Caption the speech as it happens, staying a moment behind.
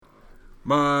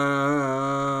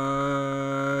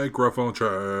Microphone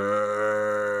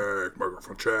check.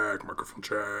 Microphone check. Microphone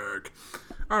check.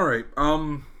 All right.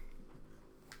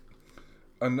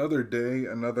 Another day,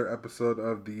 another episode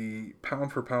of the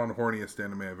pound for pound horniest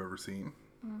anime I've ever seen.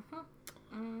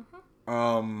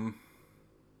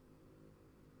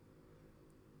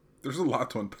 There's a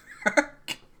lot to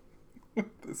unpack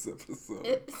with this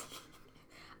episode.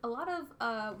 A lot of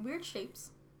weird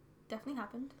shapes definitely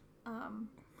happened.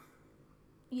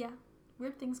 Yeah,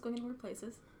 weird things going in weird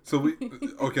places. So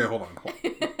okay, hold on.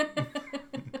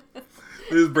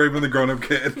 This is Brave and the Grown Up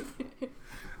Kid.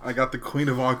 I got the Queen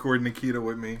of Awkward, Nikita,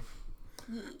 with me.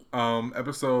 Yeah.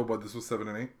 Episode, this was 7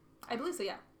 and 8? I believe so,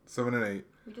 yeah. 7 and 8.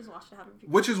 We just watched it out of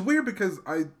Which is weird because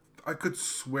I could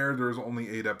swear there was only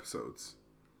 8 episodes.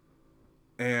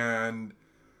 And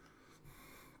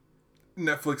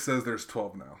Netflix says there's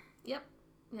 12 now. Yep.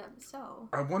 Yeah, so.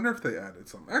 I wonder if they added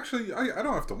some. Actually, I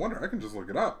don't have to wonder. I can just look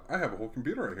it up. I have a whole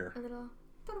computer right here. A little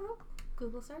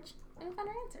Google search, and we found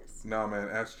our answers. Nah, man,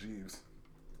 ask Jeeves.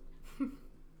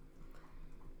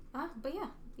 But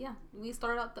yeah. We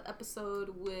started out the episode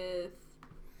with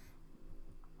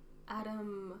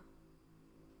Adam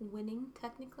winning,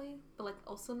 technically, but like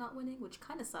also not winning, which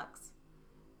kind of sucks.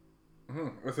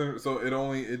 Mm-hmm. So it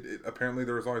apparently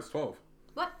there was always 12.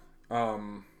 What?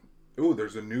 Ooh,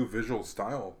 there's a new visual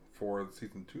style for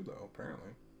season 2 though,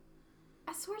 apparently.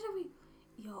 I swear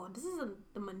that this is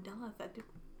the Mandela effect.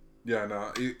 Yeah,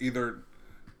 no, either.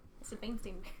 It's the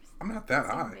Weinstein Bears. I'm not that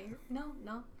high. No.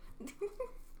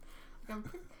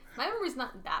 My memory's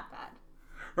not that bad.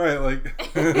 Right, like.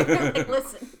 Like,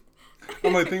 listen.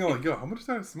 I'm like thinking, like, yo, how much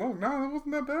did I smoke? No, that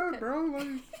wasn't that bad, bro. Like,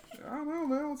 I don't know,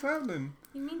 man, what's happening?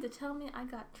 You mean to tell me I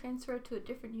got transferred to a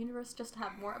different universe just to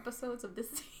have more episodes of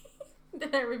this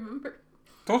than I remember?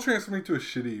 Don't transfer me to a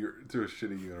shitty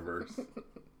universe.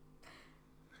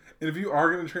 And if you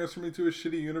are gonna transfer me to a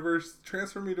shitty universe,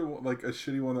 transfer me to like a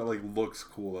shitty one that like looks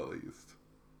cool at least.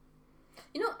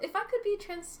 You know, if I could be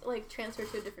transferred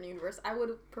to a different universe, I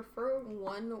would prefer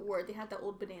one where they had that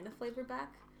old banana flavor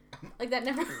back. Like, that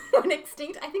never went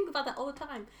extinct. I think about that all the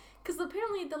time. Because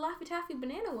apparently the Laffy Taffy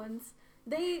banana ones,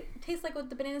 they taste like what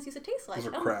the bananas used to taste like.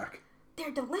 Those are crack.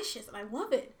 They're delicious, and I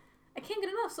love it. I can't get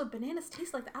enough. So bananas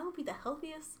taste like that. I would be the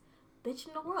healthiest bitch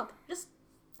in the world. Just,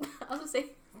 I was gonna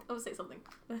say something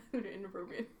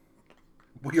inappropriate.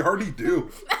 We already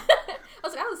do.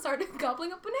 I would start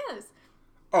gobbling up bananas.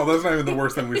 Oh, that's not even the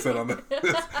worst thing we said on this.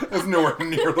 That's nowhere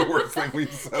near the worst thing we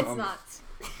said it's on not.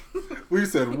 We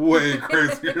said way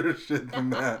crazier shit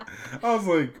than that. I was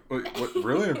like, what,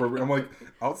 really inappropriate? I'm like,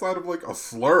 outside of like a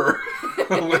slur,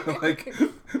 like,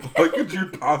 what could you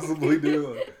possibly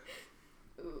do?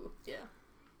 Ooh, yeah.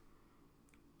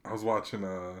 I was watching,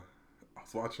 I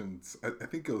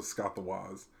think it was Scott the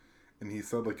Woz, and he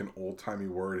said like an old timey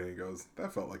word, and he goes,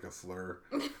 that felt like a slur.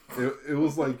 It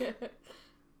was like,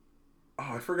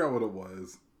 oh, I forgot what it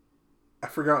was.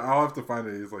 I'll have to find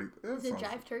it. He's like, is it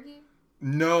jive turkey?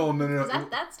 No.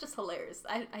 That's just hilarious.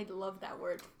 I love that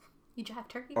word. You jive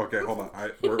turkey? Okay, hold on.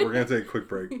 We're going to take a quick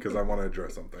break because I want to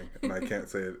address something, and I can't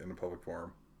say it in a public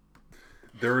forum.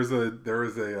 There was a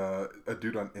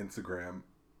dude on Instagram,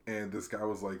 and this guy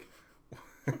was like,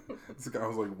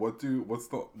 what do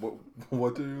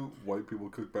white people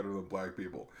cook better than black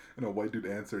people? And a white dude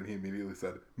answered, and he immediately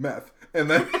said meth. And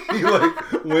then he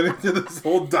like went into this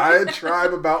whole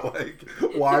diatribe about like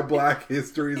why black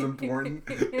history is important.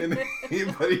 And he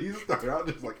started out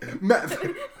just like meth.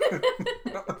 I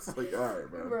was like, all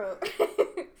right, man. Bro.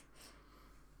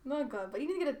 My God, but you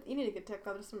need to get tech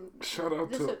out. There's some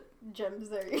gems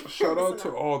there. Shout out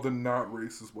to all the not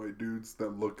racist white dudes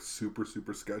that look super,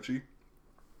 super sketchy.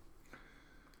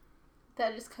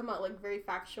 That just come out like very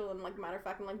factual and like matter of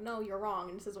fact and like, no, you're wrong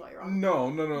and this is why you're wrong. No.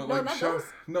 Like shout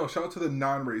out to the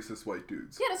non-racist white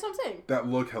dudes. Yeah, that's what I'm saying. That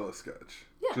look hella sketch.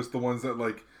 Yeah. Just the ones that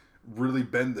like really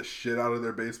bend the shit out of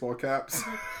their baseball caps.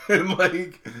 And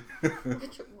like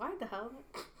why the hell?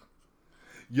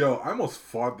 Yo, I almost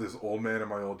fought this old man in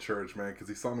my old church, man, because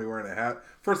he saw me wearing a hat.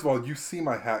 First of all, you see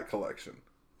my hat collection.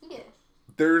 Yeah.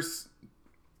 There's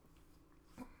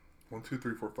 1, 2,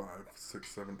 3, 4, 5,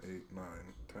 6, 7, 8, 9,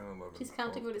 10, 11. He's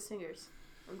counting with his fingers.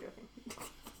 I'm joking.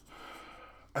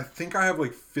 I think I have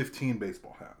like 15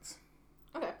 baseball hats.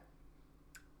 Okay.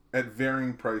 At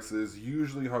varying prices,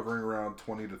 usually hovering around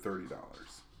 $20 to $30.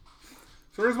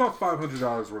 So there's about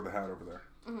 $500 worth of hat over there.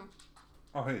 Mm-hmm.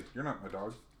 Oh, hey, you're not my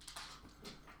dog.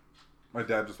 My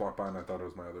dad just walked by and I thought it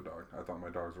was my other dog. I thought my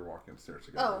dogs were walking upstairs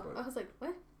together. Oh, I was like,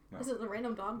 what? No. Is it a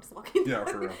random dog just walking? Yeah,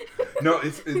 for real. No,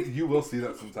 you will see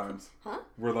that sometimes. Huh?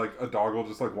 Where like a dog will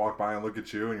just like walk by and look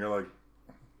at you and you're like,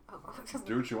 Oh,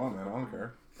 do what you want, man. I don't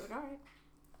care. Like, all right.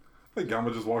 Like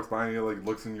Gamba just walks by and he like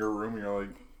looks in your room and you're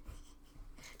like,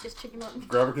 just chicken up.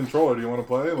 grab a controller. Do you want to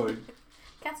play? Like,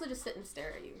 cats will just sit and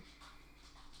stare at you.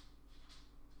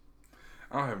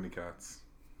 I don't have any cats.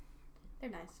 They're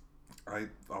nice.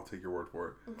 I'll take your word for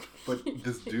it. But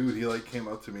this dude, he like came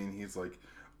up to me and he's like,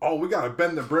 "Oh, we gotta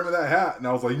bend the brim of that hat." And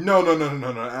I was like, No,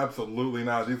 absolutely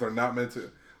not. These are not meant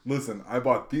to. Listen, I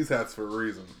bought these hats for a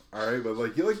reason. All right, but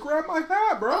like, he like grabbed my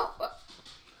hat, bro.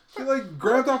 He like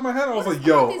grabbed off my hat. I was like,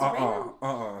 "Yo,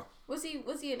 Was he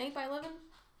an 8x11?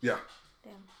 Yeah.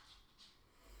 Damn.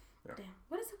 Yeah. Damn.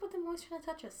 What is it with them always trying to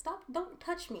touch us? Stop! Don't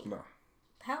touch me. No.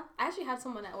 Hell, I actually had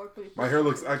someone at work. My hair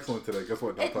looks excellent today. Guess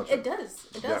what? Don't touch it. It does.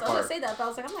 It does. Yeah, I was gonna say that, but I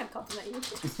was like, I'm not compliment you.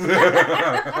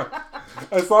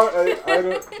 I saw. I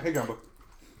don't. Hey, Gamba.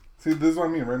 See, this is what I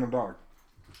mean. Random dog.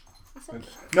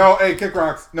 No, hey, kick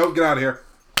rocks. No, get out of here.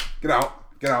 Get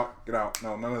out. Get out. Get out.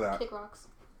 No, none of that. Kick rocks.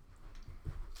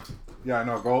 Yeah, I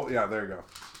know. Go. Yeah, there you go.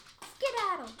 Get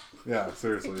at him. Yeah,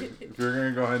 seriously. If you're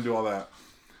gonna go ahead and do all that,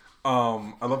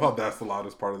 I love how that's the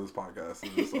loudest part of this podcast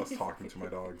is just us talking to my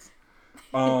dogs.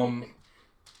 I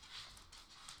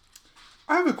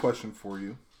have a question for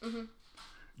you. Mm-hmm.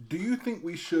 Do you think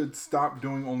we should stop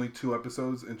doing only 2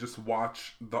 episodes and just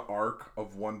watch the arc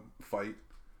of one fight?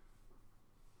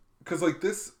 Because like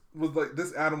this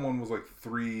Adam one was like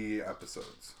 3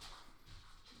 episodes.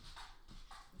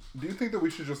 Do you think that we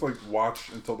should just like watch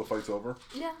until the fight's over?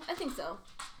 Yeah, I think so.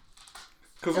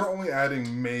 Because we're only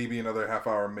adding maybe another half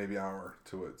hour, maybe hour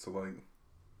to it. So like.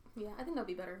 Yeah, I think that'll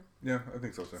be better. Yeah, I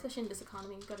think so too. Especially in this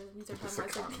economy, you gotta use our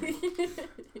time wisely.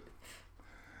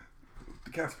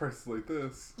 The gas prices like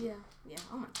this. Yeah.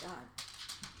 Oh my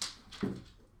god.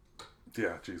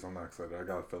 Yeah, geez, I'm not excited. I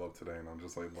gotta fill up today, and I'm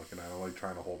just like looking at it, like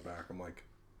trying to hold back. I'm like,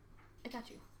 I got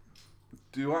you.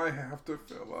 Do I have to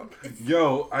fill up?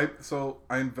 Yo, I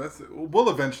invested. We'll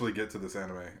eventually get to this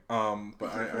anime.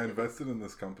 But I invested in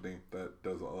this company that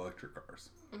does electric cars,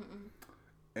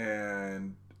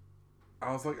 and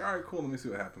I was like, all right, cool. Let me see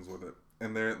what happens with it.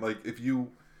 And they're like, if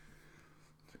you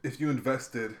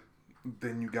invested,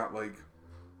 then you got like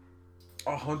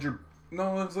 $100.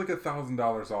 No, it was like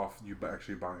 $1,000 off you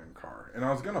actually buying a car. And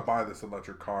I was gonna buy this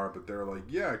electric car, but they're like,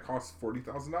 yeah, it costs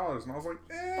 $40,000, and I was like,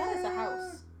 that is a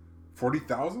house.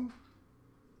 40,000?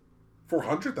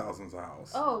 400,000 is a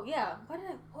house. Oh yeah. Why did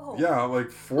I? Whoa. Yeah, like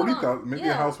 40,000. Maybe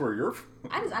a house where you're from.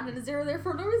 I just added a 0 there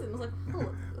for no reason. I was like,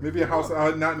 oh. Maybe a house,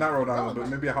 not Rhode Island, but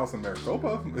maybe a house in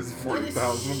Maricopa is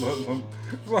 40,000.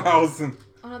 It's a house in.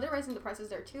 Oh no, they're raising the prices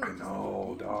there too. I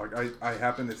know, dog. I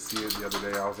happened to see it the other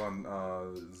day. I was on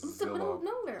It's the middle of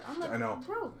nowhere. I'm like, I know.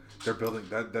 Bro. They're building.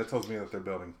 That tells me that they're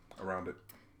building around it.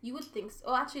 You would think so.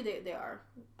 Oh, actually, they are.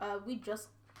 We just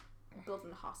built in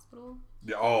the hospital.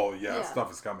 Yeah. Oh yeah.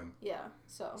 Stuff is coming. Yeah.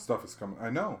 So. Stuff is coming. I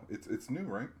know. It's new,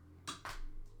 right?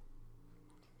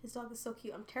 His dog is so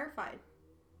cute. I'm terrified.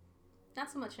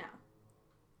 Not so much now.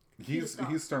 He's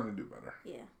starting to do better.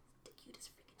 Yeah. The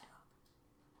cutest freaking dog.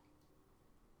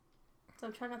 So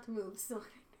I'm trying not to move. So.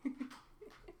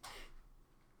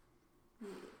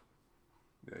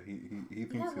 Yeah. He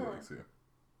thinks he likes you.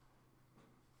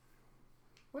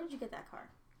 Where did you get that car?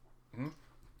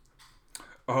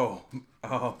 Oh,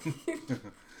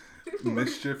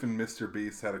 Mischief and Mr.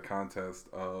 Beast had a contest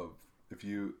of if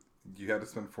you had to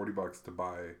spend $40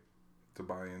 to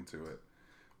buy into it,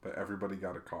 but everybody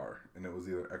got a car, and it was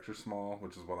either extra small,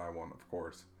 which is what I want, of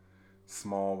course,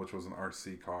 small, which was an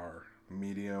RC car,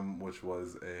 medium, which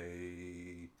was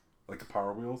a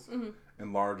Power Wheels,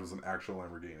 and large was an actual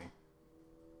Lamborghini.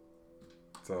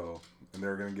 So, and they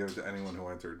were gonna give it to anyone who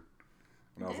entered,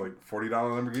 and I was like, $40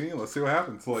 Lamborghini, let's see what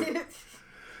happens. Like.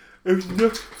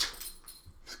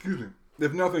 Excuse me.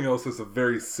 If nothing else, it's a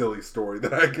very silly story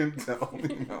that I can tell.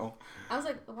 You know. I was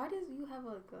like, why does you have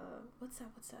like what's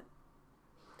that?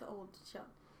 The old show.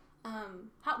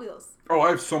 Hot Wheels. Oh, I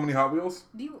have so many Hot Wheels.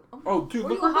 Do you? Oh, dude,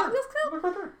 look right there. Look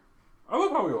right there. I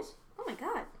love Hot Wheels. Oh my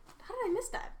god, how did I miss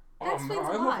that? That Oh explains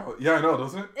no, a lot. Yeah, I know,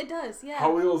 doesn't it? It does, yeah.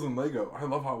 Hot Wheels and Lego. I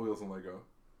love Hot Wheels and Lego.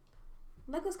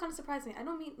 Lego's kind of surprising. I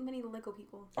don't meet many Lego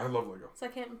people. I love Lego. So I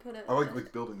can't put I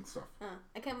like building stuff.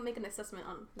 I can't make an assessment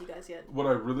on you guys yet. What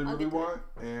I really want,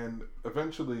 and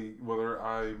eventually, whether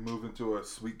I move into a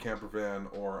sweet camper van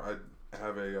or I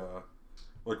have a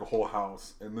whole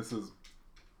house, and this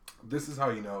is how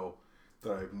you know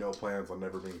that I have no plans on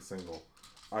never being single.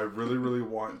 I really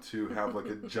want to have like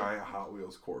a giant Hot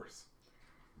Wheels course.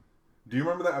 Do you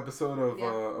remember that episode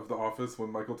of The Office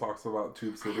when Michael talks about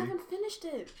Tube City? I haven't finished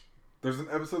it. There's an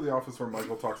episode of The Office where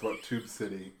Michael talks about Tube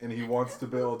City, and he wants to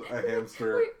build a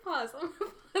hamster. Wait, pause. I'm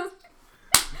gonna pause.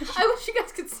 I wish you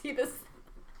guys could see this.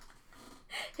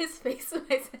 His face when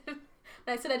I said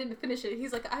And I said I didn't finish it.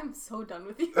 He's like, I'm so done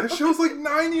with you. That show's like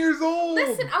 9 years old.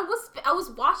 Listen, I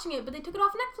was watching it, but they took it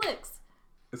off Netflix.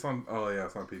 It's on. Oh yeah,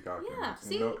 it's on Peacock. Yeah,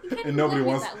 see, no, you can't and even nobody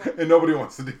blame me wants. that one. And nobody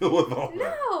wants to deal with all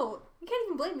that. No, you can't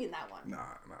even blame me in that one. Nah,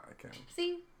 I can't.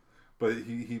 See. But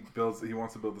he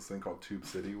wants to build this thing called Tube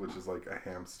City, which is like a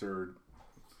hamster.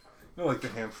 You know, like the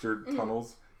hamster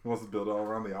tunnels. He wants to build it all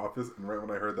around the office. And right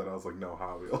when I heard that, I was like, no,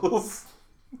 Hot Wheels.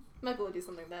 Michael would do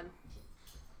something then.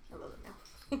 I love it now.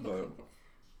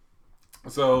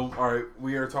 So, all right,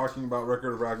 we are talking about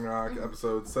Record of Ragnarok,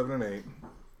 episodes 7 and 8.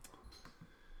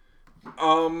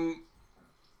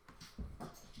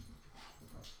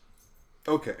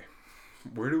 Okay,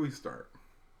 where do we start?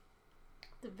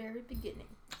 The very beginning.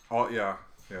 Oh yeah.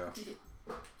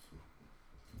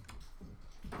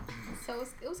 So it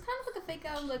was kind of like a fake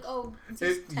out. Like, oh,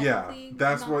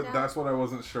 that's what I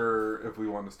wasn't sure if we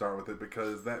wanted to start with it,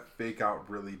 because that fake out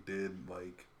really did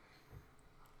like.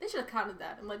 They should have counted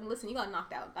that. I'm like, listen, you got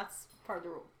knocked out. That's part of the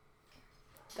rule.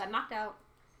 Got knocked out,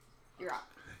 you're out.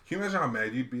 Can you imagine how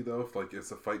mad you'd be though if like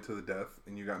it's a fight to the death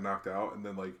and you got knocked out and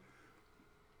then like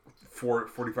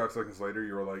 45 seconds later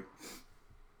you were like,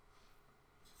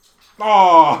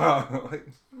 oh,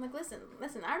 I'm like, listen,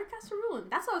 I already cast a ruling.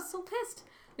 That's why I was so pissed.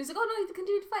 He's like, oh no, you have to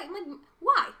continue to fight. I'm like,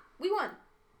 why? We won.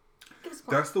 Give us a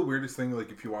point. That's the weirdest thing.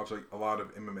 Like if you watch like a lot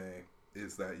of MMA,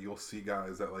 is that you'll see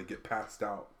guys that like get passed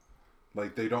out,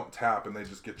 like they don't tap and they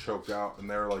just get choked out and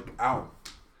they're like out,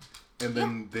 and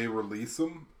then they release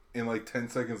them and like 10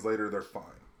 seconds later they're fine.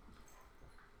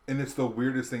 And it's the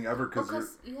weirdest thing ever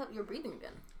because you're breathing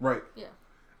again. Right. Yeah.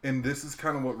 And this is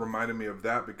kind of what reminded me of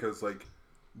that, because like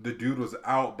the dude was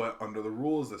out, but under the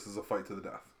rules, this is a fight to the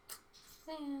death.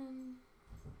 Man.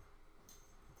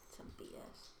 Some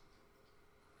BS.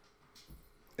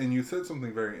 And you said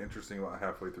something very interesting about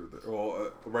halfway through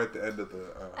right at the end of the.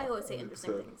 I always say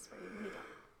interesting things for you.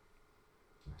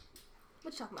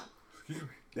 What you talking about? Excuse me.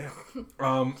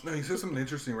 Damn. No, you said something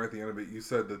interesting right at the end of it. You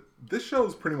said that this show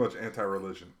is pretty much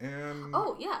anti-religion, and.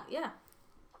 Oh yeah.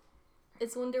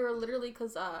 It's when they were literally,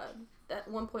 because at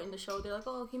one point in the show they're like,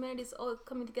 oh, humanity's all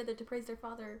coming together to praise their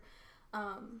father,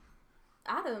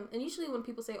 Adam. And usually when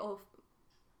people say, oh,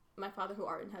 my Father who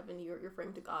art in heaven, you're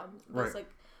referring to God. Right. It's like,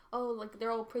 oh, like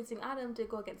they're all praising Adam to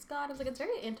go against God. I was like, it's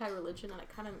very anti-religion, and I'm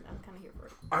kind of here for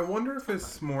it. I wonder if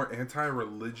it's more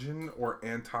anti-religion or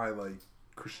like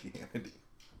Christianity.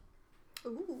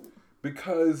 Ooh.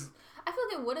 Because I feel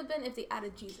like it would have been if they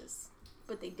added Jesus,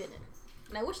 but they didn't.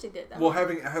 And I wish they did that. Well,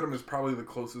 having Adam is probably the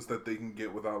closest that they can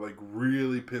get without like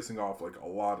really pissing off like a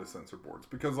lot of censor boards,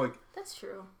 because like that's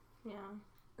true. Yeah.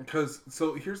 Because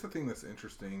so here's the thing that's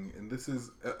interesting, and this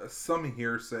is some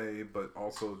hearsay, but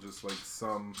also just like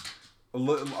a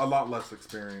lot less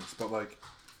experience. But like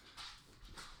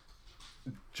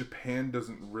Japan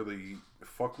doesn't really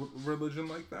fuck with religion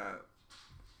like that.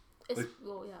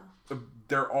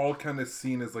 They're all kind of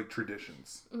seen as like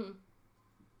traditions. Mm-hmm.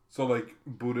 So like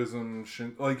Buddhism,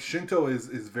 Shinto is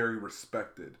very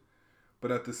respected, but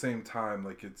at the same time,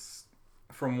 like it's,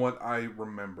 from what I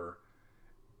remember,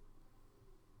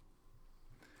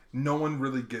 no one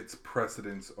really gets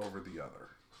precedence over the other.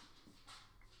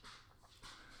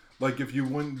 Like if you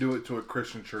wouldn't do it to a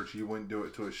Christian church, you wouldn't do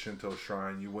it to a Shinto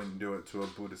shrine, you wouldn't do it to a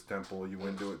Buddhist temple, you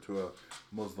wouldn't do it to a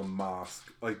Muslim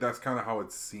mosque. Like that's kind of how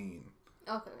it's seen.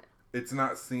 Okay. It's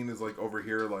not seen as like over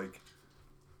here, like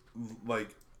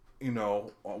you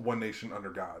know, one nation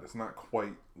under God. It's not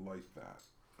quite like that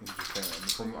in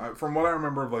Japan. From what I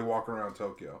remember of like walking around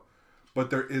Tokyo,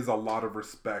 but there is a lot of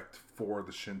respect for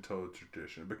the Shinto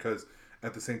tradition, because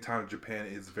at the same time Japan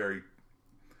is very,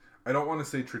 I don't want to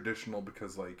say traditional,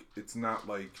 because like it's not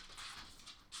like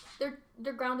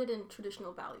they're grounded in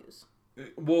traditional values.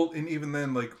 Well, and even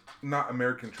then, like not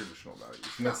American traditional values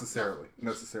necessarily.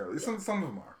 Yeah. Some of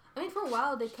them are. I mean, for a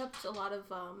while they kept a lot of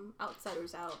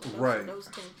outsiders out. Right.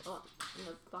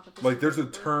 Like there's a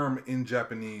term in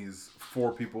Japanese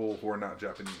for people who are not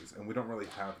Japanese, and we don't really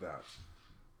have that.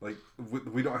 Like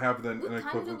we don't have an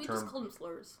equivalent we term. Just call them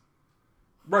slurs.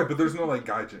 Right, but there's no like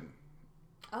gaijin.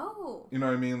 Oh. You know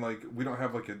what I mean? Like we don't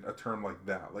have like a term like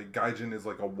that. Like gaijin is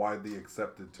like a widely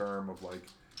accepted term of like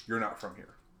you're not from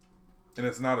here, and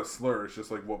it's not a slur. It's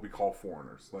just like what we call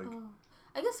foreigners. Like. Oh.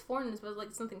 I guess foreigners was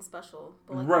like something special.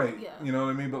 But like, right. Yeah. You know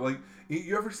what I mean? But like,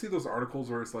 you ever see those articles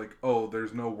where it's like, oh,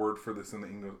 there's no word for this in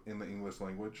the English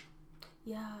language?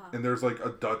 Yeah. And there's like a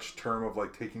Dutch term of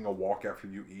like taking a walk after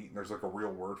you eat, and there's like a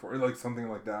real word for it, like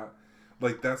something like that.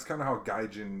 Like that's kind of how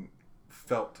gaijin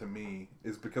felt to me,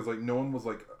 is because like no one was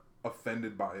like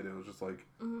offended by it. It was just like,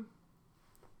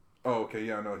 Oh, okay,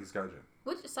 yeah, no, he's Gaijin.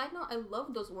 Which, side note, I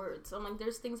love those words. I'm like,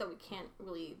 there's things that we can't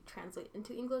really translate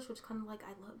into English, which kind of like,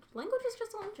 I love. Language is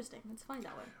just so interesting. It's fine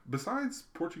that way. Besides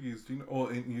Portuguese, do you know... Oh,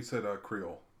 and you said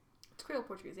Creole. It's Creole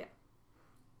Portuguese, yeah.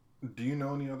 Do you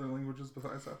know any other languages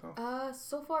besides that, though?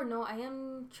 So far, no. I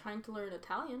am trying to learn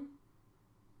Italian.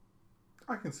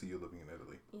 I can see you living in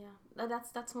Italy. Yeah,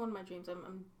 that's one of my dreams.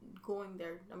 I'm going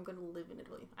there. I'm going to live in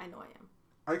Italy. I know I am.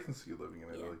 I can see you living in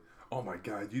Italy. Oh my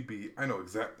God, you'd be... I know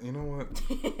exactly... You know what?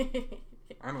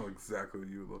 I know exactly what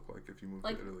you would look like if you moved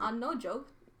to Italy. On no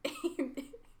joke.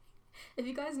 If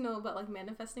you guys know about like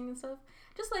manifesting and stuff,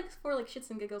 just like for like shits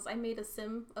and giggles, I made a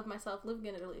sim of myself living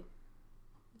in Italy.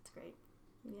 It's great.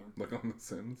 Yeah. Like on The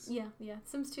Sims? Yeah.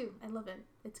 Sims 2. I love it.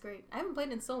 It's great. I haven't played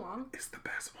it in so long. It's the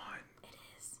best one. It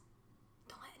is.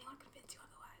 Don't let anyone convince you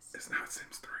otherwise. It's not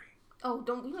Sims 3. Oh, we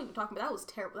don't even talk about that. Was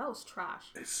terrible. That was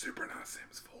trash. It's super not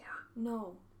Sims 4.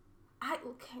 No.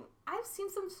 I've seen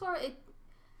some sort. It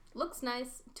looks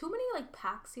nice. Too many like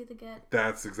packs you have to get.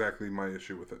 That's exactly my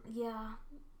issue with it. Yeah.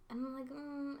 And I'm like,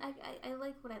 I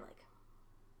like what I like.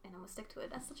 And I'm gonna stick to it.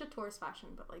 That's such a tourist fashion,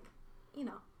 but like, you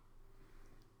know.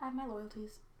 I have my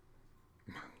loyalties.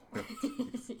 My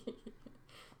loyalties.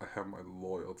 I have my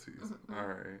loyalties. Mm-hmm. All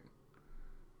right.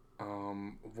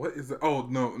 What is it? Oh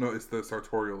no, it's the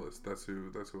Sartorialist. That's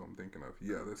who I'm thinking of.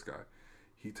 Yeah, this guy.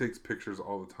 He takes pictures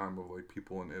all the time of like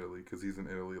people in Italy because he's in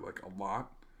Italy like a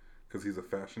lot because he's a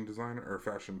fashion designer or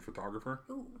fashion photographer.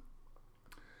 Ooh.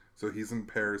 So he's in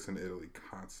Paris and Italy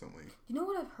constantly. You know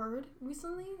what I've heard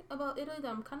recently about Italy that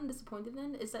I'm kind of disappointed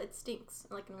in is that it stinks,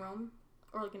 like in Rome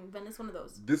or like in Venice, one of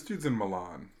those. This dude's in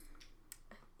Milan.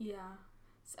 Yeah,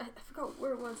 I forgot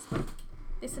where it was, but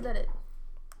they said that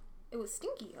it was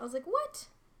stinky. I was like, what?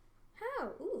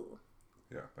 How? Ooh.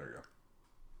 Yeah, there you go.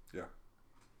 Yeah.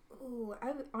 Ooh,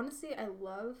 I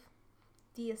love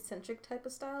the eccentric type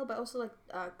of style, but also like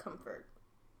comfort.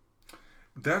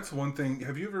 That's one thing.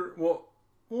 Have you ever? Well,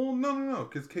 no,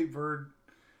 because Cape Verde.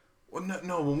 Well,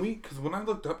 no. When I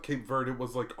looked up Cape Verde, it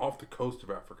was like off the coast of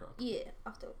Africa. Yeah,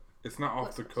 off the. It's not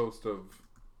off the coast of.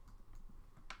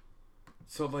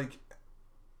 So like,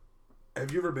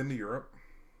 have you ever been to Europe?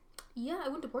 Yeah, I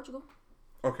went to Portugal.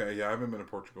 Okay, yeah, I haven't been to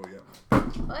Portugal yet.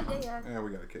 Oh yeah. Yeah,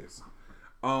 we got a case.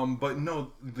 But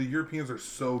no, the Europeans are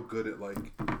so good at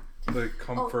like the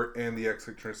comfort and the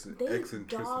eccentricity when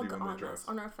they dress.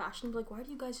 On our fashion, like, why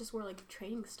do you guys just wear like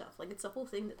training stuff? Like, it's a whole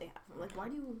thing that they have. Like, why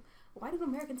do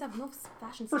Americans have no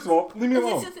fashion sense? First of all, leave me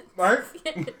alone. All right?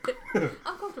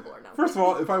 I'm comfortable right now. First of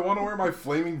all, if I want to wear my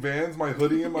flaming Vans, my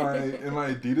hoodie, and my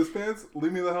Adidas pants,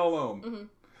 leave me the hell alone. Mm-hmm.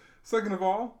 Second of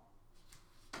all,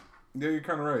 yeah, you're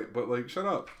kind of right, but like, shut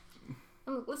up.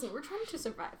 Listen, we're trying to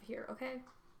survive here, okay?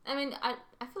 I mean, I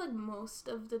feel like most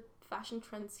of the fashion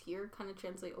trends here kind of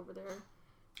translate over there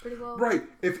pretty well. Right.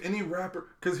 If any rapper...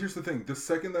 Because here's the thing. The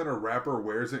second that a rapper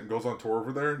wears it and goes on tour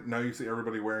over there, now you see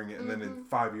everybody wearing it, and then in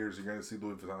 5 years, you're going to see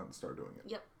Louis Vuitton start doing it.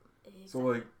 Yep. Exactly. So,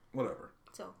 like, whatever.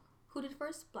 So, who did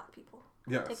first? Black people.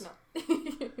 Yes. Take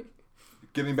note.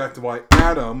 Getting back to why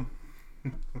Adam...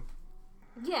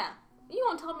 Yeah. You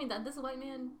won't tell me that this white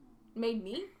man made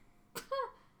me?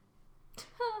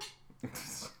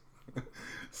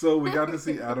 So we got to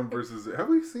see Adam versus... Have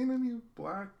we seen any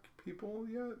black people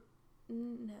yet?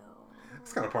 No.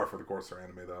 It's kind of par for the course for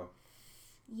anime, though.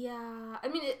 Yeah. I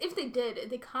mean, if they did,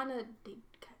 they kind of...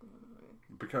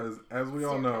 Because, as we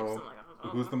all know,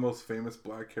 who's the most famous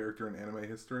black character in anime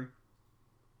history?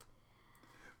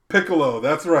 Piccolo,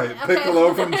 that's right. Okay.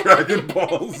 Piccolo from Dragon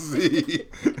Ball Z.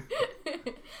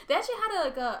 They actually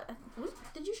had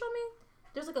did you show me?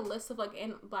 There's like a list of like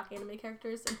black anime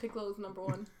characters, and Piccolo is number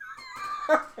 1.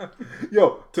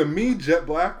 Yo, to me, Jet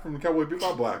Black from Cowboy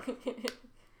Bebop black.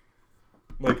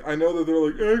 Like, I know that they're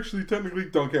like, actually, technically,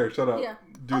 don't care. Shut up. Yeah.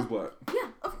 Dude's black. Yeah,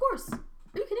 of course. Are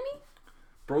you kidding me?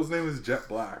 Bro's name is Jet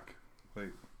Black.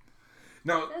 Like,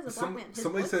 now,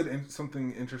 somebody said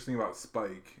something interesting about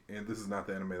Spike, and this is not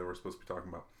the anime that we're supposed to be talking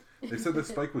about. They said that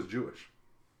Spike was Jewish.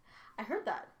 I heard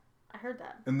that.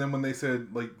 And then when they said,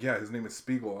 like, yeah, his name is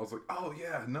Spiegel, I was like, oh,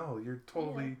 yeah, no, you're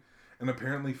totally... Yeah. And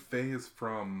apparently Faye is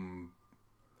from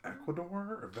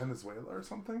Ecuador or Venezuela or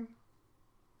something?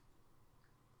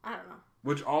 I don't know.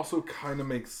 Which also kind of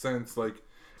makes sense, like,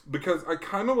 because I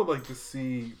kind of would like to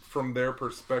see from their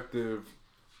perspective...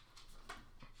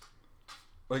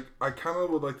 Like, I kind of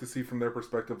would like to see from their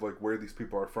perspective, like, where these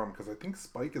people are from, because I think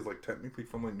Spike is, like, technically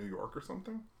from, like, New York or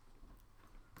something.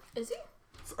 Is he?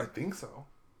 I think so.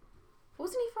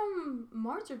 Wasn't he from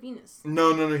Mars or Venus?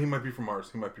 No, he might be from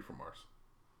Mars.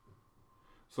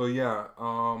 So, yeah,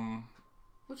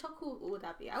 Which, how cool would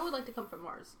that be? I would like to come from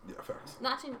Mars. Yeah, facts.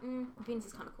 Not to, Venus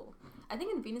is kind of cool. I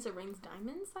think in Venus it rains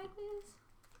diamonds sideways.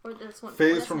 Or there's one.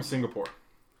 Faye's from Singapore.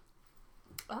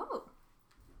 Oh.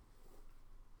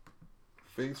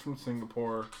 Faye's from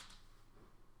Singapore.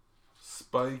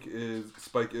 Spike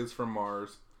is from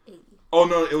Mars. 80. Oh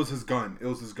no, it was his gun.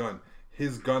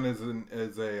 His gun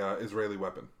is a Israeli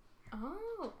weapon.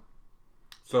 Oh.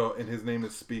 So, and his name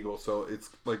is Spiegel. So it's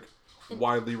like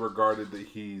widely regarded that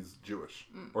he's Jewish,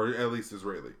 or at least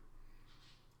Israeli.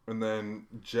 And then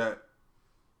Jet.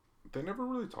 They never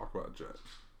really talk about Jet.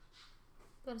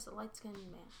 That is a light-skinned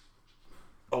man.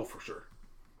 Oh, for sure.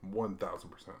 1,000%.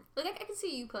 Like, I can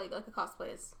see you play, like, a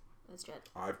cosplay as Jet.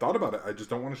 I've thought about it. I just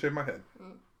don't want to shave my head.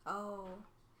 Oh.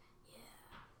 Yeah.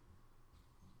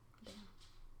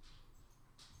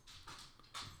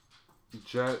 Damn.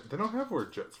 Jet. They don't have where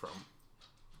Jet's from.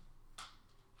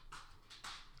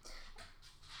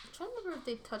 I'm trying to remember if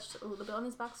they touched a little bit on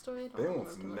his backstory. They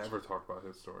almost never talk about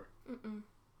his story. Mm-mm.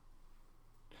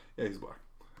 Yeah, he's black.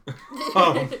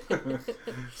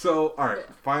 So, all right,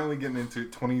 finally getting into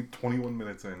 21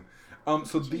 minutes in.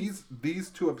 So these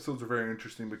two episodes are very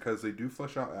interesting because they do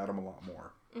flesh out Adam a lot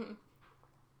more.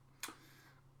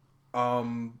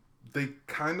 They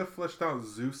kind of fleshed out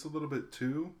Zeus a little bit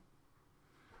too,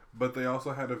 but they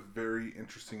also had a very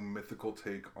interesting mythical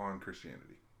take on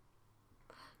Christianity.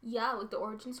 Yeah, like the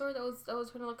origin story. That was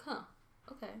kind of like, huh,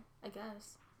 okay, I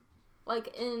guess.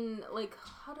 Like in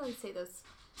how do I say this?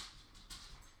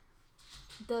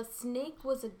 The snake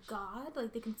was a god.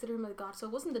 Like they consider him a god, so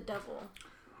it wasn't the devil.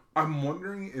 I'm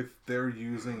wondering if they're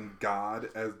using God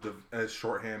as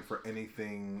shorthand for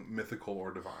anything mythical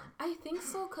or divine. I think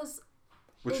so,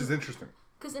 which is interesting.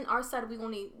 Because in our side,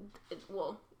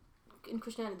 in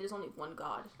Christianity, there's only one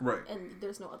God, right? And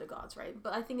there's no other gods, right?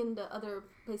 But I think in the other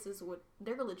places with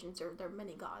their religions, there are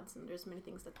many gods, and there's many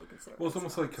things that they consider. Well, it's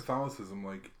almost gods. like Catholicism.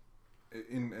 Like,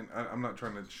 and I'm not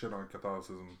trying to shit on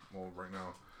Catholicism. Well, right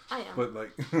now. I am. But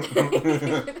like,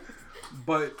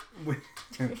 but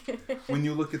when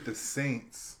you look at the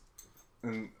saints,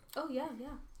 and oh yeah.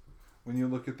 When you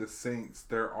look at the saints,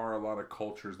 there are a lot of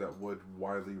cultures that would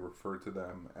widely refer to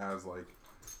them as like,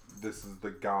 this is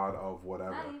the god of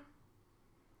whatever. Hi.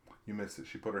 You missed it.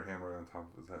 She put her hand right on top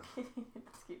of his head.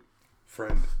 That's cute.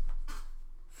 Friend.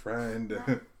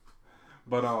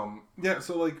 But yeah.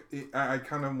 So like, I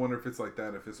kind of wonder if it's like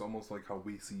that. If it's almost like how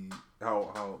we see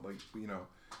how like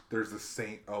there's a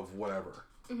saint of whatever.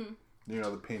 Mm-hmm.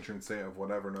 The patron saint of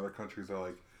whatever. And other countries are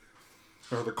like,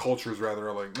 or the cultures rather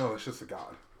are like, no, it's just a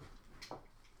god.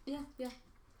 Yeah.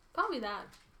 Probably that.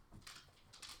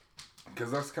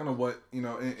 Because that's kind of what,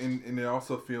 and it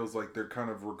also feels like they're kind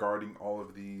of regarding all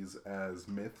of these as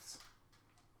myths.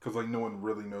 Because, like, no one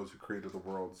really knows who created the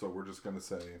world. So we're just going to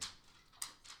say,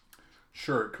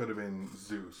 sure, it could have been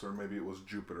Zeus, or maybe it was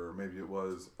Jupiter, or maybe it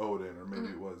was Odin, or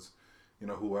maybe it was,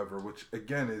 whoever. Which,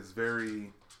 again, is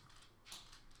very...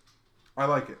 I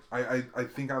like it. I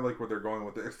think I like where they're going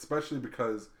with it. Especially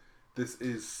because this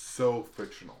is so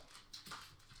fictional.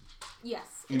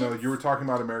 Yes. You were talking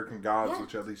about American Gods,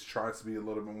 which at least tries to be a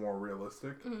little bit more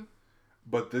realistic. Mm-hmm.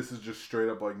 But this is just straight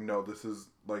up like, no, this is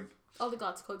like... all the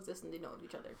gods coexist and they know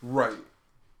each other. Right.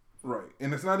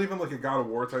 And it's not even like a God of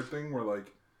War type thing where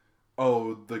like,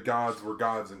 oh, the gods were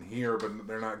gods in here, but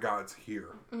they're not gods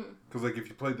here. Because like if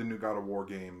you played the new God of War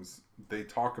games, they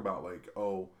talk about like,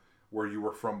 oh, where you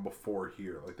were from before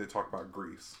here. Like they talk about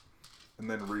Greece. And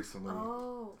then recently...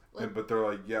 oh. But they're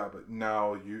like, yeah, but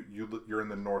now you're in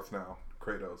the north now.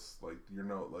 Kratos, like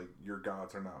your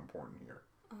gods are not important here,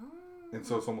 and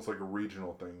so it's almost like a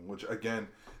regional thing. Which again,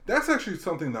 that's actually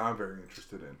something that I'm very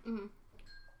interested in. Mm-hmm.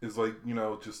 Is like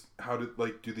just how do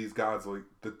these gods like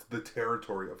the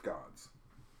territory of gods?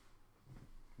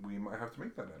 We might have to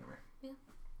make that anime. Yeah,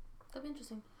 that'd be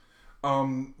interesting.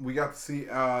 We got to see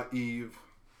Eve.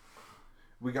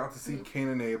 We got to see Cain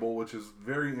and Abel, which is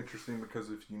very interesting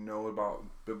because if you know about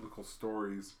biblical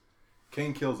stories,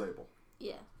 Cain kills Abel.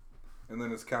 Yeah. And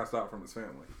then is cast out from his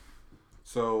family.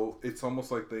 So it's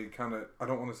almost like they kind of, I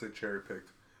don't want to say cherry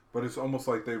picked, but it's almost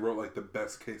like they wrote like the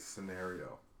best case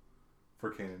scenario for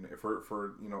Cain and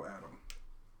for Adam.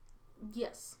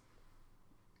 Yes.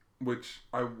 Which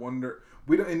I wonder,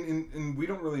 we don't and we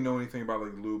don't really know anything about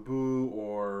like Lubu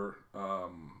or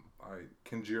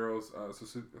Kenjiro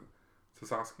Sasuke.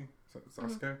 Sasuke.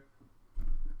 I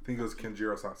think it was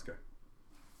Kenjiro Sasuke.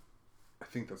 I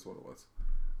think that's what it was.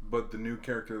 But the new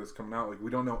character that's coming out, like we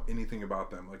don't know anything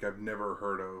about them. Like I've never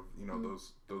heard of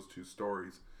those two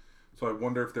stories, so I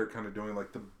wonder if they're kind of doing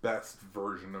like the best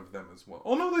version of them as well.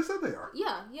 Oh no, they said they are.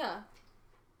 Yeah.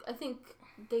 I think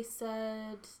they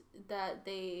said that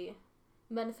they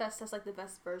manifest as like the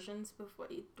best versions before,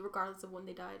 regardless of when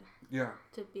they died. Yeah.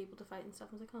 To be able to fight and stuff.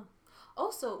 I was like, huh.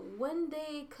 Also,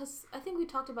 because I think we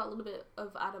talked about a little bit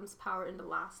of Adam's power in the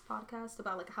last podcast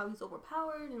about like how he's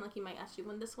overpowered and like he might actually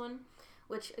win this one,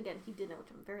 which again he didn't, which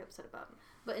I'm very upset about.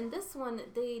 But in this one,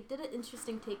 they did an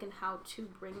interesting take in how to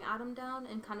bring Adam down,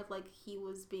 and kind of like he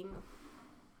was being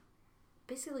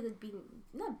basically like being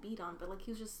not beat on, but like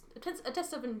he was just a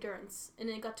test of endurance, and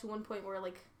then it got to one point where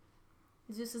like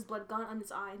Zeus's blood got on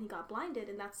his eye and he got blinded,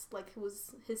 and that's like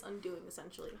was his undoing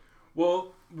essentially.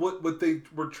 Well, what they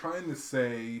were trying to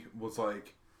say was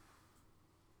like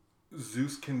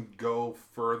Zeus can go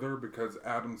further because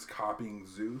Adam's copying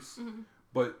Zeus,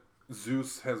 but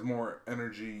Zeus has more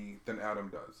energy than Adam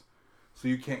does, so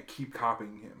you can't keep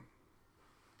copying him.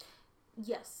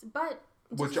 Yes, but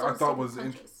which I thought was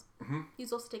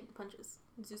He's also taking punches.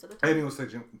 Zeus at the time. And he was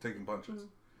taking punches,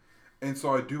 and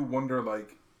so I do wonder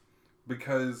like.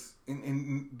 Because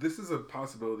in this is a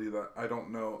possibility that I don't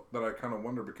know, that I kind of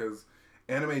wonder, because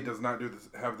anime does not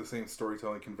have the same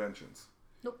storytelling conventions.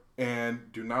 Nope.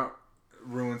 And do not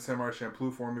ruin Samurai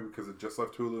Champloo for me, because it just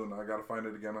left Hulu and I gotta find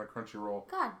it again on Crunchyroll.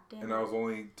 God damn. And I was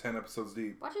only 10 episodes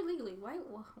deep. Watch it legally. Why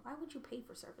would you pay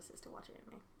for services to watch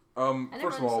anime?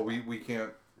 First of all, we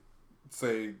can't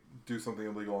say do something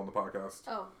illegal on the podcast.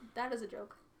 Oh, that is a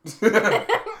joke.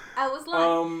 I was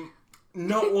lying.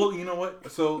 No, well, you know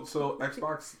what? So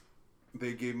Xbox,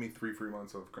 they gave me 3 free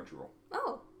months of Crunchyroll.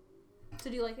 Oh. So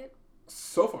do you like it?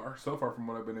 So far from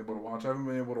what I've been able to watch. I haven't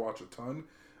been able to watch a ton.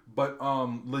 But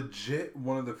legit,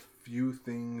 one of the few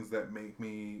things that make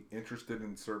me interested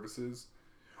in services.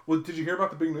 Well, did you hear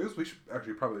about the big news? We should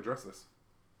actually probably address this.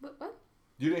 What?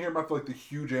 You didn't hear about the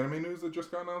huge anime news that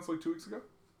just got announced 2 weeks ago?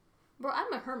 Bro,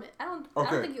 I'm a hermit. I don't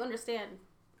think you understand.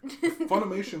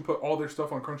 Funimation put all their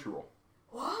stuff on Crunchyroll.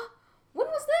 What? When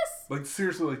was this?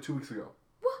 Seriously, 2 weeks ago.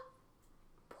 What?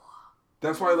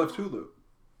 That's why I left Hulu.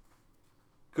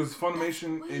 Because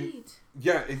Funimation,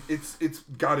 it's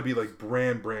got to be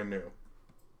brand new.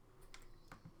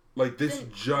 This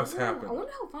just happened. I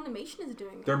wonder how Funimation is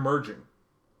doing. They're merging.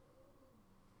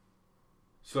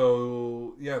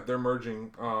 So yeah, they're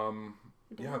merging.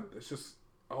 Yeah, it's just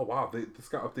wow. This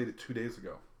got updated 2 days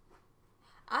ago.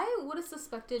 I would have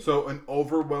suspected. So an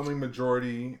overwhelming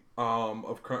majority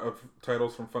of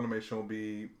titles from Funimation will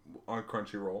be on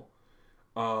Crunchyroll.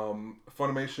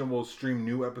 Funimation will stream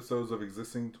new episodes of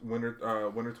existing Winter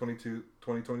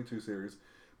 2022 series,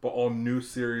 but all new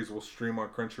series will stream on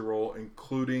Crunchyroll,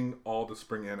 including all the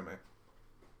spring anime.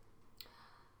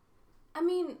 I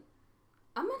mean,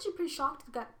 I'm actually pretty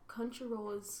shocked that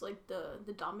Crunchyroll is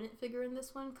the dominant figure in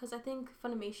this one, because I think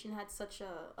Funimation had such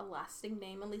a lasting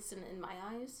name, at least in my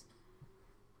eyes.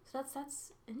 So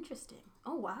that's interesting.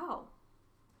 Oh wow.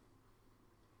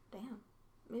 Damn.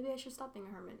 Maybe I should stop being a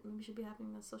hermit. Maybe I should be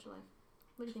having a social life.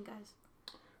 What do you think, guys?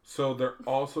 So they're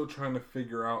also trying to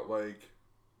figure out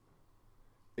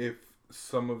if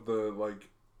some of the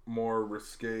more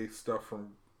risque stuff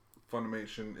from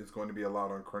Funimation is going to be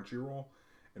allowed on Crunchyroll.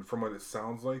 And from what it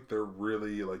sounds like, they're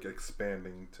really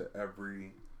expanding to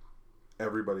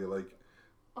everybody.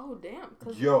 Oh damn!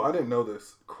 Yo, I didn't know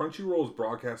this. Crunchyroll is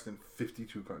broadcast in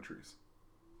 52 countries.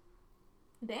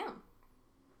 Damn.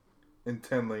 In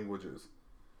 10 languages.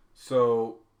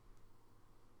 So,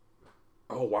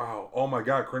 oh wow, oh my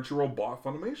god, Crunchyroll bought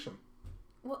Funimation.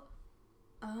 What?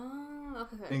 Oh,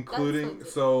 okay. Including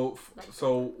Wakanim?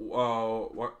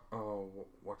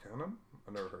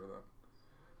 I never heard of that.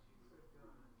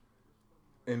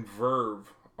 And Verve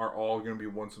are all going to be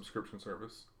one subscription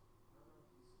service.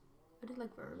 I did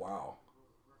like Verve. Wow.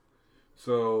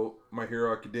 So, My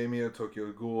Hero Academia,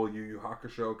 Tokyo Ghoul, Yu Yu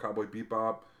Hakusho, Cowboy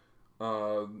Bebop,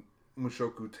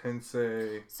 Mushoku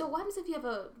Tensei. So what happens if you have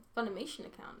a Funimation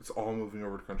account? It's all moving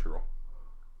over to Crunchyroll.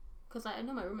 Because I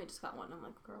know my roommate just got one. I'm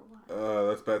like, girl, why?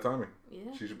 That's bad timing.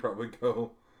 Yeah. She should probably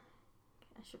go.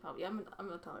 I should probably. I'm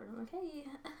gonna tell her. I'm like, hey,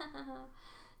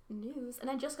 news. And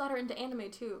I just got her into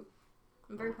anime too.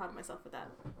 I'm very proud of myself for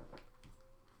that.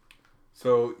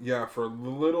 So yeah, for a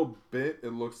little bit,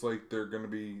 it looks like they're gonna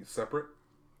be separate.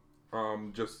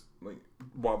 Just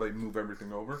while they move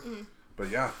everything over. Mm. But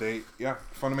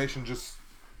Funimation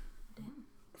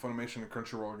Funimation and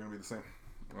Crunchyroll are gonna be the same.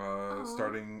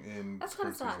 Starting in. That's kind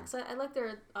of sad because I like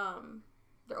their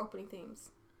opening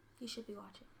themes. You should be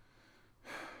watching.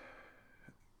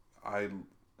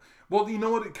 Well, you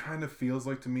know what it kind of feels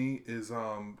like to me is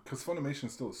because Funimation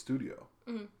is still a studio.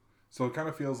 Mm-hmm. So it kind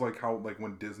of feels like how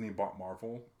when Disney bought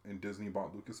Marvel and Disney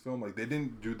bought Lucasfilm, they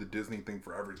didn't do the Disney thing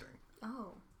for everything.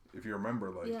 Oh. If you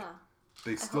remember, yeah.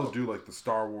 They still do the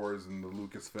Star Wars and the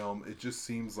Lucasfilm. It just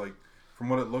seems like, from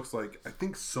what it looks like, I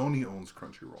think Sony owns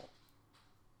Crunchyroll.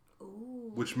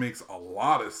 Ooh. Which makes a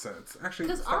lot of sense.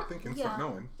 Actually, stop thinking, start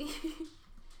knowing.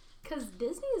 Because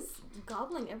Disney is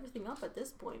gobbling everything up at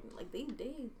this point. Like, they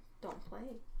don't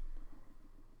play.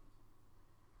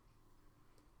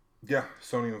 Yeah,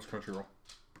 Sony owns Crunchyroll.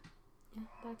 Yeah,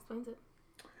 that explains it.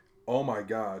 Oh my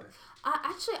god.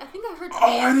 Actually, I think I heard...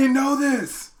 Oh, I didn't know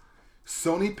this!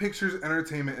 Sony Pictures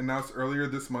Entertainment announced earlier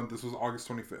this month, this was August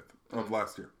 25th of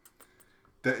last year,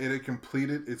 that it had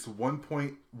completed its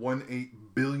 $1.18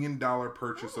 billion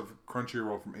purchase of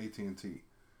Crunchyroll from AT&T.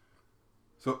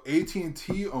 So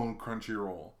AT&T owned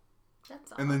Crunchyroll.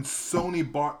 That's and then Sony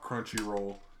bought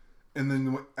Crunchyroll. And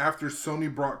then after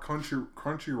Sony bought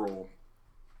Crunchyroll,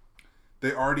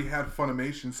 they already had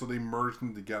Funimation, so they merged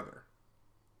them together.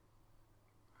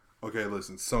 Okay,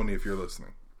 listen, Sony, if you're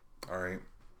listening, all right?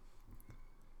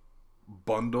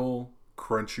 Bundle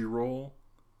Crunchyroll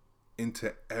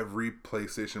into every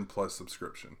PlayStation Plus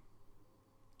subscription.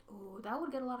 Oh, that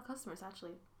would get a lot of customers,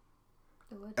 actually.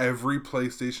 It would. Every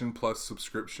PlayStation Plus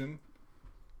subscription,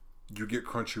 you get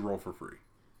Crunchyroll for free.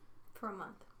 For a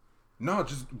month. No,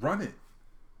 just run it.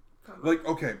 Like,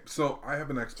 okay, so I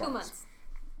have an Xbox. 2 months.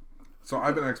 So I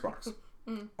have an Xbox.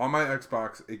 On my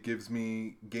Xbox, it gives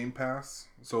me Game Pass.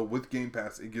 So with Game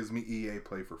Pass, it gives me EA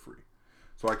Play for free.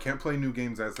 So I can't play new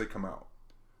games as they come out.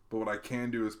 But what I can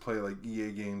do is play like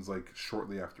EA games like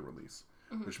shortly after release.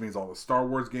 Which means all the Star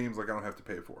Wars games like I don't have to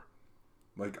pay for.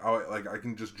 Like I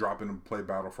can just drop in and play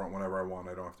Battlefront whenever I want.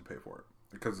 I don't have to pay for it.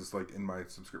 Because it's like in my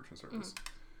subscription service.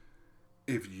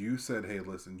 If you said, hey,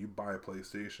 listen, you buy a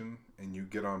PlayStation and you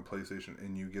get on PlayStation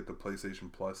and you get the PlayStation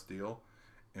Plus deal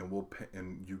and we'll pay,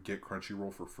 and you get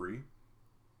Crunchyroll for free.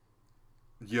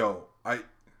 Yo, I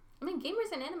mean,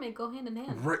 gamers and anime go hand in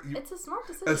hand. Right, it's a smart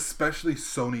decision. Especially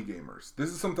Sony gamers. This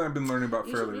is something I've been learning about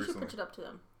fairly recently. You should pitch it up to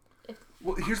them.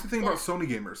 Well, here's the thing about Sony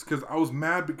gamers. Because I was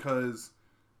mad because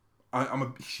I'm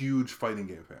a huge fighting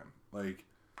game fan. Like,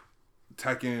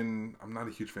 Tekken, I'm not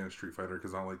a huge fan of Street Fighter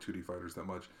because I don't like 2D fighters that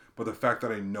much. But the fact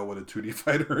that I know what a 2D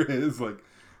fighter is, like,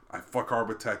 I fuck hard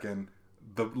with Tekken.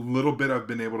 The little bit I've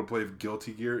been able to play of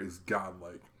Guilty Gear is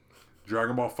godlike.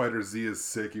 Dragon Ball Fighter Z is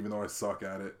sick, even though I suck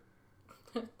at it.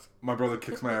 My brother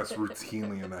kicks my ass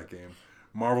routinely in that game.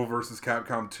 Marvel vs.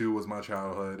 Capcom 2 was my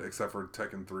childhood, except for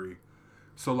Tekken 3.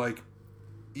 So, like,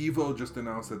 Evo just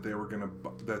announced that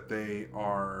they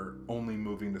are only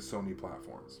moving to Sony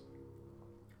platforms.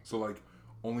 So, like,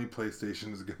 only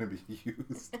PlayStation is going to be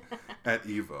used at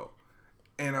Evo.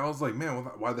 And I was like, man,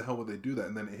 why the hell would they do that?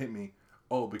 And then it hit me,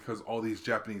 because all these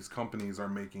Japanese companies are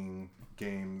making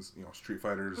games, Street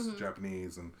Fighter's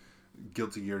Japanese and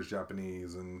Guilty Gear's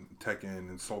Japanese and Tekken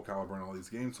and Soul Calibur and all these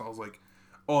games. So I was like,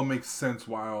 it makes sense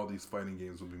why all these fighting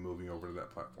games would be moving over to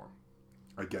that platform.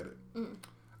 I get it.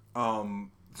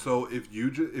 So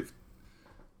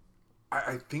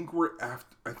I think we're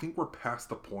past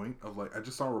the point of like, I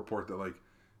just saw a report that like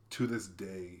to this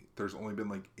day there's only been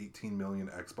like 18 million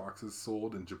Xboxes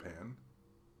sold in Japan.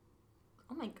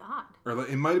 Oh my god. Or like,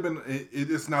 it might have been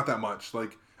it's not that much.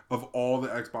 Like of all the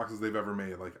Xboxes they've ever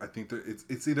made, like I think that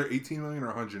it's either 18 million or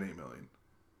 108 million.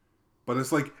 But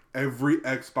it's like every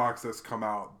Xbox that's come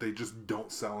out, they just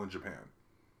don't sell in Japan.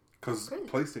 Cuz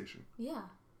PlayStation. Yeah.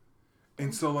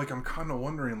 And so like I'm kind of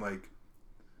wondering like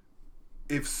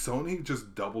if Sony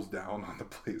just doubles down on the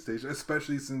PlayStation,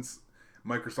 especially since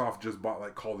Microsoft just bought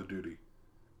like Call of Duty.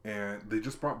 And they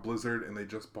just bought Blizzard and they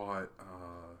just bought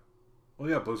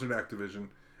Blizzard Activision, and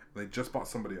they just bought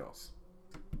somebody else.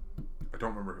 I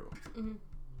don't remember who.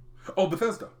 Oh,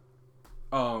 Bethesda.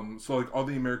 So like all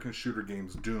the American shooter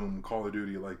games, Doom, Call of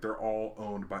Duty, like they're all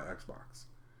owned by Xbox.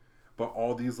 But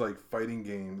all these like fighting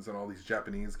games and all these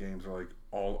Japanese games are like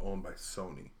all owned by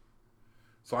Sony.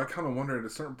 So I kind of wonder at a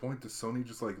certain point, does Sony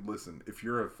just like, listen, if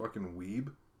you're a fucking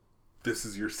weeb, this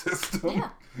is your system. Yeah.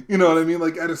 You know what I mean?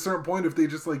 Like at a certain point, if they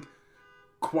just like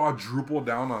quadruple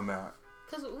down on that.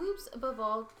 Because weebs above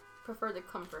all prefer the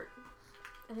comfort.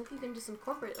 And if you can just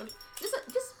incorporate like just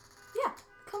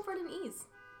comfort and ease.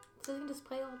 So you can just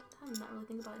play all the time and not really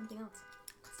think about anything else.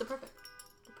 It's the perfect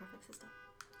system.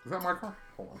 Is that my car?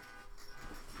 Hold on.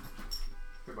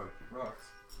 Hey buddy, relax.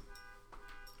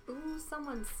 Ooh,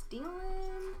 someone's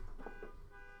stealing.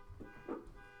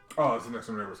 Oh, it's the next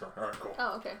neighbor's car. Alright, cool.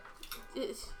 Oh, okay.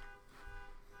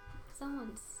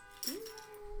 Someone's stealing.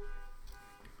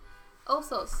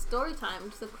 Also, story time,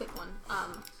 just a quick one. I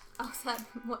was at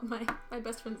my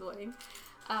best friend's wedding.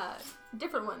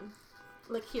 Different one.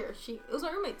 Like here, it was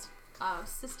my roommate's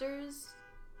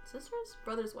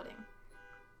brother's wedding.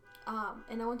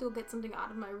 And I went to go get something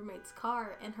out of my roommate's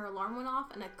car, and her alarm went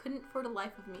off, and I couldn't for the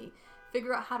life of me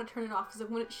figure out how to turn it off because it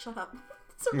wouldn't shut up.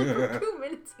 So for 2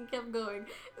 minutes it kept going.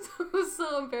 So it was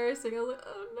so embarrassing. I was like,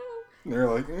 oh no. And they're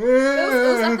like, It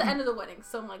was at the end of the wedding,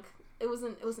 so I'm like, it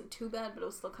wasn't too bad, but it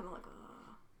was still kind of like,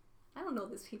 I don't know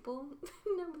these people.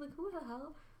 And I'm like, who the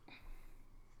hell?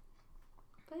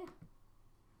 But yeah.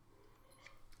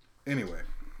 Anyway.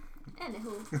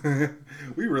 Anywho.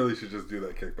 We really should just do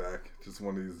that kickback. Just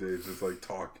one of these days, just like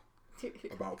talk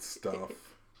about stuff.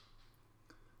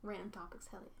 Random topics,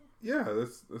 hell yeah. Yeah,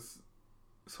 that's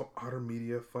so Otter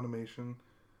Media, Funimation.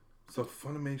 So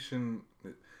Funimation,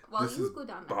 Well, this is go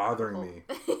down bothering me.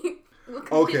 We'll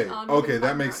Okay,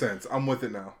 that makes sense. I'm with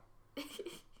it now.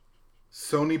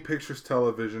 Sony Pictures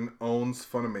Television owns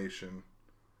Funimation.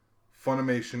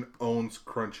 Funimation owns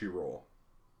Crunchyroll.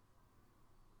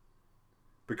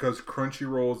 Because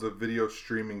Crunchyroll is a video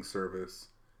streaming service,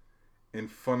 and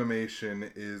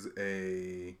Funimation is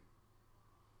a...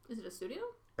 Is it a studio?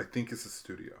 I think it's a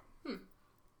studio.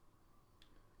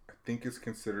 I think it's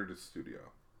considered a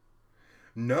studio.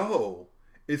 No!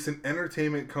 It's an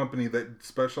entertainment company that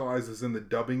specializes in the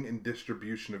dubbing and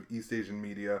distribution of East Asian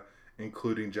media,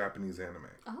 including Japanese anime.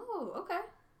 Oh, okay.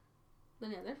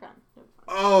 Then yeah, they're fine.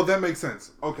 Oh, that makes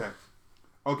sense.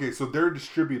 Okay, so they're a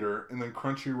distributor, and then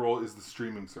Crunchyroll is the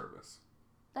streaming service.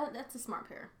 That's a smart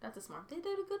pair. They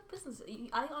did a good business.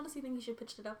 I honestly think you should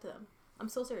pitch it up to them. I'm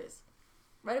so serious.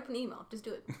 Write up an email. Just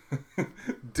do it.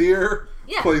 Dear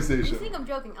PlayStation. You think I'm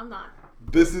joking? I'm not.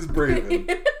 This is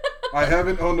Braven. I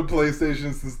haven't owned a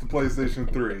PlayStation since the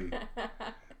PlayStation 3.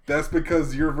 That's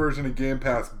because your version of Game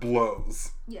Pass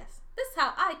blows. Yes. This is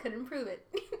how I could improve it.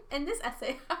 In this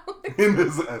essay.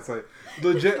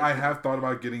 Legit, I have thought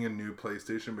about getting a new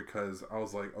PlayStation because I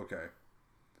was like, okay,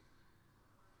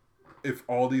 if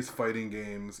all these fighting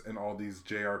games and all these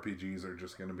JRPGs are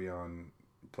just going to be on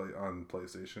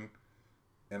PlayStation,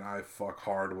 and I fuck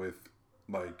hard with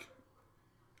like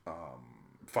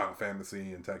Final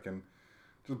Fantasy and Tekken,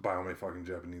 just buy all my fucking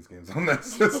Japanese games on that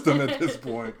system at this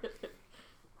point.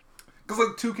 Because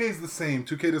like 2K is the same.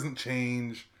 2K doesn't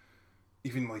change.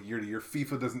 Even like year to year,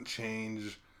 FIFA doesn't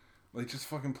change. Like, just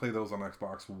fucking play those on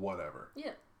Xbox, whatever.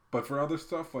 Yeah. But for other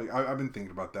stuff, like I've been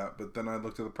thinking about that. But then I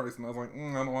looked at the price and I was like,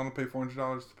 I don't want to pay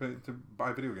 $400 to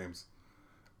buy video games.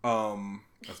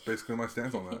 That's basically my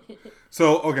stance on that.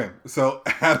 So okay, so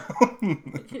Adam,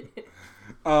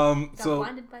 Got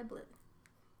blinded by Blitz.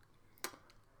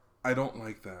 I don't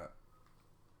like that.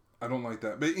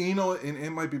 But you know,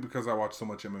 it might be because I watch so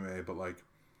much MMA. But like,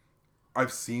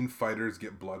 I've seen fighters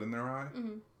get blood in their eye,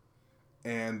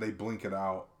 and they blink it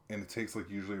out, and it takes like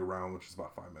usually a round, which is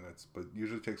about 5 minutes, but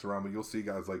usually takes a round. But you'll see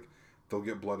guys like they'll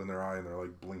get blood in their eye, and they're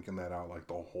like blinking that out like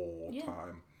the whole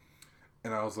time.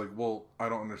 And I was like, well, I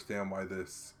don't understand why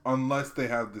this, unless they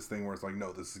have this thing where it's like,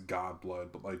 no, this is God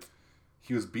blood, but like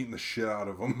he was beating the shit out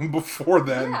of him before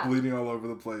that and bleeding all over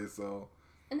the place. So.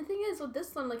 And the thing is, with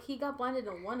this one, like he got blinded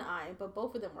in one eye, but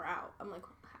both of them were out. I'm like,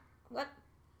 what?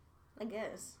 I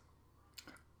guess.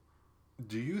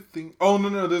 Do you think? Oh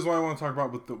no! This is what I want to talk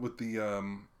about with the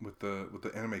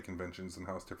anime conventions and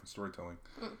how it's different storytelling.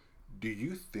 Do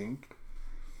you think?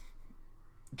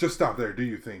 Just stop there. Do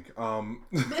you think? I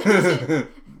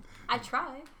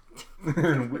try.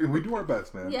 we do our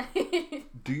best, man. Yeah.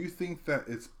 Do you think that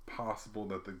it's possible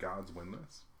that the gods win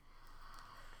this?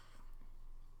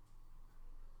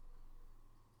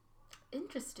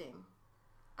 Interesting.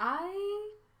 I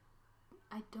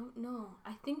don't know.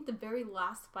 I think the very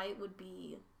last fight would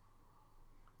be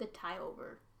the tie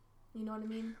over. You know what I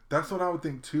mean? That's what I would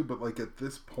think too. But like at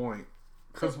this point,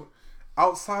 because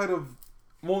outside of,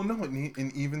 well, no,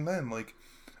 and even then, like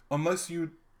unless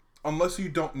you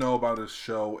don't know about a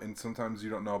show, and sometimes you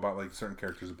don't know about like certain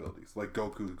characters' abilities, like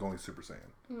Goku going Super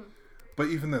Saiyan. But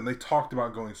even then, they talked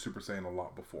about going Super Saiyan a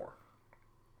lot before.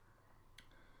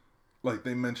 Like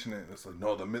they mention it, it's like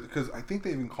no, because I think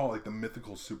they even call it like the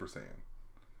mythical Super Saiyan.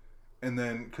 And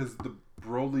then, because the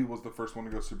Broly was the first one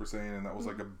to go Super Saiyan, and that was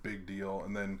like a big deal.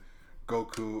 And then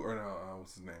Goku, or no,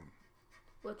 what's his name?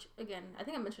 Which, again, I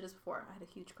think I mentioned this before. I had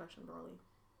a huge crush on Broly.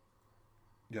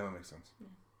 Yeah, that makes sense. Yeah.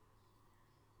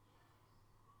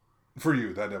 For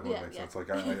you, that definitely makes sense.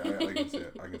 Like, I can see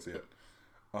it. I can see it.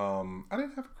 I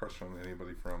didn't have a crush on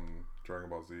anybody from Dragon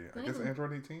Ball Z. I guess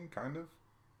Android 18, kind of.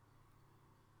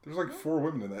 There's like 4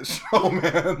 women in that show,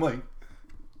 man. Like,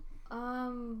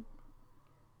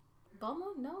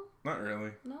 Bulma? No? Not really.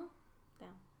 No? Damn.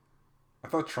 I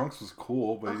thought Trunks was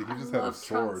cool, but he just had a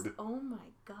sword. Trunks. Oh my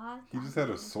god. He just had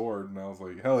a sword, and I was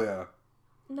like, hell yeah.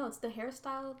 No, it's the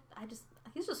hairstyle.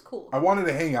 He's just cool. I wanted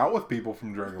to hang out with people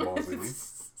from Dragon Ball Z.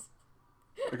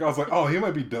 Like, I was like, oh, he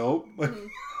might be dope. Like,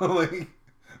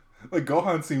 like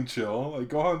Gohan seemed chill. Like,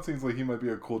 Gohan seems like he might be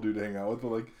a cool dude to hang out with,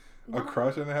 but like, a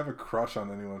crush? I didn't have a crush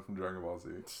on anyone from Dragon Ball Z.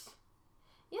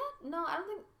 Yeah, no, I don't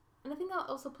think... And I think that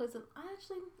also plays in... I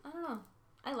don't know.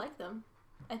 I like them.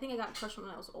 I think I got crushed when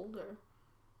I was older.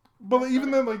 But even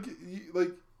then,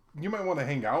 you might want to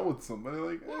hang out with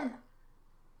somebody, Yeah.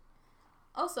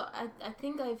 Also, I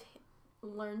think I've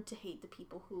learned to hate the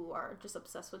people who are just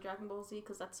obsessed with Dragon Ball Z,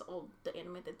 because that's all the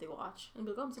anime that they watch. And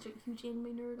be like, oh, I'm such a huge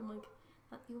anime nerd. I'm like,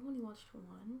 you only watched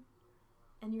one,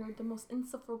 and you're the most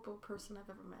insufferable person I've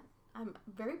ever met. I'm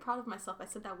very proud of myself. I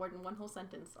said that word in one whole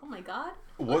sentence. Oh my god.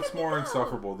 What's more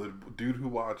insufferable, the dude who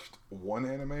watched one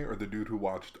anime or the dude who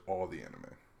watched all the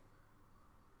anime?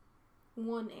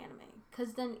 One anime.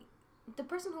 Because then the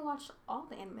person who watched all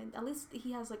the anime, at least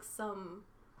he has like some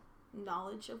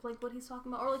knowledge of like what he's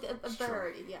talking about, or like a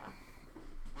variety. Yeah.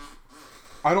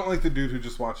 I don't like the dude who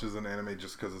just watches an anime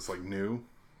just because it's like new,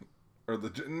 or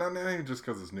not even just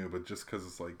because it's new, but just because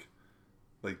it's like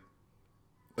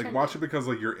watch it because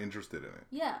like you're interested in it.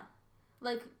 Yeah,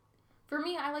 like for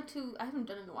me, I haven't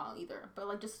done it in a while either, but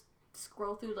like just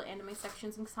scroll through the anime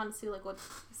sections and kind of see like what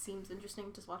seems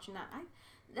interesting. Just watching that,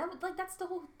 that's the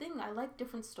whole thing. I like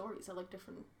different stories. I like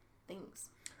different things.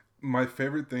 My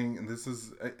favorite thing, and this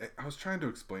is, I was trying to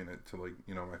explain it to like,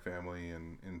 my family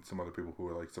and some other people who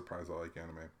were like surprised I like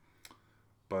anime.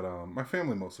 But my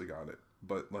family mostly got it.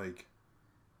 But like,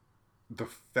 the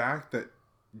fact that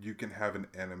you can have an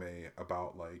anime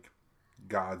about like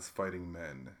gods fighting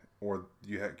men, or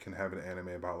you can have an anime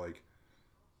about like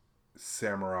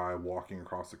samurai walking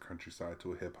across the countryside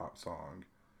to a hip hop song,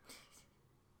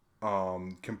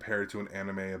 compared to an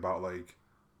anime about like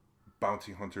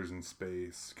bounty hunters in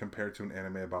space, compared to an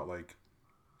anime about like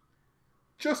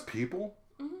just people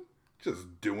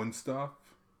just doing stuff,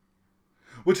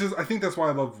 which is, I think that's why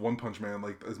I love One Punch Man.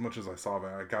 Like, as much as I saw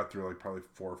that, I got through like probably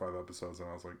 4 or 5 episodes and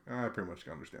I was like, I pretty much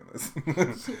can understand this.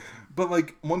 But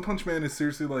like One Punch Man is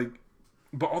seriously like,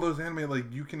 but all those anime,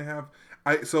 like, you can have,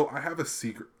 I have a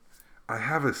secret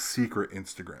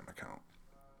Instagram account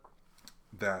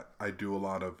that I do a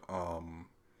lot of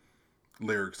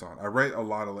lyrics on. I write a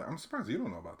lot of I'm surprised you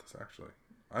don't know about this, actually.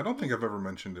 I don't think I've ever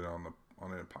mentioned it on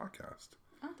a podcast.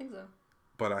 I don't think so.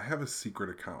 But I have a secret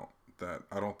account that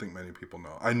I don't think many people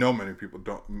know. I know many people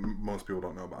don't. Most people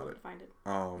don't know about it. Find it.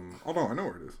 Although I know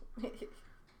where it is.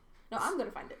 No, I'm gonna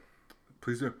find it.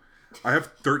 Please do. I have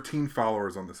 13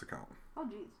 followers on this account. Oh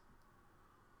jeez.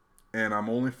 And I'm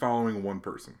only following one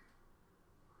person.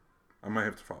 I might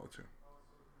have to follow 2.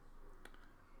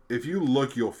 If you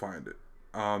look, you'll find it.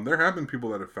 There have been people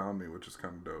that have found me, which is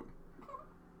kind of dope.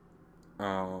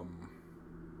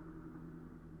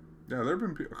 Yeah, there have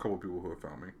been a couple people who have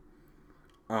found me.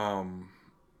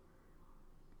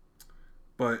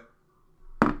 But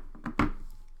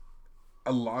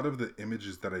a lot of the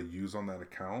images that I use on that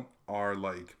account are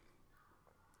like,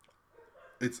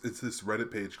 it's this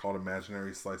Reddit page called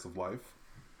Imaginary Slice of Life,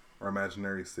 or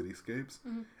Imaginary Cityscapes.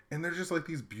 Mm-hmm. And they're just like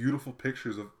these beautiful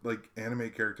pictures of like anime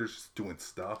characters just doing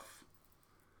stuff.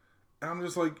 And I'm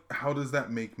just like, how does that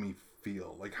make me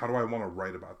feel? Like, how do I want to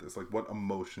write about this? Like, what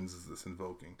emotions is this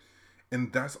invoking?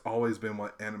 And that's always been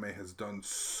what anime has done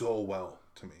so well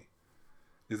to me.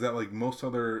 Is that like most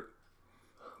other,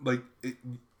 like,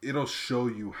 it'll show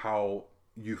you how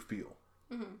you feel.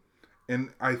 Mm-hmm.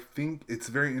 And I think it's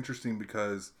very interesting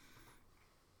because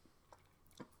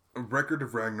Record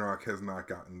of Ragnarok has not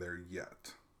gotten there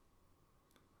yet.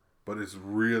 But it's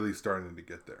really starting to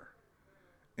get there.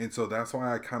 And so that's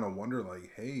why I kind of wonder,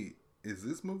 like, hey, is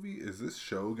this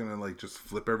show gonna like just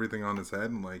flip everything on its head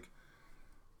and like,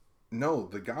 no,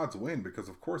 the gods win, because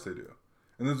of course they do.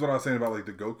 And this is what I was saying about like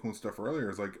the Goku and stuff earlier,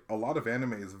 is like a lot of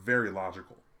anime is very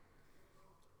logical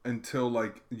until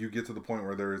like you get to the point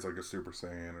where there is like a Super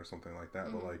Saiyan or something like that.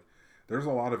 Mm-hmm. But like there's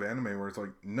a lot of anime where it's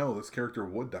like, no, this character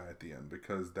would die at the end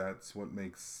because that's what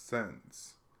makes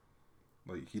sense.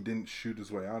 Like, he didn't shoot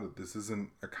his way out of this. Isn't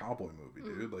a cowboy movie,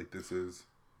 dude. Like, this is.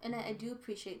 And I do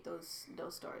appreciate those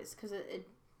stories, because it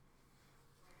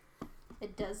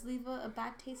does leave a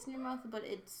bad taste in your mouth, but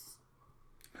it's.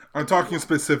 I'm talking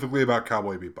specifically about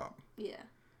Cowboy Bebop. Yeah.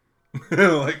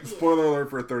 Like, spoiler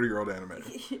alert for a 30-year-old anime.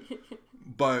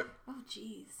 But. Oh,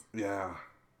 jeez. Yeah.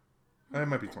 It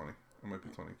might be 20. It might be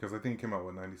 20. Because I think it came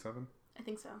out, 97? I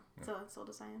think so. Yeah. So it's old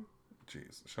as I am.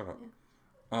 Jeez. Shut up.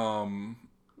 Yeah.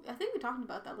 I think we talked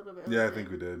about that a little bit earlier. Yeah, I think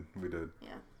we did. Yeah.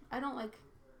 I don't like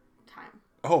time.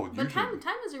 Oh, but time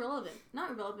is irrelevant.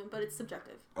 Not irrelevant, but it's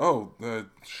subjective. Oh,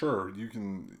 sure. You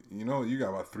can, you got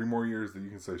about 3 more years that you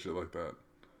can say shit like that.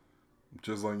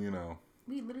 Just letting you know.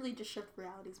 We literally just shift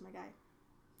realities, my guy.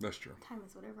 That's true. Time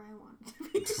is whatever I want.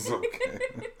 It's okay.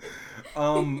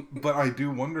 But I do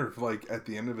wonder if, like, at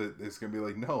the end of it, it's going to be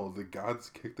like, no, the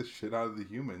gods kick the shit out of the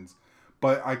humans.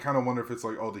 But I kind of wonder if it's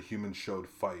like, oh, the humans showed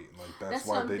fight. Like, that's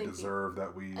why what I'm they thinking. deserve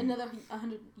that we... Another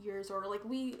 100 years, or like,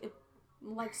 we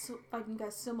like fighting you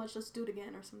guys so much, let's do it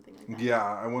again, or something like that. Yeah,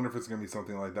 I wonder if it's going to be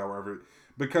something like that, wherever...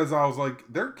 Because I was like,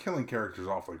 they're killing characters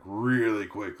off, like, really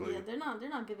quickly. Yeah, they're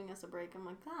not giving us a break. I'm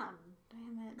like, God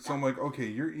damn it. So I'm like, okay,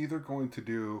 you're either going to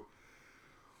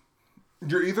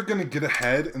get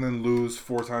ahead and then lose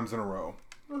 4 times in a row.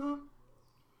 Mm-hmm.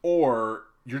 Or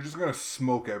you're just going to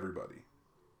smoke everybody.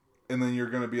 And then you're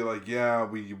going to be like, yeah,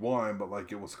 we won, but,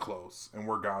 like, it was close. And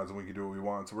we're gods and we can do what we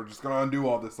want. So we're just going to undo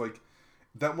all this. Like,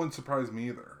 that wouldn't surprise me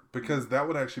either. Because that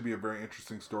would actually be a very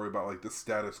interesting story about, like, the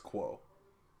status quo.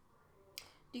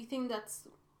 Do you think that's,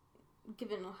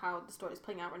 given how the story is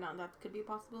playing out right now, that could be a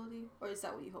possibility? Or is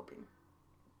that what you're hoping?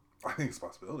 I think it's a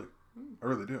possibility. I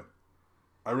really do.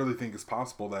 I really think it's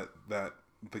possible that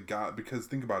the god... Because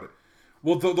think about it.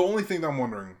 Well, the only thing that I'm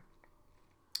wondering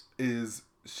is...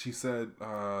 She said,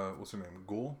 what's her name?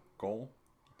 Ghoul?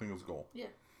 I think it was Ghoul. Yeah.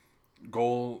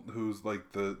 Ghoul, who's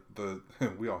like the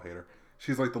we all hate her.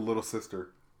 She's like the little sister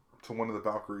to one of the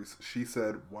Valkyries. She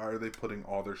said, why are they putting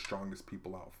all their strongest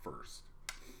people out first?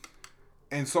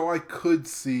 And so I could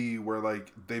see where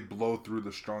like they blow through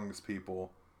the strongest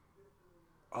people.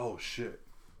 Oh shit.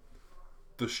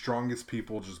 The strongest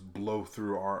people just blow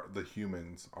through the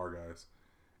humans, our guys.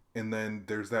 And then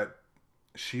there's that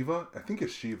Shiva? I think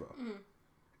it's Shiva. Mm.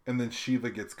 And then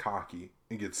Shiva gets cocky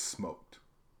and gets smoked.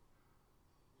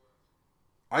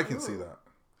 I can see that.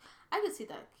 I can see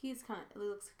that. He looks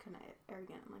kind of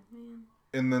arrogant. I'm like, man.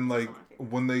 And then, like,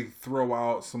 when they throw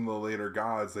out some of the later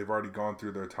gods, they've already gone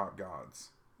through their top gods.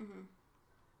 Mm-hmm.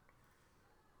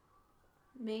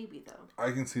 Maybe, though.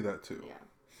 I can see that, too. Yeah.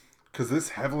 Because this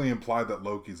heavily implied that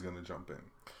Loki's going to jump in.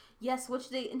 Yes, which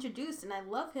they introduced, and I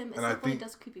love him, except when he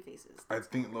does creepy faces. I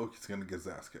think Loki's going to get his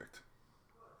ass kicked.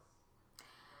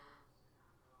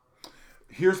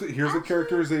 Here's the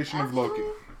characterization of Loki.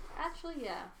 Actually,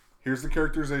 yeah. Here's the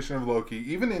characterization of Loki.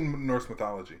 Even in Norse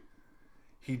mythology,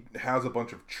 he has a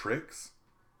bunch of tricks,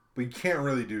 but he can't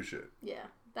really do shit. Yeah,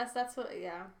 that's what.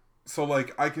 Yeah. So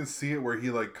like, I can see it where he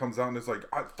like comes out and is like,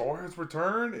 Thor has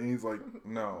returned, and he's like,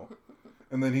 no,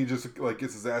 and then he just like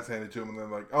gets his ass handed to him, and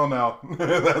then like, oh no,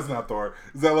 that's not Thor.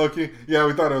 Is that Loki? Yeah,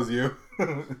 we thought it was you.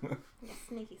 You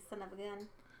sneaky son of a gun.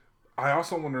 I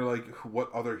also wonder, like,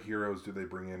 what other heroes do they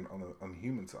bring in on the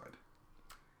human side?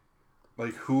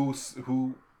 Like, who?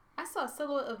 I saw a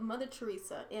silhouette of Mother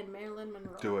Teresa and Marilyn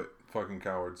Monroe. Do it. Fucking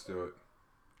cowards, do it.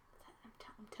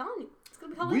 I'm telling you. It's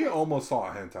going to be hilarious. We almost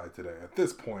saw a hentai today. At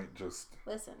this point, just...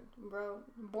 Listen, bro.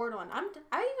 I'm bored on. I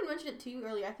even mentioned it to you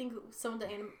earlier. I think some of the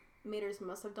animators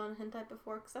must have done hentai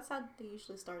before, because that's how they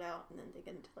usually start out, and then they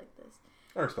get into, like, this.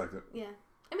 I respect it. Yeah.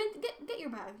 I mean, get your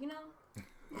bag, you know?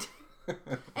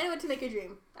 Anyway, to make your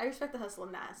dream. I respect the hustle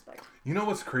in that aspect. You know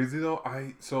what's crazy though?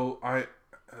 I've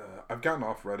gotten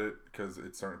off Reddit because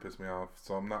it's starting to piss me off,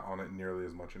 so I'm not on it nearly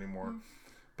as much anymore. Mm.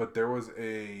 But there was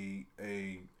a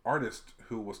artist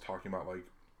who was talking about like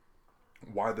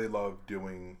why they love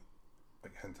doing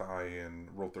like hentai and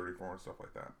Roll34 and stuff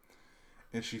like that.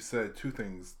 And she said 2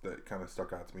 things that kind of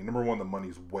stuck out to me. Number 1, the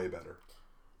money's way better.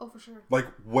 Oh, for sure. Like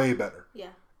way better. Yeah.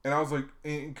 And I was like,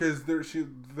 because they're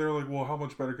like, well, how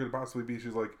much better could it possibly be?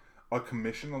 She's like, a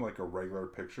commission on like a regular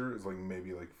picture is like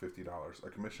maybe like $50. A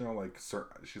commission on like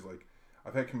she's like,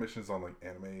 I've had commissions on like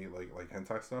anime, like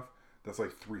hentai stuff. That's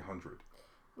like $300.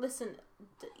 Listen,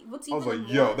 what's even? I was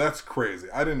like, yo, that's crazy.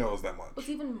 I didn't know it was that much. What's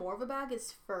even more of a bag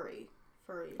is furry.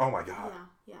 Oh my god.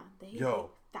 Yeah. They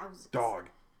thousands. Dog.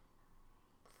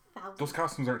 Thousands. Those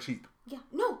costumes aren't cheap. Yeah.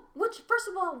 No. Which, first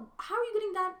of all, how are you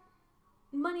getting that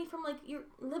money from like you're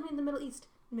living in the Middle East?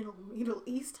 Middle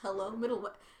East. Hello,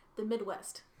 the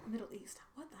Midwest. Middle East.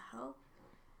 What the hell?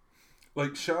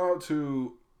 Like, shout out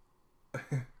to...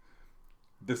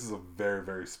 This is a very,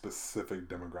 very specific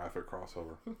demographic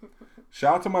crossover.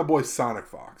 Shout out to my boy Sonic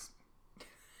Fox.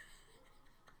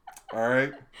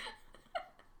 Alright?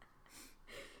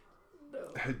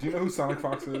 No. Do you know who Sonic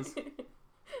Fox is?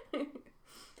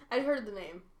 I'd heard the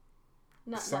name.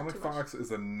 Sonic Fox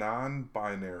is a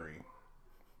non-binary,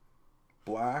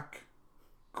 black,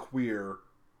 queer,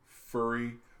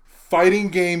 furry, fighting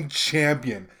game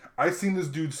champion. I've seen this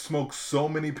dude smoke so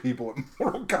many people in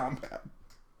Mortal Kombat.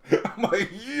 I'm like,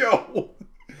 yo,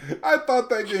 I thought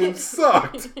that game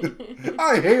sucked.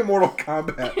 I hate Mortal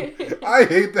Kombat. I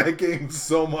hate that game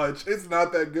so much. It's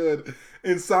not that good.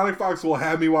 And Sonic Fox will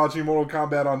have me watching Mortal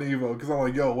Kombat on Evo because I'm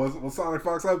like, yo, what's Sonic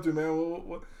Fox up to,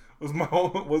 man? What's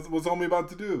homie about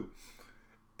to do?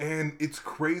 And it's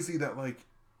crazy that like,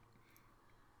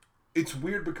 it's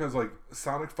weird because like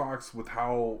Sonic Fox with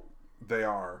how they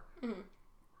are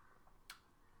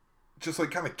just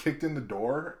like kind of kicked in the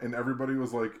door, and everybody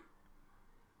was like,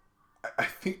 I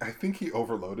think he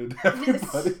overloaded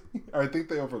everybody. I think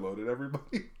they overloaded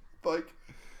everybody. Like,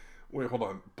 wait, hold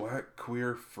on, black,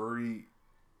 queer, furry,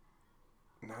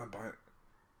 non-binary.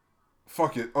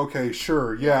 Fuck it. Okay,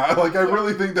 sure. Yeah, like I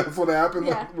really think that's what happened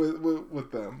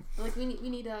with them. Like we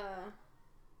need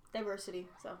diversity.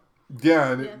 So.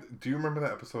 Yeah, do you remember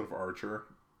that episode of Archer?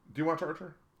 Do you watch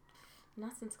Archer?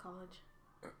 Not since college.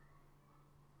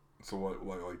 So what,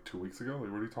 like 2 weeks ago?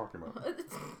 Like, what are you talking about?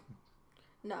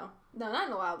 No, not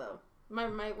in a while though. One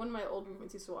of my old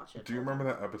roommates used to watch it. Do you remember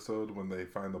that episode when they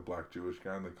find the black Jewish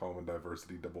guy and they call him a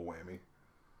diversity double whammy?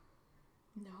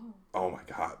 No. Oh my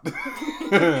god.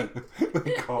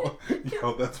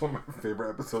 That's one of my favorite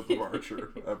episodes of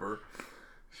Archer ever.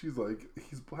 She's like,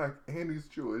 he's black and he's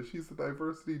Jewish. He's a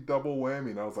diversity double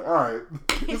whammy. And I was like, all right.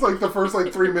 It's like the first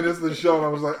 3 minutes of the show, and I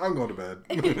was like, I'm going to bed.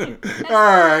 All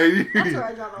right. That's where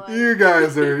I draw the line. You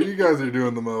guys are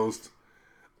doing the most.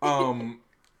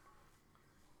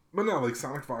 But no, like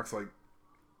Sonic Fox, like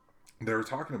they were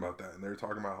talking about that, and they were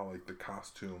talking about how like the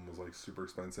costume was like super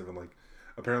expensive, and like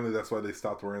apparently that's why they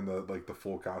stopped wearing the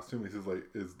full costume. He says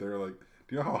like, do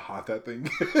you know how hot that thing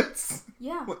gets?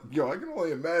 Yeah. Like, yo, I can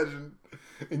only imagine.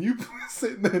 And you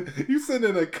sitting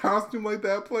in a costume like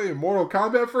that playing Mortal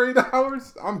Kombat for 8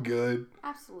 hours? I'm good.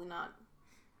 Absolutely not.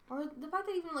 Or the fact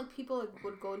that even like people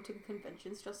would go into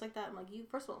conventions just like that, and like you,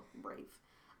 first of all, brave.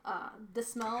 The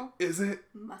smell. Is it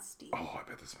musty? Oh, I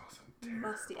bet the smell's terrible.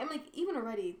 Musty. I'm like, even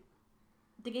already,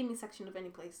 the gaming section of any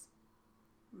place,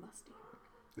 musty.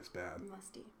 It's bad.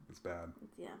 Musty. It's bad.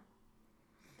 Yeah.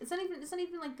 It's not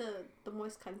even like the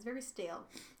moist kind. It's very stale.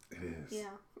 It is.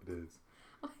 Yeah. It is.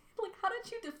 Like, how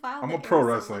did you defile? I'm a pro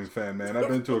wrestling fan, man. I've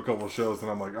been to a couple shows,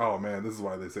 and I'm like, oh man, this is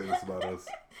why they say this about us.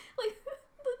 Like,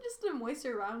 just the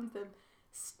moisture around them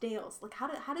stales. Like, how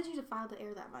did you defile the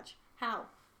air that much? How?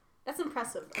 That's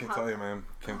impressive. Can't tell you, man.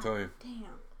 Can't tell you.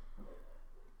 Damn.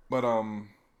 But no,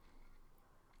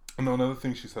 another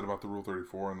thing she said about the Rule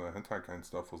 34 and the hentai kind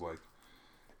stuff was like,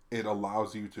 it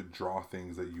allows you to draw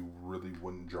things that you really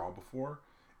wouldn't draw before,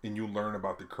 and you learn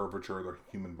about the curvature of the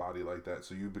human body like that.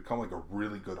 So you become like a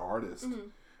really good artist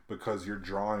because you're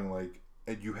drawing like,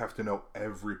 and you have to know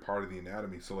every part of the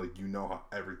anatomy. So like you know how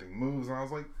everything moves. And I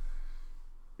was like,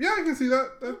 yeah, I can see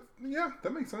that.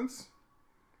 That makes sense.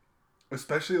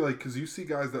 Especially like because you see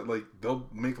guys that like they'll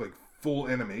make like full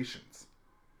animations,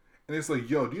 and it's like,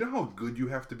 yo, do you know how good you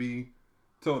have to be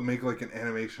to make like an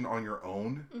animation on your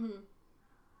own?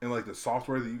 And like the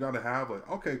software that you got to have, like,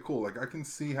 okay, cool. Like I can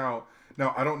see how.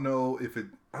 Now I don't know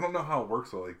how it works.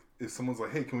 So like, if someone's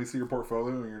like, hey, can we see your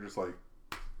portfolio? And you're just like,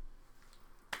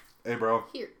 hey, bro.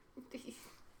 Here.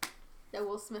 That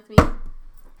Will Smith meme.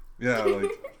 Yeah,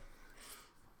 like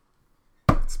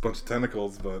it's a bunch of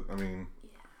tentacles, but I mean,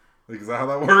 like, is that how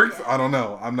that works? Yeah. I don't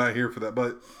know. I'm not here for that,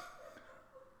 but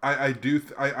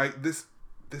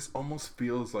this almost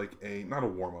feels like not a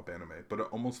warm up anime, but it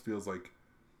almost feels like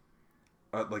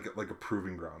a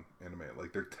proving ground anime.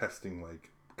 Like they're testing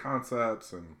like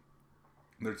concepts and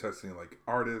they're testing like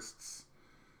artists.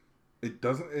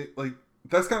 That's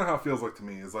kind of how it feels like to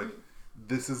me. Is like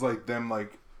this is like them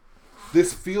like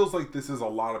this feels like this is a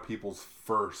lot of people's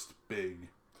first big.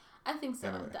 I think so.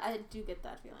 Anime. I do get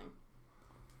that feeling.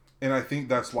 And I think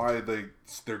that's why they're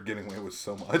getting away with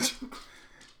so much.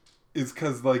 Is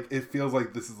because like it feels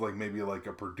like this is like maybe like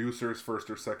a producer's first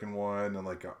or second one, and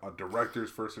like a director's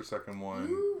first or second one.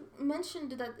 You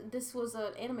mentioned that this was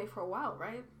an anime for a while,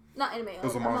 right? Not anime. It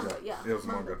was a manga. Yeah, it was a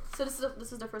manga. So this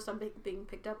is the first time being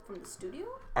picked up from the studio.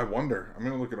 I wonder. I'm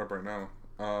gonna look it up right now.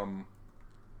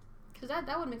 Because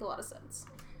that would make a lot of sense.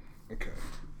 Okay.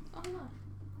 Oh no.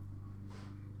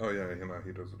 Oh yeah,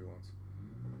 he does what he wants.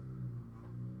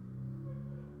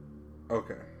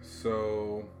 Okay,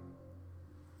 so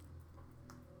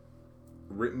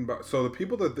the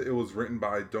people that it was written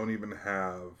by don't even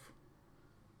have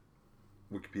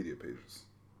Wikipedia pages.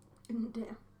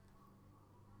 Damn.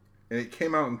 And it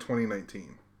came out in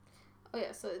 2019. Oh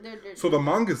yeah, so they're so the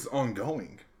manga's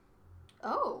ongoing.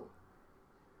 Oh.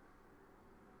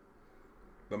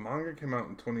 The manga came out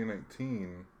in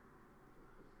 2019,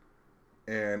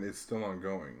 and it's still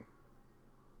ongoing.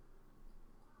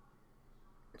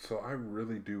 So I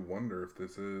really do wonder if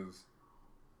this is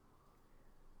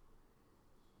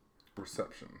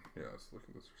reception. Yes, look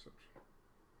at this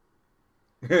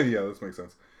reception. Yeah, this makes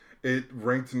sense. It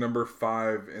ranked number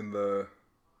 5 in the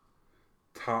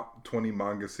top 20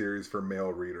 manga series for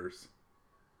male readers.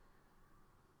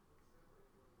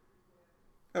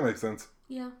 That makes sense.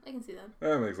 Yeah, I can see that.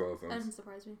 That makes a lot of sense. That doesn't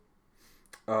surprise me.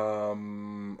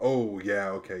 Oh yeah,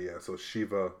 okay, yeah. So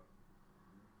Shiva.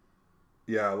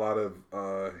 Yeah, a lot of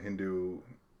Hindu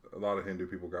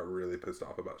people got really pissed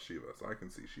off about Shiva, so I can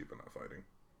see Shiva not fighting.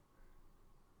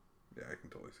 Yeah, I can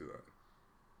totally see that.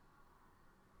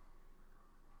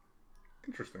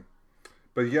 Interesting.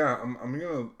 But yeah,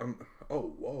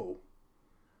 oh, whoa.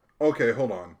 Okay,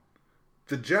 hold on.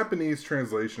 The Japanese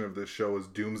translation of this show is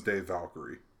Doomsday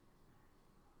Valkyrie.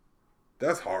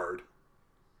 That's hard.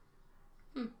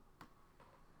 Alright,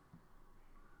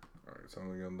 so I'm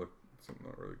gonna look something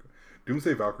not really good.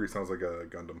 Doomsday Valkyrie sounds like a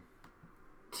Gundam.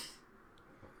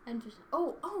 Interesting.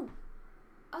 Oh,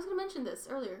 I was gonna mention this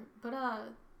earlier, but I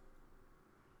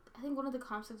think one of the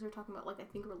concepts we were talking about, like, I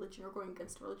think religion or going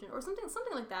against religion or something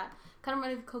like that, kind of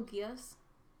reminded me of Code Geass,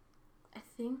 I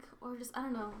think, or just, I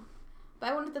don't know. But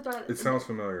I wanted to throw it sounds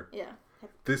familiar. Yeah.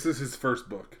 This is his first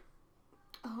book.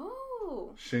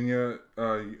 Oh. Shinya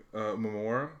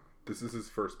Mimura. This is his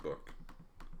first book.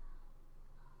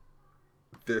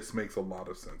 This makes a lot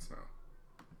of sense now.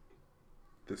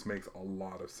 This makes a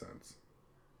lot of sense.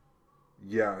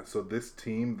 Yeah, so this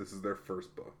team, this is their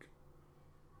first book.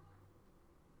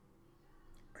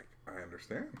 I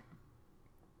understand.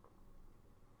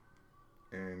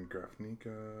 And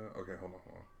Grafnica, okay, hold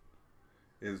on.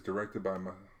 Is directed by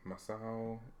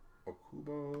Masao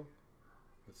Okubo.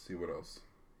 Let's see what else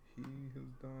he has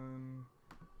done.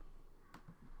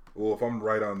 Oh, if I'm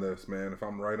right on this, man. If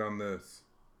I'm right on this.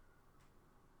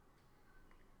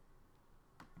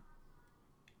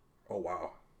 Oh,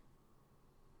 wow.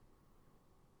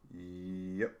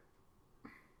 Yep.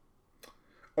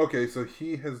 Okay, so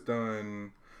he has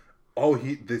done... Oh,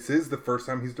 this is the first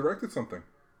time he's directed something.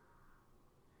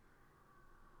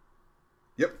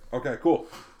 Yep. Okay, cool.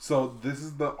 So this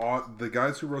is the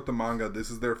guys who wrote the manga. This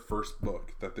is their first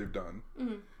book that they've done.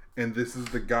 Mm-hmm. And this is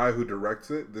the guy who directs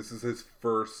it. This is his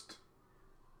first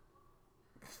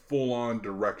full-on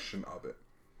direction of it.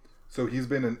 So he's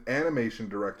been an animation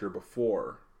director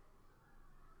before.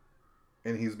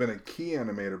 And he's been a key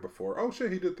animator before. Oh,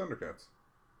 shit, he did Thundercats.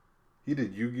 He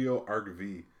did Yu-Gi-Oh! Arc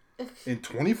V. In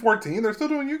 2014, they're still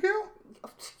doing Yu-Gi-Oh?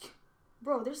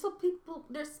 Bro, there's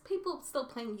people still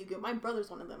playing Yu-Gi-Oh! My brother's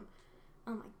one of them.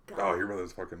 Oh my god. Oh, your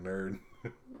brother's a fucking nerd.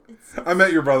 I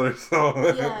met your brother, so...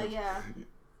 Yeah.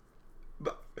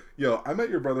 Yo, I met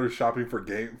your brother shopping for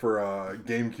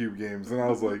GameCube games, and I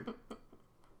was like...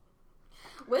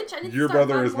 Which, I need your to start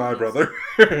brother is my games. brother.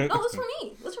 No, it's for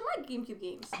me. It's for my GameCube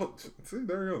games. Oh, see,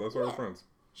 there you go. That's why we're friends.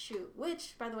 Shoot.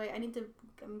 Which, by the way, I'm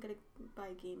gonna buy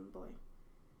a Game Boy.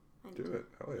 Do it.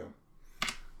 Hell yeah.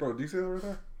 Bro, do you see that right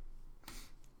there?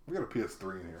 We got a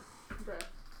PS3 in here. Bruh.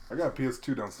 I got a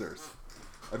PS2 downstairs.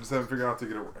 I just haven't figured out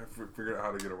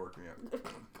how to get it working yet.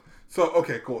 So,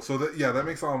 okay, cool. So, that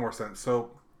makes a lot more sense.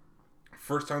 So,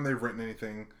 first time they've written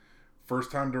anything,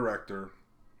 first time director.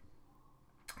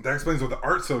 That explains why the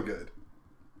art's so good.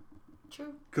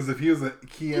 True. Because if he was a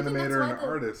key animator and an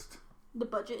artist... The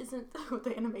budget isn't...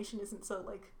 The animation isn't so,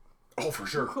 like... Oh, for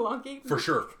sure. Clunky. For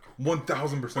sure.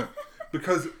 1,000%.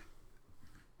 Because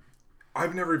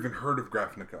I've never even heard of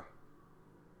Grafnica.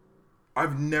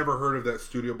 I've never heard of that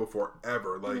studio before,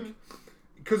 ever. Like...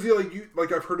 Because,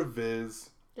 I've heard of Viz.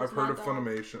 I've heard of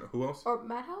Funimation. Who else? Or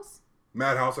Madhouse?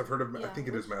 Madhouse, I've heard of... Yeah, I think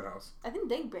it is Madhouse. I think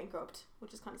they bankrupt,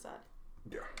 which is kind of sad.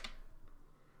 Yeah.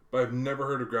 But I've never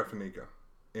heard of Grafnica.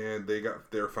 And they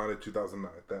were founded in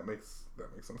 2009. That makes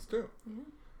sense too.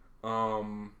 Yeah.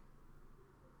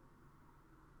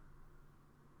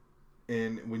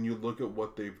 And when you look at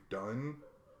what they've done,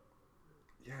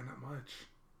 yeah, not much.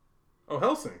 Oh,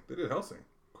 Hellsing. They did Hellsing.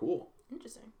 Cool.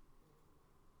 Interesting.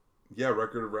 Yeah,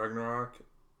 Record of Ragnarok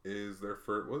is their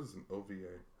first. What is an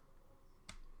OVA?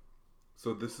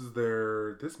 So this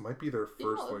might be their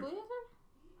first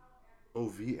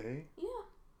OVA. Yeah.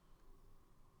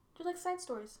 They're like side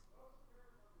stories.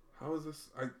 How is this?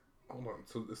 Hold on.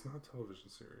 So it's not a television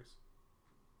series.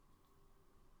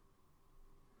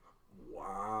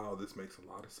 Wow, this makes a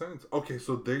lot of sense. Okay,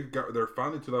 so they're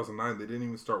founded in 2009. They didn't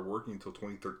even start working until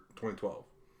 2012.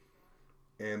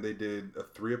 And they did a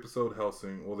 3-episode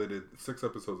Hellsing. Well, they did 6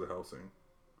 episodes of Hellsing.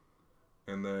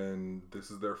 And then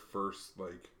this is their first,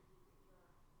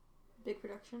 big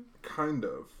production? Kind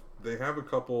of. They have a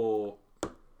couple...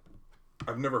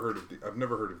 I've never heard of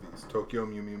these. Tokyo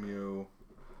Mew Mew Mew,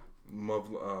 Love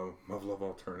Love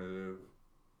Alternative.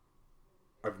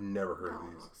 I've never heard of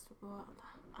these. Well,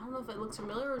 I don't know if it looks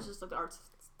familiar or it's just like the art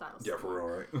style. Yeah, for real,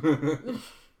 right?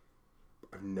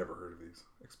 I've never heard of these.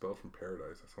 Expelled from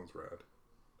Paradise. That sounds rad.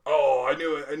 Oh, I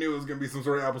knew it. I knew it was gonna be some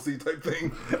sort of Appleseed type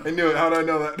thing. I knew it. How did I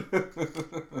know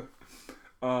that?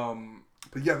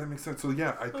 But yeah, that makes sense. So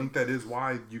yeah, I think that is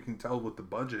why you can tell with the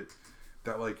budget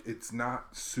that it's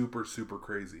not super super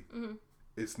crazy. Mm-hmm.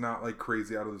 It's not like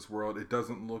crazy out of this world. It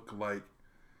doesn't look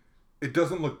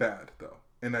bad though.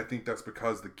 And I think that's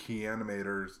because the key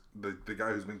animators, the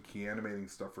guy who's been key animating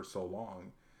stuff for so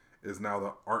long, is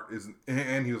now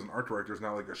and he was an art director, is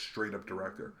now like a straight up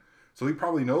director. So he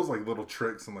probably knows like little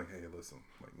tricks and like, hey, listen,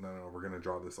 like no, we're gonna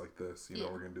draw this like this. You know,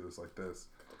 we're gonna do this like this.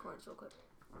 The cards real quick.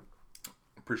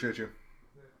 Appreciate you.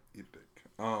 Eat a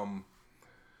dick.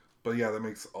 But yeah, that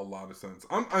makes a lot of sense.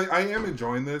 I am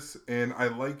enjoying this, and I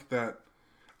like that.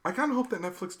 I kind of hope that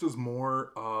Netflix does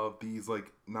more of these,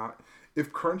 like, not...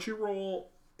 If Crunchyroll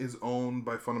is owned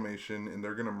by Funimation and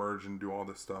they're going to merge and do all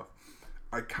this stuff,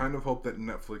 I kind of hope that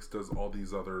Netflix does all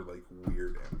these other, like,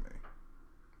 weird anime.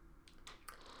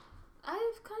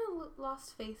 I've kind of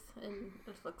lost faith in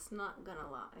Netflix, not gonna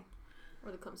lie,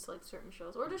 when it comes to, like, certain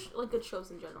shows. Or just, like, good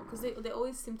shows in general. Because they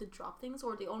always seem to drop things,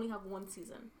 or they only have one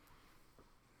season.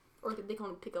 Or they can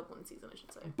only pick up one season, I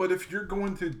should say. But if you're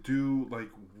going to do,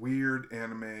 like, weird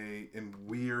anime and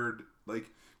weird, like...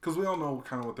 Because we all know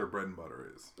kind of what their bread and butter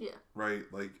is. Yeah. Right?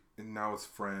 Like, and now it's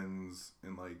Friends,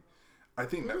 and, like... I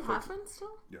think Do Netflix... they have Friends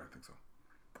still? Yeah, I think so.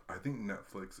 I think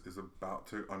Netflix is about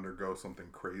to undergo something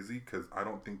crazy, because I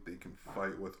don't think they can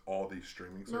fight with all these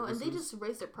streaming services. No, and they just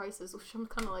raised their prices, which I'm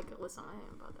kind of like, listen, I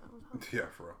am about that. Yeah,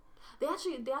 for real. They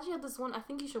actually have this one, I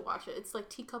think you should watch it. It's like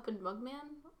Teacup and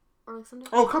Mugman. Or like something.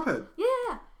 Oh, Cuphead.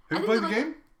 Yeah. Have you played the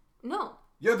game? No.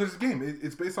 Yeah, there's a game.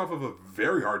 It's based off of a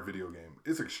very hard video game.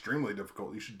 It's extremely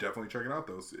difficult. You should definitely check it out,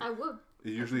 though. I would.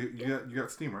 It usually you got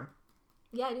Steam, right?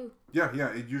 Yeah, I do. Yeah.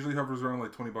 It usually hovers around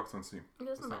like $20 on Steam.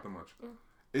 It's not that much. Yeah.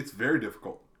 It's very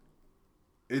difficult.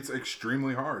 It's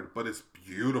extremely hard, but it's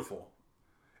beautiful.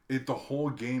 The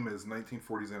whole game is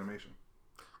 1940s animation.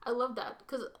 I love that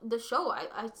because the show.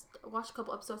 I watched a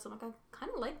couple episodes. I'm like, I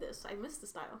kind of like this. I miss the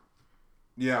style.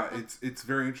 Yeah, it's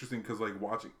very interesting because like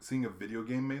seeing a video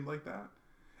game made like that,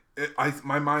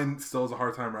 my mind still has a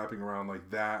hard time wrapping around like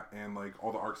that and like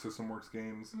all the Arc System Works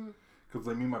games, because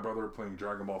like me and my brother are playing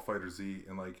Dragon Ball FighterZ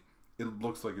and like it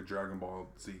looks like a Dragon Ball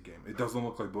Z game. It doesn't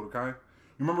look like Budokai.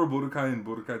 You remember Budokai and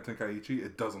Budokai Tenkaichi?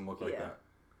 It doesn't look like that.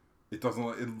 It doesn't.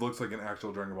 It looks like an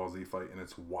actual Dragon Ball Z fight, and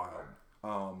it's wild.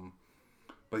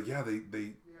 But yeah,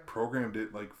 they programmed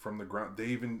it like from the ground. They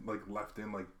even like left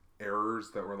in like errors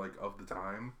that were like of the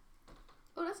time.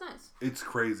 Oh, that's nice. It's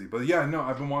crazy, but yeah, no,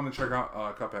 I've been wanting to check out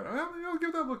Cuphead. I'll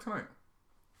give that a look tonight.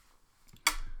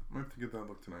 I might have to give that a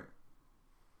look tonight.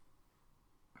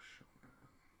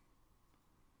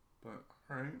 But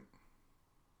all right,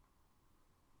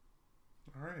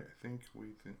 I think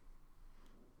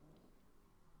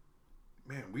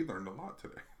man, we learned a lot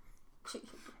today.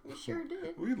 We sure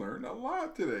did. We learned a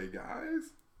lot today,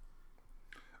 guys.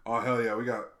 Oh hell yeah, we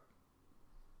got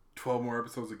 12 more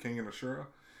episodes of King and Ashura.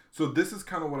 So this is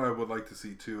kind of what I would like to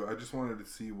see too. I just wanted to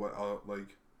see what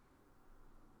like.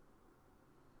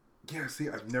 Yeah, see,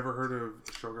 I've never heard of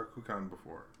Shogakukan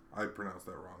before. I pronounced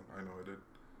that wrong. I know I did.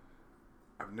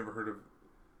 I've never heard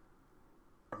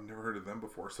of them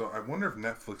before. So I wonder if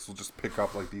Netflix will just pick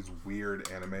up like these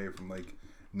weird anime from like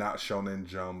not Shonen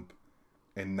Jump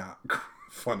and not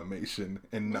Funimation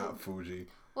and not Fuji.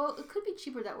 Well, it could be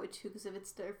cheaper that way too, because if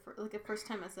it's their like a first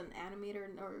time as an animator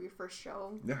or your first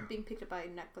show, being picked up by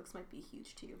Netflix might be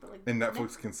huge to you. But like, and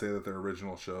Netflix can say that they're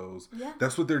original shows. Yeah,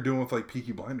 that's what they're doing with like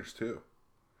Peaky Blinders too.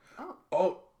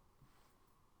 Oh,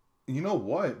 you know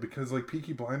what? Because like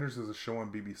Peaky Blinders is a show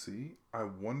on BBC. I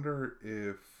wonder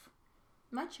if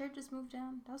my chair just moved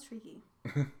down. That was freaky.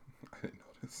 I didn't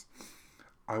notice.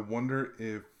 I wonder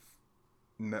if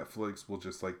Netflix will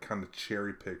just like kind of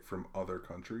cherry pick from other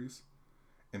countries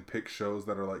and pick shows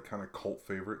that are like kind of cult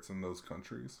favorites in those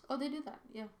countries. Oh, they do that,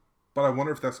 yeah. But I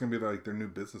wonder if that's going to be like their new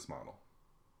business model.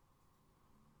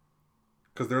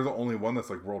 Because they're the only one that's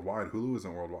like worldwide. Hulu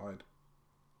isn't worldwide.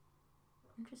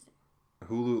 Interesting.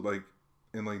 Hulu, like,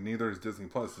 and like neither is Disney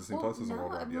Plus. Disney Plus isn't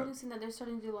worldwide I'm yet. noticing that they're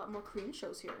starting to do a lot more Korean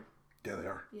shows here. Yeah, they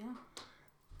are. Yeah.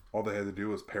 All they had to do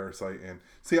was Parasite and...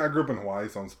 See, I grew up in Hawaii,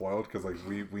 so I'm spoiled because, like,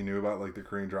 we knew about, like, the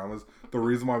Korean dramas. The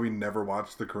reason why we never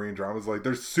watched the Korean dramas, like,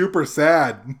 they're super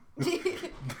sad.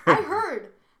 I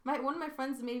heard. One of my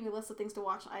friends made me a list of things to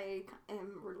watch. I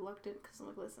am reluctant because I'm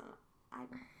like, listen,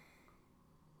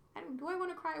 do I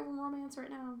want to cry over romance right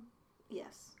now?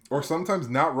 Yes. Or sometimes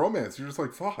not romance. You're just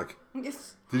like, fuck.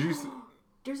 Yes. Did you...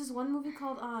 There's this one movie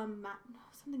called,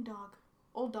 something dog.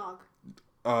 Old Dog.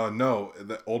 No,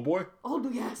 the Old Boy?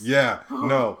 Old, yes. Yeah,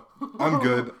 no, I'm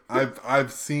good.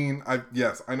 I've seen,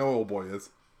 yes, I know what Old Boy is.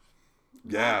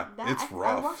 Yeah, it's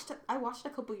rough. I watched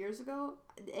it a couple years ago.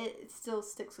 It still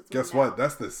sticks with me. Guess what?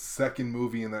 That's the second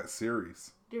movie in that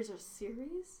series. There's a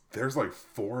series? There's like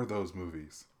 4 of those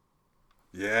movies.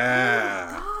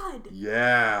 Yeah. Oh my God.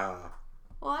 Yeah.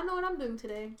 Well, I know what I'm doing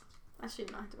today. Actually,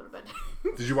 no, I have to go to bed.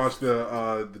 Did you watch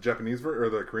the Japanese or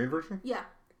the Korean version? Yeah.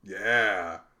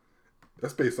 Yeah.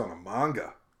 That's based on a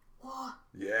manga. What?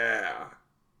 Yeah.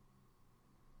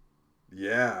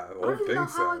 Yeah. The I whole don't even know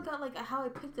thing how I said. got how I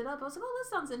picked it up. I was like, oh,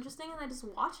 this sounds interesting, and I just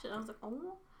watched it. And I was like,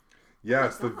 oh. Yeah, Oh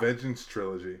it's the God. Vengeance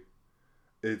trilogy.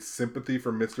 It's Sympathy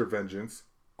for Mr. Vengeance,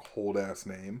 cold ass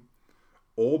name.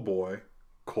 Old Boy,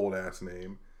 cold ass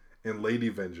name, and Lady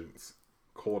Vengeance,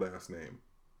 cold ass name.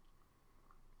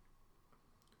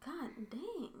 God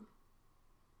dang.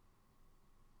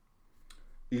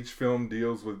 Each film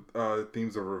deals with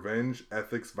themes of revenge,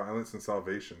 ethics, violence, and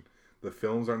salvation. The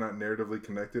films are not narratively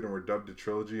connected and were dubbed a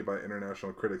trilogy by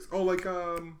international critics. Oh, like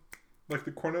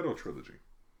the Cornetto trilogy.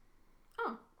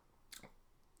 Oh.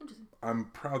 Interesting. I'm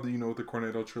proud that you know what the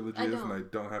Cornetto trilogy I is, don't. and I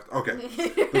don't have to. Okay,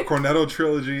 the Cornetto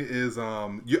trilogy is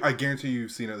I guarantee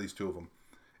you've seen at least two of them.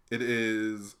 It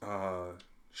is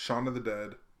Shaun of the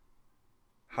Dead,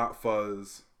 Hot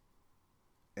Fuzz,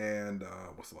 and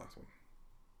what's the last one?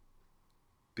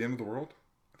 The End of the World?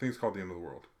 I think it's called The End of the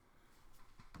World.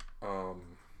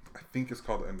 I think it's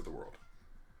called The End of the World.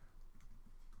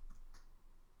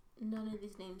 None of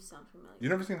these names sound familiar. You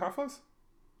never seen Hot Fuzz?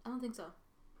 I don't think so.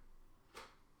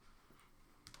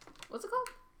 What's it called?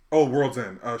 Oh, World's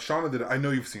End. Shaun of the Dead. I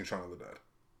know you've seen Shaun of the Dead.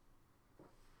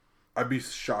 I'd be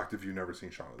shocked if you've never seen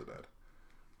Shaun of the Dead.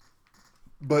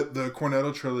 But the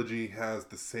Cornetto trilogy has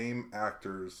the same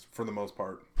actors for the most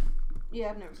part.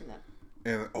 Yeah, I've never seen that.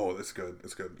 And, oh, it's good.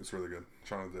 It's good. It's really good.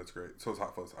 Shaun of the Dead's great. So is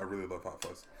Hot Fuzz. I really love Hot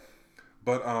Fuzz.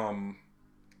 But,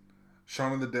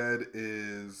 Shaun of the Dead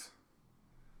is...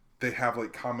 They have,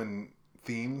 like, common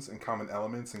themes and common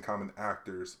elements and common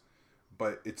actors.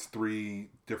 But it's 3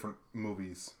 different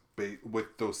movies with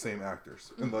those same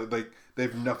actors. And, like, they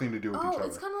have nothing to do with each other. Oh,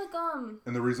 it's kind of like,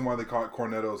 And the reason why they call it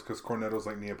Cornetto is because Cornetto's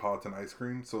like Neapolitan ice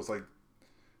cream. So it's, like,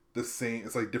 the same...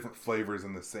 It's, like, different flavors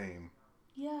in the same...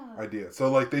 yeah. idea. So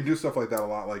like they do stuff like that a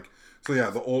lot. Like so yeah,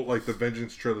 the old like the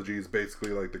Vengeance trilogy is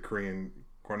basically like the Korean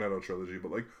Cornetto trilogy,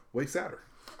 but like way sadder.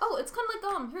 Oh, it's kind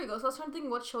of like, here we go. So I was trying to think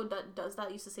what show that does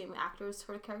that, use the same actors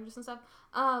for the characters and stuff.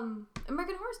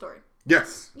 American Horror Story.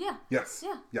 Yes. Yeah. Yes.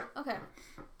 Yeah. Yeah. Okay.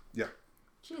 Yeah.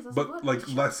 Jeez, that's But what like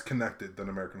less connected than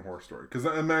American Horror Story, because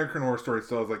American Horror Story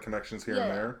still has like connections here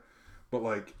and there, but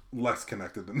like less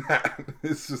connected than that.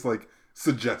 It's just like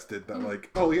suggested that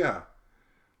like, oh yeah,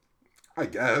 I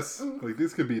guess like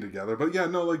these could be together. But yeah,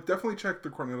 no, like definitely check the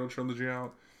Cornetto trilogy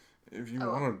out if you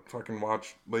want to fucking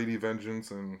watch Lady Vengeance.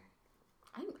 And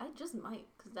I just might,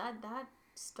 because that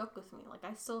stuck with me. Like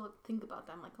I still think about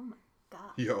that. I'm like, oh my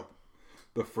god. Yo,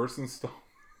 the first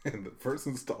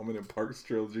installment in Parks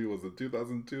trilogy was the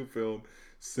 2002 film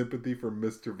Sympathy for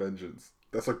Mr. Vengeance.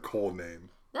 That's a cool name.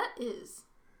 That is.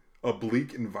 A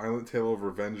bleak and violent tale of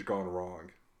revenge gone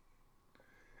wrong.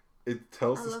 It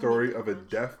tells the story of a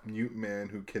deaf-mute man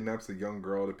who kidnaps a young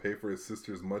girl to pay for his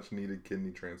sister's much-needed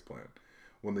kidney transplant.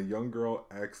 When the young girl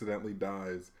accidentally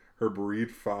dies, her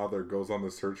bereaved father goes on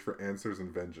the search for answers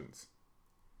and vengeance.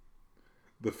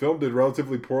 The film did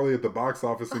relatively poorly at the box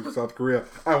office in South Korea.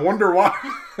 I wonder why.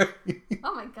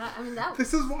 Oh my god! I mean that.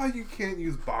 This is why you can't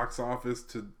use box office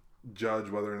to judge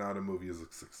whether or not a movie is a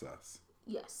success.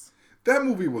 Yes. That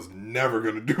movie was never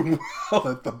going to do well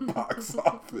at the box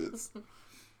office.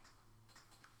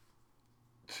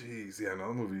 Jeez, yeah,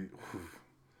 another movie. Oof.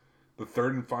 The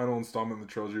third and final installment in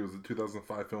the trilogy was the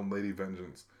 2005 film Lady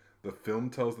Vengeance. The film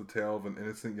tells the tale of an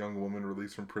innocent young woman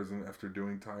released from prison after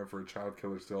doing time for a child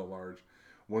killer still at large.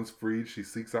 Once freed, she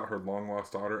seeks out her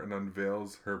long-lost daughter and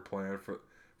unveils her plan for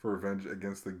revenge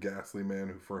against the ghastly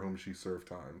man for whom she served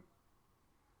time.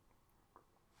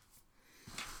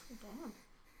 Damn.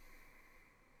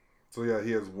 So yeah,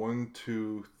 he has 1,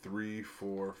 2, 3,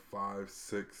 4, 5,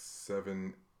 6,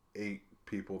 7, 8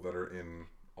 people that are in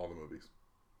all the movies.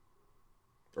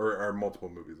 Or are multiple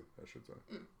movies, I should say.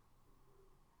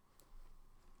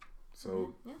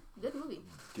 So yeah, good movie.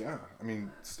 Yeah, I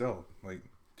mean, still, like,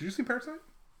 did you see Parasite?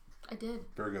 I did.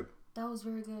 Very good. That was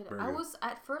very good. Very good.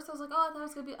 At first I was like, oh, I thought it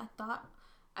was gonna be.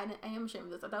 I am ashamed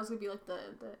of this. I thought it was gonna be like the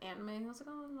anime. I was like,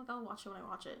 oh, I'll watch it when I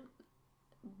watch it.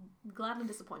 Glad and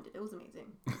disappointed. It was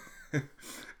amazing.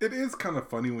 It is kind of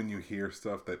funny when you hear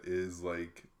stuff that is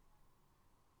like,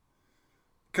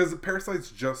 because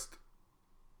Parasite's just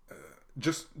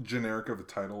generic of a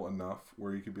title enough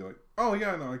where you could be like, oh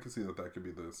yeah, no, I can see that could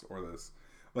be this or this.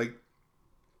 Like,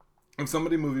 if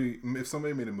somebody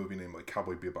made a movie named like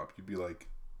Cowboy Bebop, you'd be like,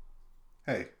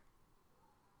 hey,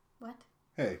 what?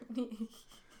 Hey.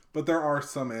 But there are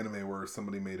some anime where if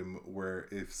somebody made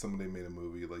a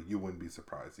movie, like, you wouldn't be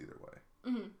surprised either way.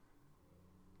 Mm-hmm.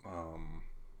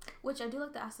 Which I do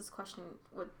like to ask this question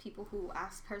with people who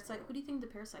ask Parasite. Who do you think the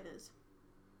Parasite is?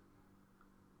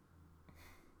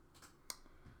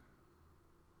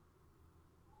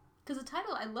 Because the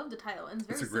title, I love the title, and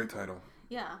it's a great title.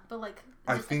 Yeah, but like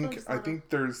I think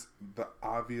there's the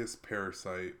obvious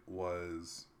Parasite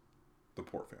was the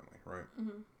Poor Family, right?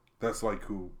 Mm-hmm. That's like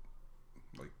who,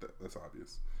 like that's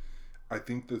obvious. I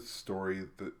think the story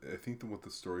what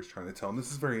the story is trying to tell, and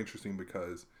this is very interesting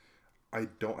because I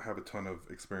don't have a ton of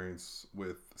experience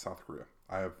with South Korea.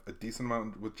 I have a decent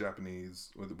amount with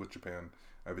Japanese, with Japan.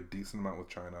 I have a decent amount with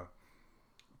China,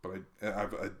 but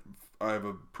I have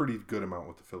a pretty good amount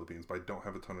with the Philippines, but I don't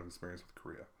have a ton of experience with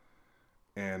Korea.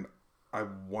 And I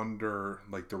wonder,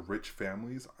 like the rich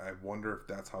families, I wonder if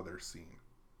that's how they're seen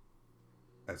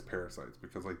as parasites,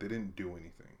 because like they didn't do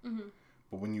anything. Mm-hmm.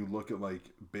 But when you look at like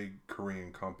big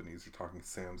Korean companies, you're talking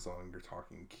Samsung, you're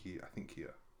talking Kia. I think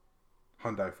Kia,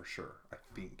 Hyundai for sure. I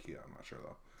think Kia. I'm not sure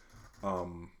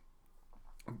though.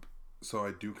 So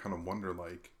I do kind of wonder,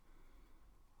 like,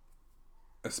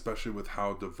 especially with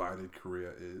how divided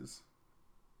Korea is,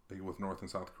 like with North and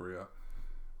South Korea,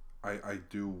 I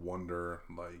do wonder,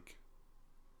 like,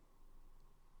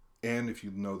 and if you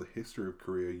know the history of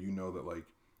Korea, you know that like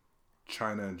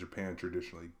China and Japan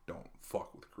traditionally don't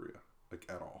fuck with Korea, like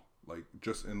at all, like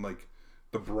just in like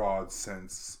the broad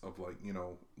sense of like, you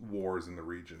know, wars in the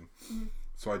region. Mm-hmm.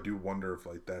 So I do wonder if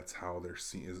like that's how they're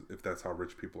seen, if that's how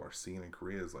rich people are seen in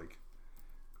Korea, is like,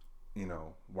 you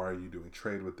know, why are you doing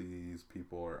trade with these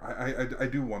people? Or I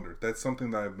do wonder. That's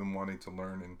something that I've been wanting to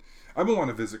learn, and I've been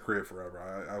wanting to visit Korea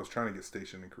forever. I was trying to get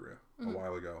stationed in Korea a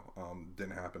while ago.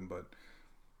 Didn't happen, but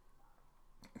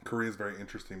Korea is very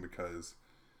interesting because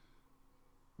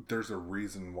there's a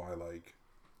reason why like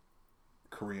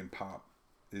Korean pop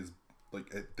is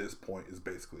like at this point is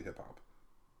basically hip hop,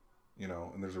 you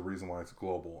know, and there's a reason why it's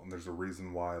global, and there's a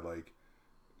reason why like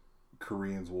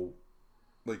Koreans will,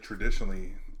 like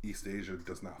traditionally East Asia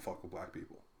does not fuck with black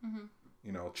people. Mm-hmm.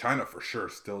 You know, China for sure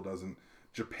still doesn't.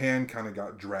 Japan kind of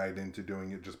got dragged into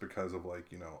doing it just because of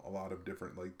like, you know, a lot of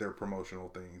different like their promotional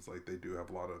things. Like they do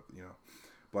have a lot of, you know,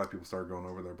 black people started going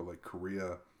over there, but like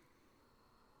Korea,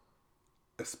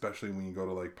 especially when you go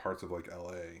to like parts of like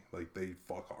LA, like they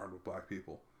fuck hard with black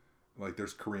people. Like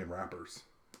there's Korean rappers,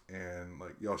 and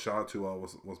like, yo, shout out to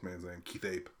what's man's name, Keith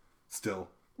Ape, still.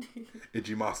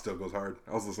 Ijima still goes hard.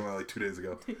 I was listening to that like 2 days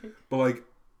ago. But like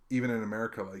even in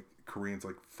America, like Koreans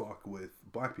like fuck with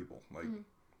black people. Like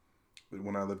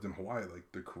when I lived in Hawaii, like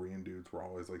the Korean dudes were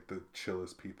always like the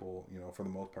chillest people, you know, for the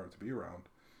most part to be around.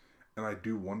 And I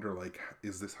do wonder, like,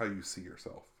 is this how you see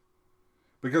yourself?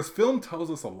 Because film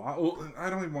tells us a lot. Well, I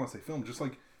don't even want to say film, just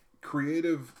like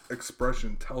creative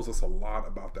expression tells us a lot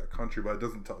about that country, but it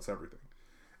doesn't tell us everything.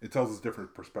 It tells us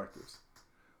different perspectives.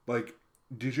 Like,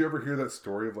 did you ever hear that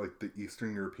story of like the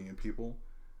Eastern European people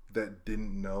that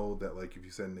didn't know that like if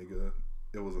you said nigga,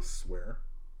 it was a swear?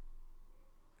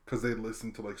 Because they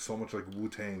listened to like so much like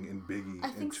Wu-Tang and Biggie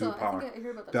and Tupac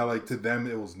that like to them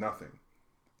it was nothing.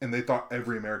 And they thought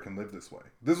every American lived this way.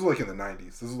 This was like in the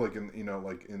 90s. This was like in, you know,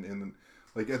 like in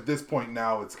like at this point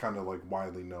now it's kind of like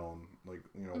widely known, like,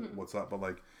 you know, what's up. But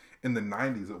like in the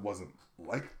 90s it wasn't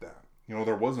like that. You know,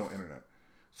 there was no internet.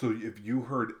 So if you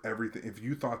heard everything, if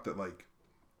you thought that like,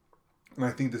 and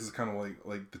I think this is kind of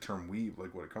like the term weeb,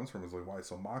 like what it comes from is like why it's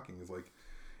so mocking is like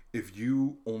if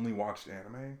you only watched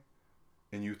anime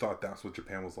and you thought that's what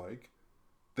Japan was like,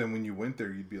 then when you went there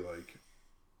you'd be like,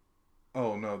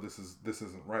 oh no, this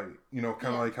isn't right. You know,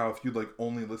 kind of like how if you'd like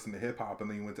only listen to hip hop and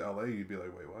then you went to LA, you'd be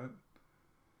like, wait, what?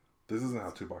 This isn't how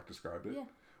Tupac described it. Yeah.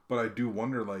 But I do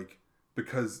wonder, like,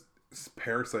 because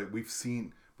Parasite, we've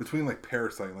seen between like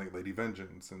Parasite and like Lady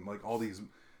Vengeance and like all these,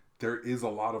 there is a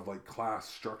lot of like class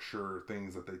structure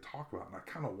things that they talk about, and I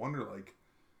kind of wonder, like,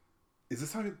 is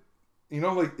this how you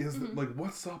know, like, is like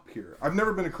what's up here? I've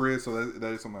never been to Korea, so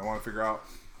that is something I want to figure out.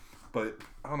 But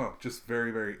I don't know, just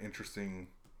very, very interesting.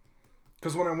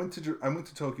 Because when I went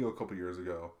to Tokyo a couple years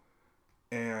ago,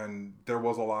 and there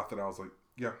was a lot that I was like,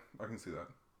 yeah, I can see that.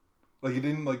 Like it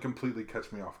didn't like completely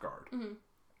catch me off guard.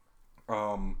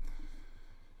 Mm-hmm.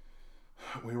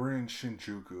 We were in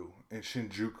Shinjuku, and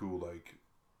Shinjuku, like,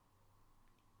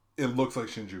 it looks like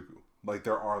Shinjuku. Like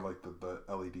there are like the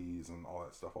LEDs and all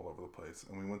that stuff all over the place.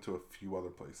 And we went to a few other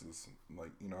places.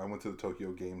 Like, you know, I went to the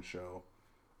Tokyo Game Show,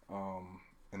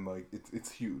 and like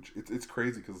it's huge. It's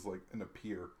crazy because it's like in a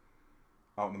pier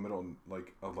out in the middle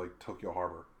of like Tokyo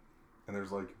Harbor, and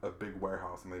there's like a big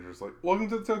warehouse, and they're just like, welcome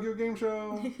to the Tokyo Game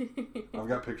Show. I've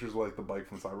got pictures of like the bike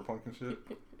from Cyberpunk and shit.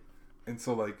 And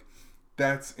so like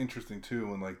that's interesting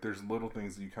too, and like there's little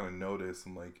things that you kind of notice,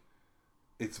 and like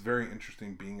it's very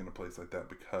interesting being in a place like that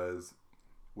because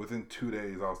Within 2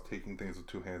 days, I was taking things with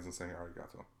two hands and saying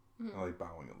arigato. And like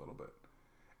bowing a little bit.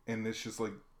 And it's just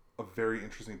like a very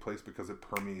interesting place because it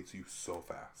permeates you so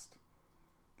fast.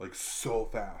 Like so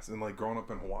fast. And like growing up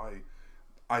in Hawaii,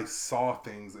 I saw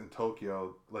things in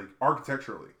Tokyo, like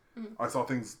architecturally. I saw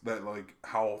things that like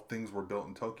how things were built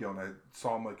in Tokyo, and I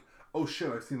saw them like, oh shit,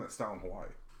 I've seen that style in Hawaii.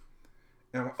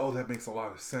 And I'm like, oh, that makes a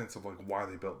lot of sense of like why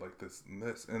they built like this and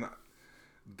this. And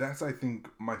that's, I think,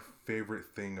 my favorite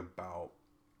thing about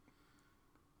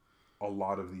a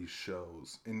lot of these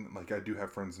shows. And like I do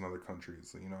have friends in other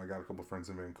countries. You know, I got a couple friends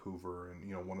in Vancouver, and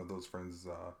you know, one of those friends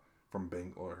from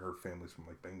or her family's from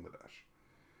like Bangladesh.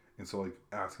 And so like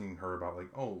asking her about like,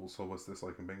 oh, so what's this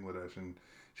like in Bangladesh? And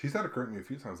she's had to correct me a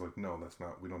few times, like, no, that's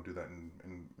not, we don't do that in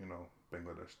you know,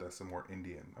 Bangladesh. That's some more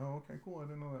Indian. Oh, okay, cool. I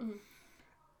didn't know that.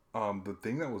 The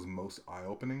thing that was most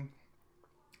eye-opening,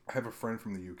 I have a friend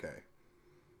from the UK,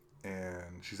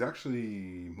 and she's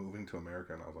actually moving to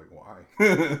America, and I was like, why?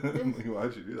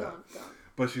 Why'd you do that? Don't.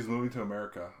 But she's moving to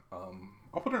America.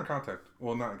 I'll put her in contact.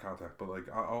 Well, not in contact, but like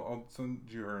I'll send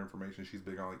you her information. She's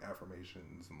big on like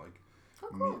affirmations and like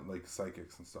like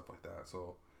psychics and stuff like that.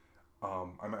 So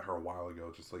I met her a while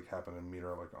ago, just like happened to meet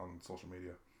her like on social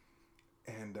media.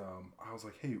 And I was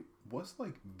like, hey, what's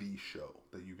like the show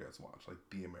that you guys watch, like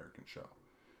the American show?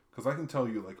 Because I can tell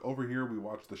you, like over here we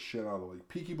watch the shit out of like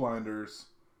Peaky Blinders,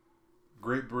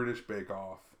 Great British Bake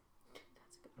Off,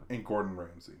 and Gordon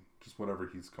Ramsay, just whatever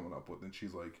he's coming up with. And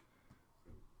she's like,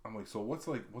 I'm like, so what's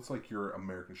like your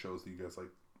American shows that you guys like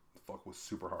fuck with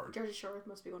super hard? Jersey Shore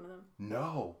must be one of them.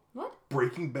 No. What?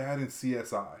 Breaking Bad and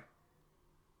CSI.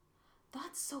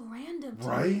 That's so random to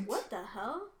right? me. What the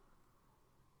hell?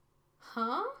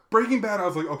 Huh? Breaking Bad, I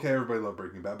was like, okay, everybody loved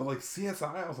Breaking Bad. But like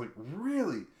CSI, I was like,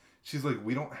 really? She's like,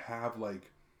 we don't have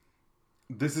like,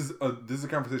 this is a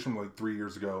conversation from like 3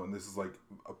 years ago, and this is like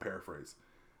a paraphrase.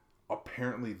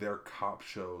 Apparently their cop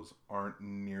shows aren't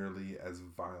nearly as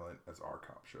violent as our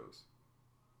cop shows.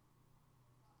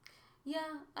 Yeah,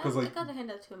 I got to hand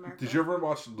that to America. Did you ever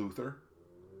watch Luther?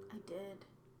 I did.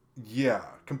 Yeah,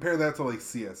 compare that to like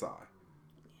CSI. Yeah.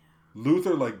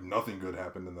 Luther, like nothing good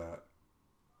happened in that.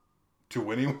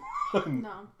 To anyone.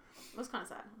 No, it was kind of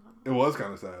sad. It was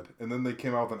kind of sad. And then they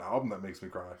came out with an album that makes me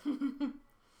cry.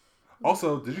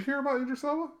 Also, did you hear about Idris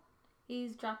Elba?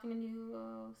 He's dropping a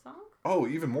new song? Oh,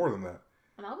 even more than that.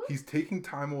 An album? He's taking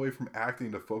time away from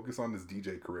acting to focus on his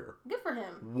DJ career. Good for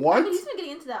him. What? I mean, he's been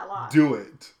getting into that a lot. Do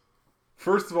it.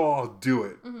 First of all, do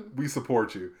it. Mm-hmm. We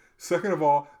support you. Second of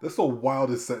all, that's the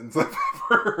wildest sentence I've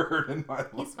ever heard in my life.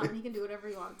 He's fine. He can do whatever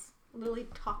he wants. Literally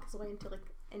talk his way into like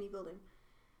any building.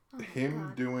 Oh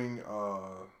him doing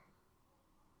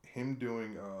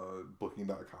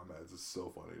Booking.com ads is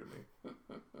so funny to me.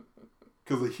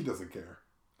 Because like, he doesn't care.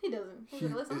 He doesn't.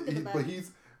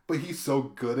 But he's so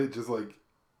good at just like,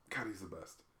 God, he's the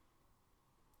best.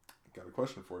 Got a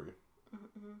question for you.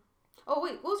 Mm-hmm. Oh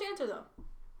wait, what was your answer though?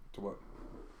 To what?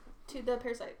 To the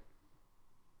Parasite.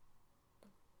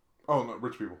 Oh no,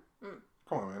 rich people.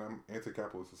 Come on, man. I'm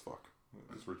anti-capitalist as fuck.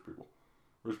 It's rich people.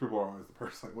 Rich people are always the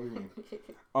Parasite. What do you mean?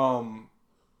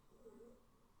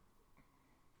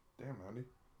 Damn, Andy.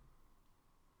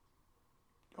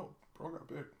 Oh, bro got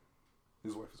big.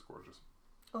 His wife is gorgeous.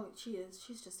 Oh, she is.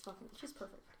 She's just fucking. She's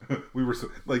perfect. We were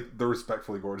so, like, they're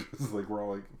respectfully gorgeous. Like, we're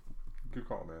all like, good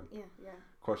call, man. Yeah.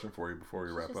 Question for you before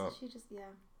we wrap up. She just,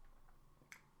 yeah.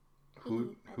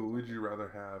 Who would you rather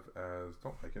have as?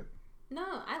 Don't like it.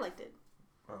 No, I liked it.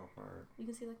 Oh, all right. You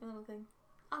can see like my little thing.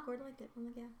 Awkward. I liked it. I'm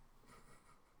like, yeah.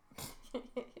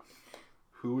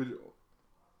 Who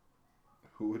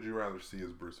would you rather see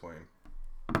as Bruce Wayne?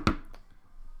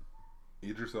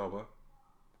 Idris Elba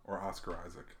or Oscar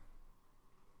Isaac?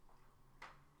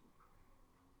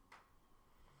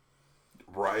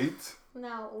 Right?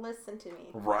 Now listen to me.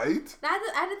 Right?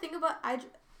 I had to think about Isaac.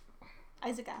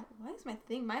 Why is my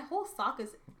thing? My whole sock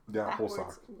is backwards. Whole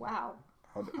sock. Wow.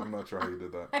 I'm not sure how you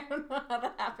did that. I don't know how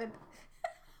that happened.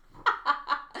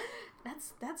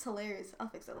 That's hilarious. I'll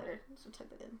fix it later. Just check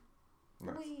that in.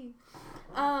 Nice.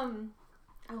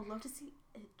 I would love to see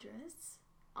Idris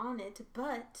on it,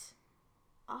 but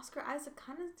Oscar Isaac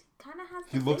kind of has.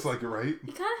 He looks like it, right?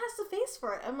 He kind of has the face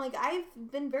for it. I'm like, I've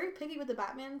been very picky with the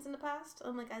Batmans in the past.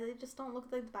 I'm like, they just don't look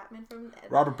like the Batman from.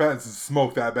 Robert Pattinson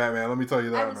smoked that Batman. Let me tell you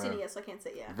that. I haven't seen it yet, so I can't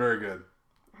say yeah. Very good.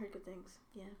 I heard good things.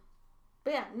 Yeah,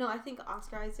 but yeah, no, I think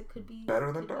Oscar Isaac could be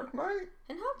better than Dark Knight.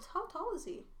 And how tall is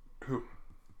he? Who?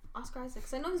 Oscar Isaac.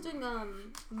 Cause I know he's doing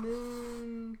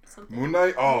Moon something. Moon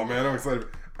Knight. Oh man, I'm excited.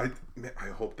 I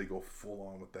hope they go full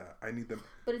on with that. I need them.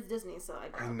 But it's Disney, so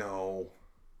I know.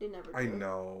 They never do. I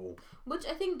know. Which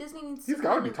I think Disney needs. He's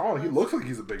got to be tall. He looks like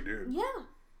he's a big dude. Yeah.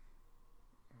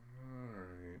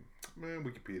 Alright. Man,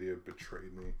 Wikipedia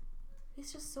betrayed me.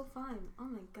 He's just so fine. Oh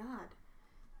my god.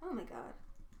 Oh my god.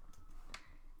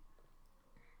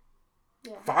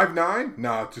 Yeah. 5'9"?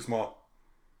 Nah, too small.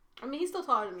 I mean, he's still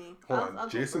taller than me. Hold on.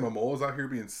 Jason Momoa's out here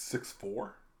being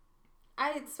 6'4"?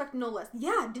 I expect no less.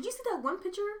 Yeah, did you see that one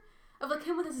picture of like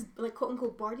him with his like quote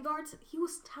unquote bodyguards? He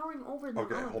was towering over them.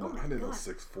 Okay, hold on. I didn't know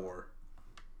 6'4".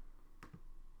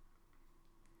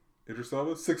 Idris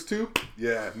Elba? 6'2"?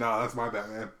 Yeah, nah, that's my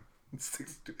Batman.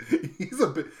 6'2". He's a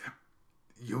big...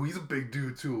 Yo, he's a big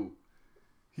dude, too.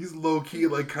 He's low-key,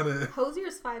 like, kind of...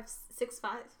 Hosier's 6'5".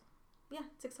 Yeah,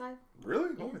 6'5". Really?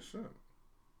 Yeah. Holy shit.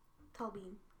 Tall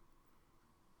bean.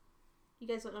 You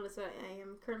guys don't notice that I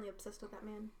am currently obsessed with that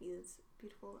man. He is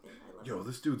beautiful and I love him. Yo,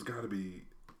 this dude's got to be...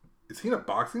 Is he in a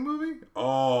boxing movie?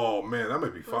 Oh, man, that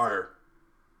might be fire.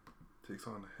 Takes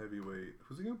on heavyweight.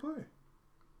 Who's he going to play?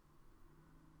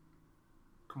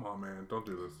 Come on, man. Don't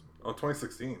do this. Oh,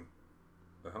 2016.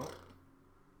 The hell?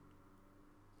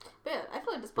 But yeah, I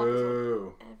feel like this podcast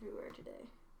went everywhere today.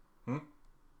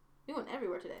 We went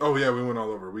everywhere today. Oh, yeah, we went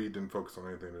all over. We didn't focus on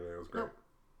anything today. It was great. Nope.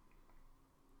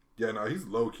 Yeah, no, he's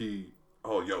low-key...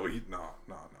 Oh, yo, no.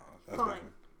 That's Fine.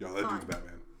 Batman. Yo, that dude's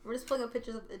Batman. We're just pulling up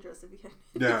pictures of Idris if you can.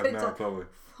 Yeah, no, totally.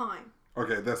 Fine.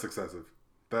 Okay, that's excessive.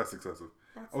 That's That's he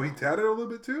fine. tatted a little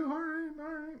bit too?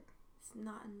 Alright. It's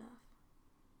not enough.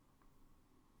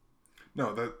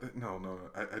 No, no.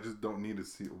 I just don't need to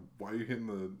see... Why are you hitting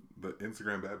the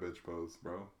Instagram bad bitch pose,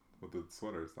 bro? With the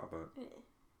sweater. Stop that.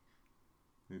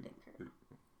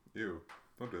 Ew.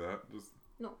 Don't do that. Just...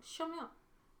 No, show me up.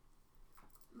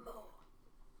 No.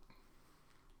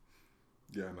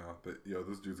 Yeah, no.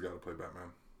 This dude's got to play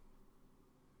Batman.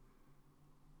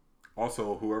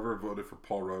 Also, whoever voted for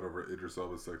Paul Rudd over Idris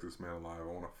Elba's Sexiest Man Alive, I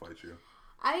want to fight you.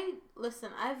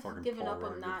 I've Fucking given Paul up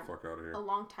Rudd, on get that the fuck out of here. a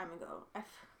long time ago.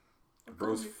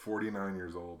 Bro's 49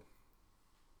 years old.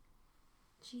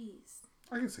 Jeez.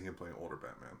 I can see him playing older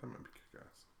Batman. That might be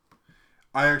kick-ass.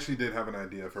 I actually did have an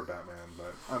idea for Batman,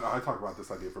 but I talk about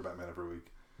this idea for Batman every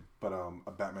week. But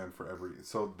a Batman for every...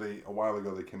 So a while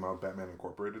ago they came out with Batman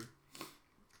Incorporated.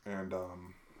 And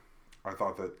I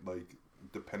thought that, like,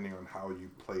 depending on how you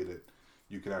played it,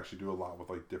 you could actually do a lot with,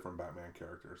 like, different Batman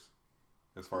characters.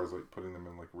 As far as, like, putting them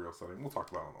in, like, real setting. We'll talk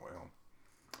about it on the way home.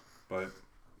 But...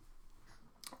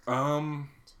 Tom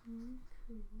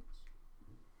Cruise.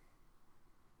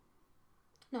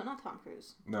 No, not Tom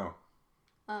Cruise. No.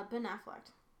 Ben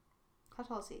Affleck. How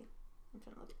tall is he? I'm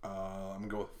trying to look. I'm gonna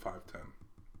go with 5'10".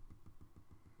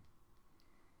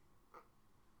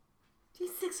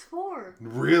 He's 6'4".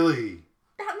 Really?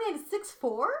 That man is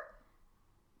 6'4"?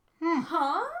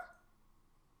 Huh?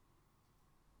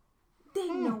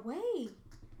 Dang, no way.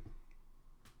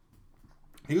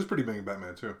 He was pretty big in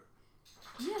Batman too.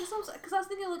 Yeah, that's what I'm saying. Because I was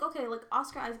thinking, like, okay, like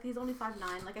Oscar Isaac, he's only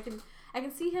 5'9". Like, I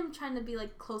can see him trying to be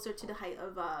like closer to the height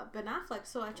of Ben Affleck.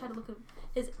 So I tried to look at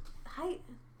his height,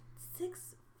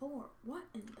 6'4". What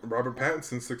in the Robert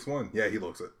Pattinson 6'1". Yeah, he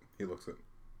looks it.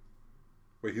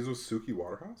 Wait, he's with Suki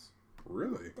Waterhouse?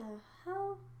 Really? the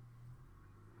hell?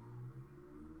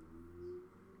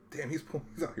 Damn, he's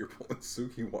out here pulling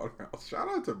Suki Waterhouse. Shout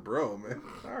out to bro, man.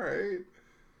 All right,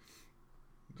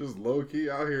 just low key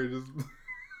out here, just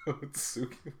with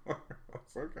Suki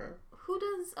Waterhouse. Okay. Who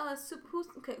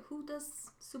does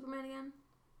Superman again?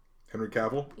 Henry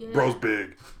Cavill. Yeah.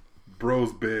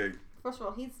 Bro's big. First of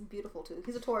all, he's beautiful too.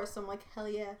 He's a Taurus, so I'm like, hell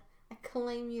yeah, I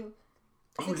claim you.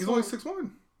 Oh, he's only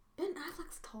 6'1". Ben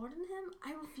Affleck's taller than him?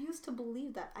 I refuse to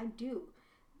believe that. I do.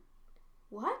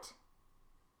 What?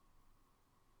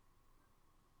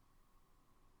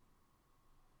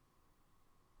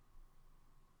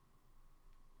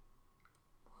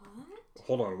 What?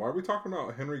 Hold on. Why are we talking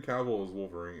about Henry Cavill as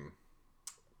Wolverine?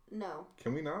 No.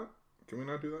 Can we not? Can we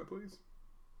not do that, please?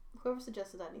 Whoever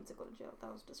suggested that needs to go to jail.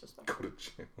 That was disrespectful. Go to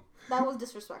jail. That was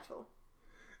disrespectful.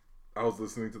 I was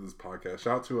listening to this podcast.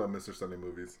 Shout out to Mr. Sunday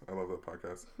Movies. I love that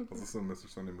podcast. I was listening to Mr.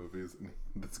 Sunday Movies, and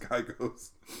this guy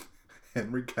goes,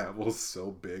 Henry Cavill's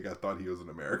so big, I thought he was an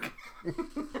American.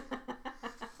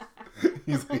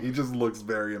 He just looks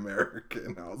very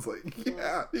American. I was like,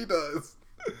 yeah, he does.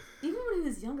 Even when he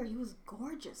was younger, he was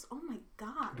gorgeous. Oh my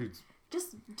god. Dude,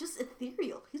 just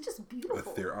ethereal. He's just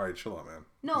beautiful. All right, chill out, man.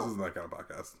 No. This isn't that kind of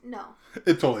podcast. No.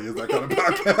 It totally is that kind of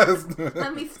podcast.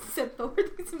 Let me sip over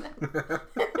these men.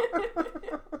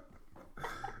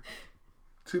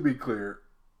 To be clear.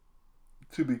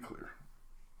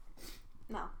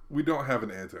 No. We don't have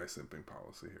an anti-simping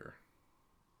policy here.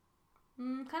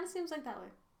 Kind of seems like that way.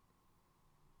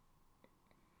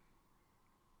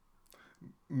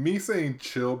 Me saying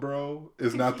chill, bro,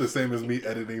 is not the same as me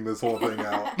editing this whole thing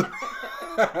out.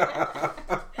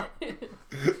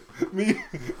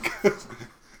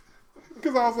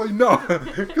 Because I was like, no.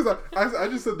 Because I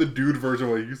just said the dude version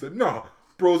where you said, no,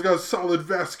 bro's got solid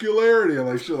vascularity and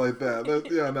like shit like that.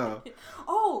 No.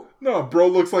 Oh. No, bro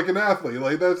looks like an athlete.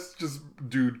 Like, that's just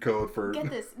dude code for...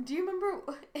 Get this. Do you remember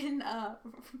in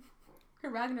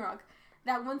Ragnarok,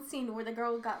 that one scene where the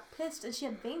girl got pissed and she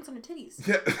had veins on her titties?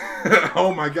 Yeah.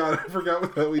 Oh my god, I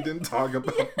forgot that we didn't talk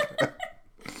about that.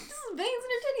 Just veins in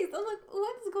her titties. I'm like,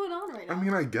 what is going on right now? I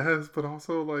mean, I guess, but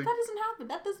also, like... That doesn't happen.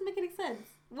 That doesn't make any sense.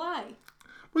 Why?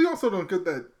 Well, you also don't get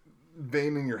that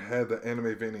vein in your head, that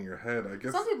anime vein in your head, I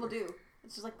guess. Some people do.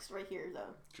 It's just like right here,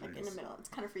 though. Jeez. Like in the middle. It's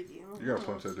kind of freaky. You gotta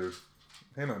punch that dude.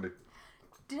 Hey, Nandi.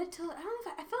 Did I tell? I don't know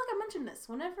if I feel like I mentioned this.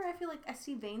 Whenever I feel like I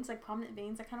see veins, like prominent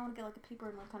veins, I kind of want to get like a paper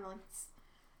and like kind of like,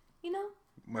 you know.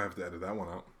 Might have to edit that one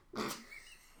out.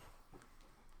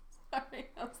 Sorry,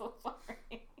 I'm so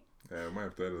sorry. Yeah, we might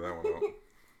have to edit that one out.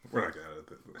 We're not gonna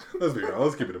edit it. Let's be real.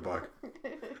 Let's keep it a buck.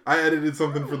 I edited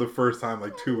something for the first time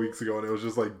like 2 weeks ago, and it was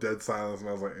just like dead silence, and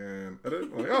I was like, and edit?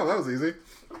 I'm like, oh, that was easy.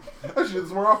 I should do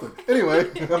this more often. Anyway,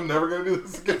 I'm never gonna do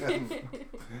this again.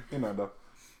 You know, though.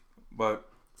 But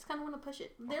just kind of want to push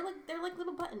it. They're like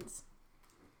little buttons.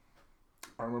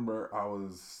 I remember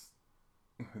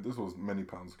this was many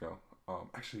pounds ago.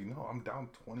 Actually, no, I'm down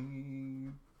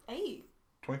 23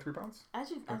 pounds. I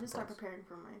just start preparing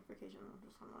for my vacation. I'm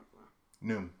just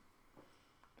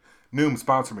Noom,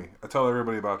 sponsor me. I tell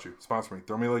everybody about you. Sponsor me.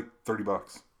 Throw me like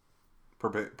 $30 per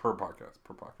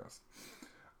podcast.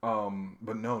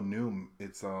 But no, Noom.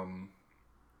 It's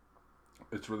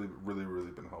really, really,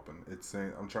 really been helping. It's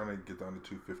saying I'm trying to get down to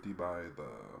 250 by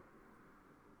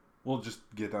we'll just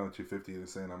get down to 250.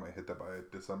 It's saying I might hit that by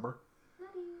December.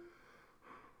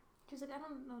 She's like, I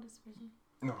don't know this person.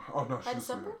 No, oh no, by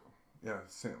December. Yeah,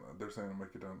 they're saying I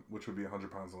might get down, which would be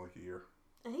 100 pounds in like a year.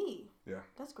 Hey. Yeah.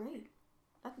 That's great.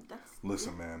 That's.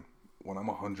 Listen, man. When I'm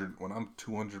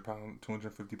 200 pounds,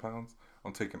 250 pounds,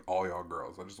 I'm taking all y'all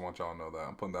girls. I just want y'all to know that.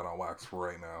 I'm putting that on wax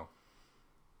right now.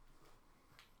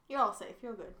 You're all safe.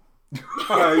 You're good.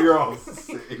 You're all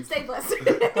safe. Stay blessed.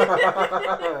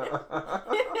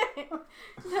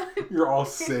 You're all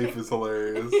safe is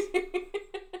hilarious.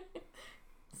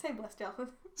 Stay blessed, y'all.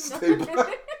 Stay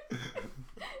blessed.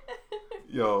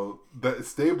 Yo, that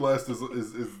stay blessed is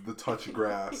the touch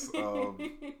grass.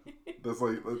 That's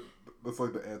like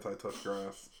the anti-touch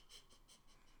grass.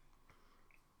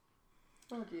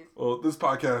 Oh jeez. Well, this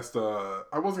podcast,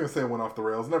 I wasn't gonna say it went off the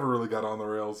rails. Never really got on the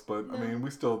rails, but no. I mean, we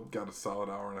still got a solid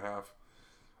hour and a half.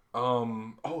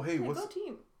 Oh hey, go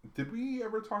team. Did we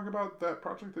ever talk about that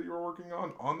project that you were working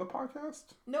on the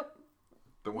podcast? Nope.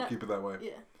 Then we'll keep it that way.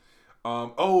 Yeah.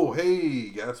 Oh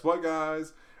hey, guess what,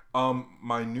 guys?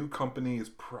 My new company is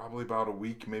probably about a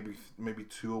week, maybe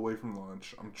 2 away from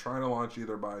launch. I'm trying to launch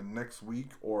either by next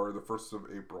week or the 1st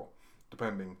of April,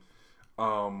 depending.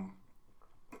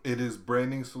 It is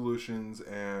branding solutions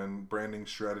and branding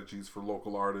strategies for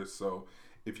local artists. So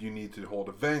if you need to hold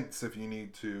events, if you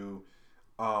need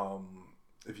a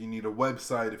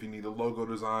website, if you need a logo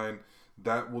design,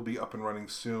 that will be up and running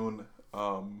soon.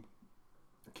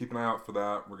 Keep an eye out for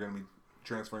that. We're going to be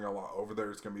transferring a lot over there.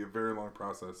 It's going to be a very long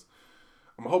process.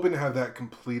 I'm hoping to have that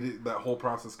whole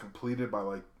process completed by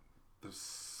like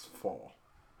this fall,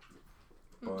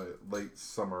 by late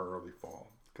summer, early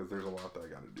fall, because there's a lot that I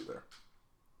got to do there.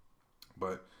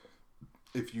 But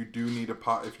if you do need a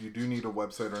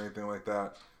website or anything like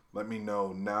that, let me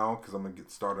know now, because I'm gonna get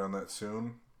started on that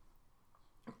soon.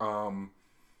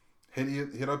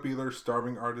 Hit up either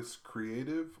Starving Artists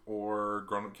Creative or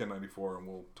Grown Up Kid 94, and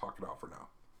we'll talk it out for now.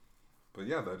 But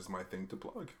yeah, that is my thing to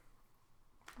plug.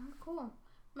 Oh, cool.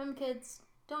 Remember, kids,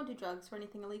 don't do drugs or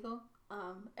anything illegal.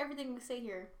 Everything we say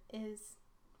here is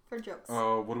for jokes.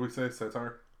 What do we say?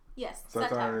 Satire? Yes,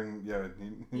 satire. And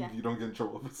you don't get in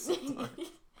trouble with satire.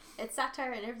 It's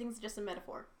satire and everything's just a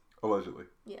metaphor. Allegedly.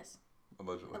 Yes.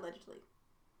 Allegedly.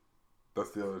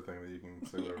 That's the other thing that you can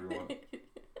say whatever you want.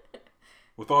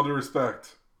 With all due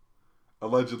respect,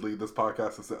 allegedly this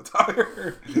podcast is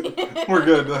satire. We're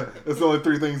good. That's the only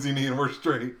 3 things you need and we're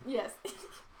straight. Yes.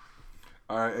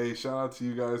 All right, hey, shout out to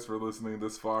you guys for listening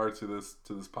this far to this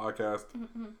podcast.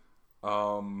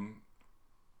 Mm-hmm.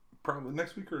 Probably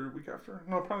next week or week after.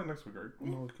 No, probably next week, right?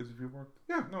 No, because if you work.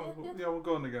 Yeah, no, we'll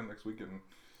go in again next week, and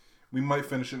we might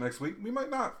finish it next week. We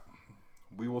might not.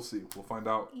 We will see. We'll find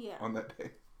out on that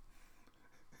day.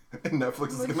 And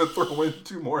Netflix is gonna throw in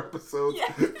 2 more episodes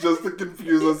just to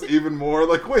confuse us even more.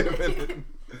 Like, wait a minute.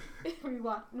 We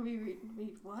what?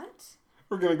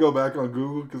 We're gonna go back on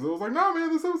Google because it was like, no, man,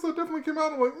 this episode definitely came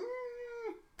out. I'm like,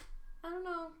 I don't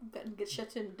know. Get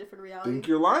shifted to a different reality. Think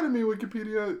you're lying to me,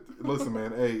 Wikipedia. Listen,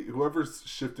 man. Hey, whoever's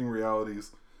shifting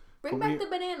realities, bring back the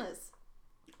bananas.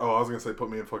 Oh, I was gonna say put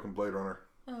me in fucking Blade Runner.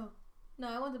 Oh. No,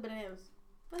 I want the bananas.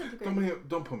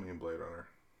 Don't put me in Blade Runner.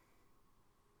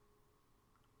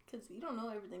 Because you don't know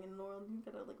everything in the world. You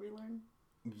gotta, like, relearn.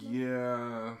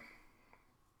 Yeah.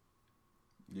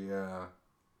 Yeah.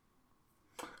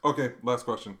 Okay, last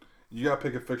question. You gotta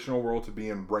pick a fictional world to be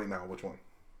in right now. Which one?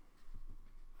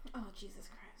 Oh, Jesus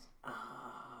Christ.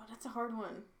 Oh, that's a hard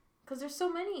one. Because there's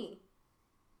so many.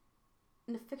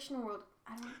 In the fictional world,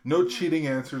 I don't No know. cheating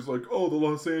answers like, oh, the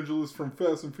Los Angeles from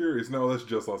Fast and Furious. No, that's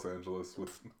just Los Angeles.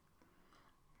 With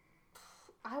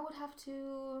I would have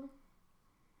to...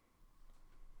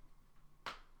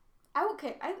 I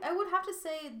would have to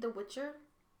say The Witcher.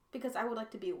 Because I would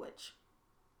like to be a witch.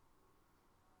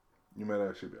 You might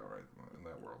actually be alright in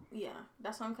that world. Yeah,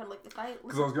 that's why I'm kind of like, if I...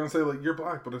 Because I was going to say, like, you're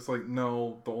black, but it's like,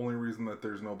 no, the only reason that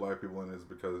there's no black people in it is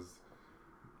because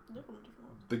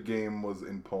the game was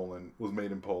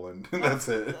made in Poland, and that's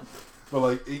it. But,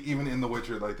 like, even in The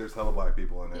Witcher, like, there's hella black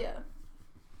people in it. Yeah.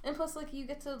 And plus, like, you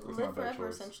get to That's live forever,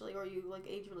 essentially, or you, like,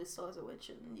 age really slow as a witch,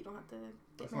 and you don't have to get married.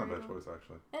 That's not a bad choice,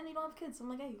 actually. And you don't have kids. So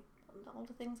I'm like, hey, all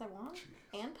the things I want,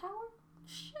 Jeez. and power?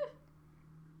 Shit.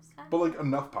 But, like,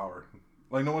 enough power.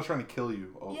 Like, no one's trying to kill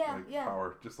you. Yeah.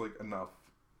 Power. Just, like, enough.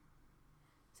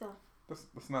 So.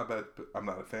 That's not bad. I'm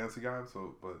not a fantasy guy,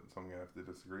 but I'm going to have to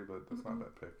disagree, but that's not a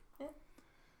bad pick. Yeah.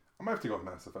 I might have to go with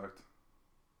Mass Effect.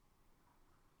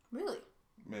 Really?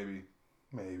 Maybe.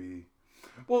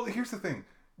 Well, here's the thing.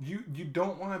 You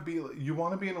don't want to be... You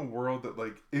want to be in a world that,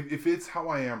 like... If it's how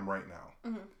I am right now,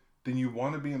 then you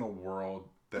want to be in a world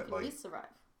that, you like... at least survive.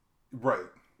 Right.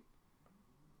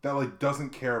 That, like, doesn't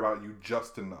care about you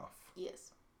just enough.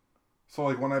 Yes. So,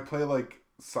 like, when I play, like,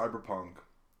 Cyberpunk,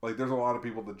 like, there's a lot of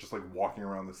people that just, like, walking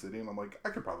around the city, and I'm like, I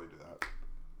could probably do that.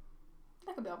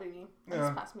 That could be me. Yeah. That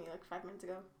just passed me, like, 5 minutes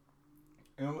ago.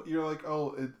 And you're like,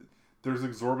 oh, there's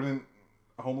exorbitant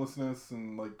homelessness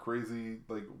and, like, crazy,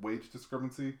 like, wage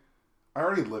discrepancy. I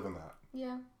already live in that.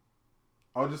 Yeah.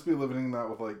 I would just be living in that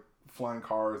with, like, flying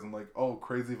cars and, like, oh,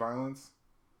 crazy violence.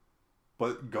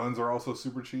 But guns are also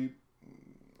super cheap.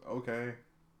 Okay.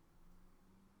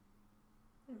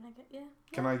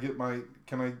 Can I get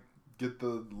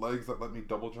the legs that let me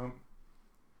double jump?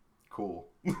 Cool.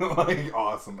 Like,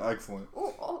 awesome. Excellent.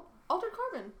 Oh, Altered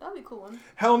Carbon. That'd be a cool one.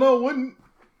 Hell no, wouldn't.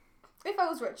 If I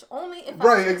was rich. Only if I was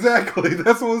Right, rich. exactly.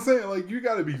 That's what I'm saying. Like, you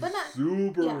gotta be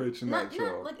super yeah, rich in that show.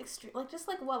 Not, like, extreme. Like, just,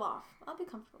 like, well off. I'll be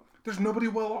comfortable. There's nobody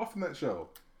well off in that show.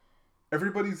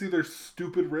 Everybody's either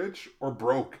stupid rich or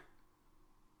broke.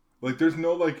 Like, there's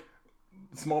no, like,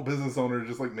 small business owner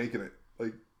just, like, making it.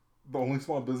 Like, the only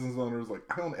small business owner is, like,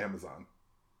 I own Amazon.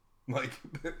 Like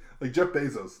Jeff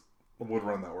Bezos would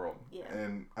run that world. Yeah.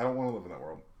 And I don't want to live in that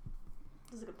world.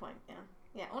 That's a good point, yeah.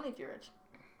 Yeah, only if you're rich.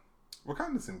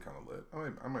 Wakanda seemed kind of lit.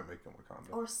 I might make them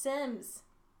Wakanda. Or Sims.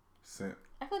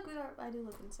 I feel like I do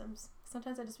live in Sims.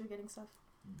 Sometimes I just be getting stuff.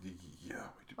 Yeah,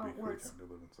 we Or kind words. of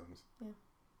live in Sims. Yeah.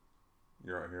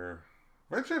 You're out here.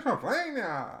 Where's your playing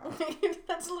now?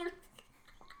 That's literally...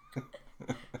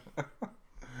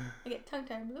 I get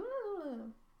tongue-tied.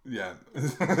 Yeah.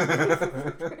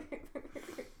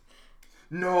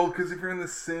 No, because if you're in The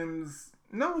Sims...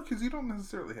 No, because you don't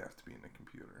necessarily have to be in a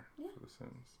computer for The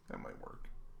Sims. That might work.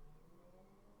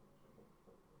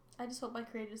 I just hope my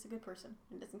creator is a good person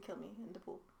and doesn't kill me in the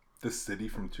pool. The city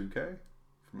from 2K?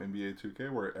 From NBA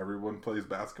 2K, where everyone plays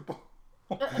basketball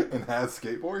and has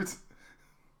skateboards?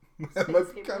 That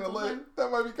might be kind of lit.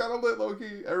 That might be kind of lit,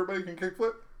 low-key. Everybody can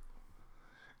kickflip.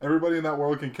 Everybody in that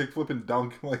world can kickflip and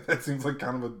dunk. Like, that seems like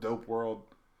kind of a dope world.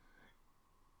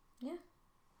 Yeah.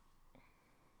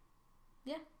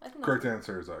 Yeah, I think Correct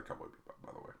answer is Cowboy Bebop,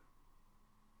 by the way.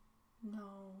 No.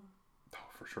 Oh,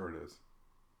 for sure it is.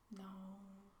 No.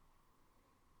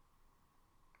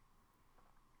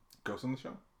 Ghost in the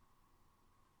Shell?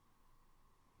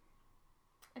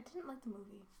 I didn't like the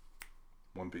movie.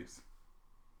 One Piece.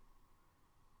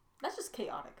 That's just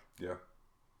chaotic. Yeah.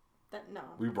 No.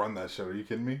 We run that show. Are you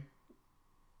kidding me?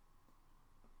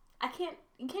 You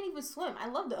can't even swim. I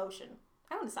love the ocean.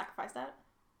 I wouldn't sacrifice that.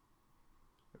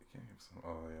 You can't even swim.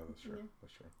 Oh, yeah, that's true. Yeah.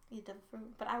 That's true. Eat devil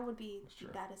fruit. But I would be That's the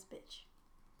true. baddest bitch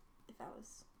if I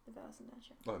was in that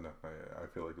show. Oh, no. I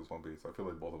feel like it's One Piece. I feel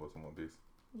like both of us in One Piece.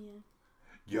 Yeah.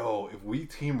 Yo, if we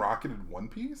Team Rocketed One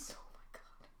Piece? Oh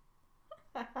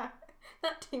my god.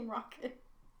 Not Team Rocket.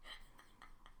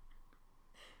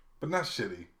 But not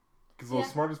shitty. Because the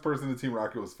smartest person in Team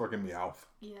Rocket was fucking Meowth.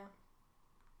 Yeah.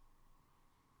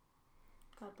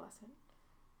 God bless him.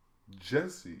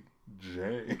 Jesse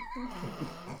J.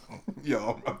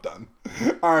 Yo, I'm done.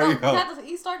 All right, No,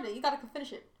 you started it. You gotta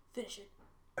finish it. Finish it.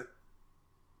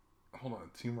 Hold on.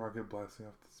 Team Rocket blasting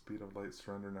off the speed of light.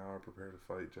 Surrender now or prepare to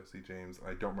fight Jesse James.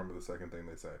 I don't remember the second thing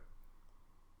they say.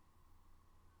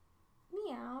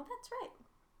 Meow, that's right.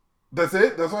 That's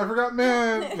it? That's what I forgot?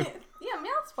 Man. Yeah,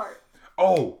 Meow's part.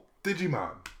 Oh,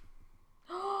 Digimon.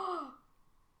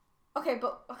 Okay,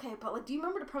 but like, do you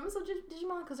remember the premise of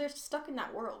Digimon? Because they're stuck in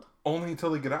that world. Only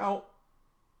until they get out.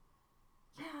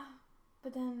 Yeah,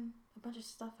 but then a bunch of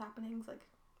stuff happening. Like,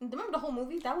 remember the whole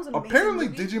movie? That was an amazing Apparently,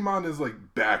 movie. Digimon is like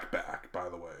back, by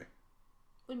the way.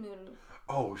 What do you mean?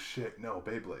 Oh shit! No,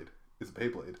 Beyblade. It's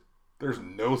Beyblade. There's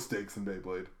no stakes in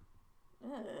Beyblade.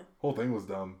 Whole thing was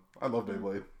dumb. I love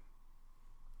Beyblade.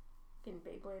 Getting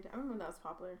Beyblade. I remember that was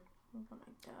popular. Oh my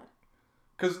god.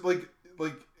 Cause like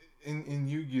in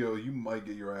Yu-Gi-Oh, you might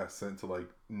get your ass sent to like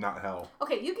not hell.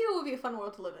 Okay, Yu-Gi-Oh would be a fun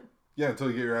world to live in. Yeah,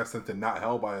 until you get your ass sent to not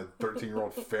hell by a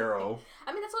 13-year-old pharaoh.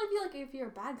 I mean, that's what I feel like. If you're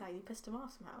a bad guy, you pissed him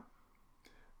off somehow.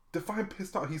 Define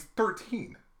pissed off. He's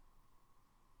 13.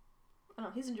 Oh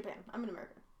no, he's in Japan. I'm in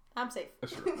America. I'm safe.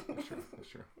 That's true.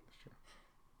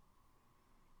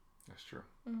 That's true.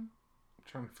 Mm-hmm. I'm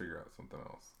trying to figure out something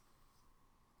else.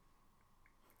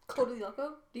 Code of the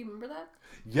Lyoko? Do you remember that?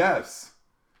 Yes.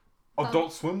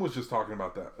 Adult Swim was just talking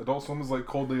about that. Adult Swim was like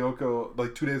Code Lyoko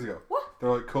like 2 days ago. What? They're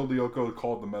like Code Lyoko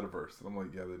called the metaverse. And I'm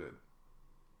like, yeah, they did.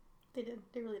 They did.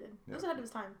 They really did. Yeah. It was ahead of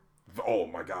his time. Oh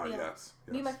my god, Yeah. yes.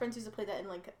 Me and my friends used to play that in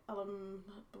like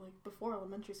before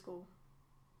elementary school.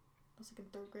 I was like in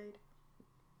 3rd grade.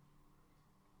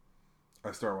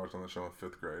 I started watching the show in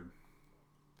 5th grade.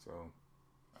 So,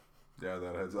 yeah,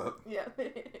 that heads up. Yeah.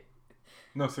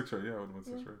 No, 6th grade. Yeah, it would have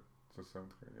been 6th grade. So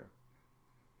 7th grade, yeah.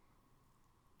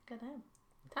 Goddamn.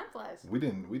 Time flies. We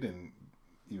didn't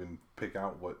even pick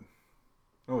out what...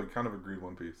 Oh, we kind of agreed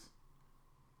One Piece.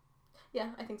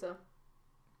 Yeah, I think so.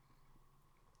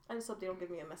 I just hope they don't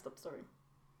give me a messed up story.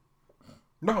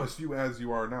 No, it's you as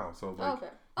you are now. So like,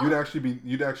 okay.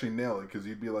 you'd actually nail it because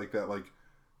you'd be like that like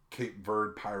Cape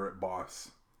Verde pirate boss,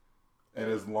 and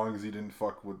as long as you didn't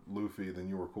fuck with Luffy, then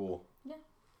you were cool. Yeah.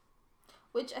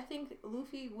 Which I think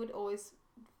Luffy would always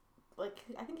like.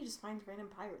 I think he just finds random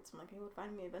pirates. I'm like, he would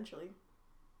find me eventually.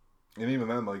 And even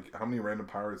then, like, how many random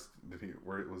pirates did he?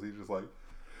 Where was he just like?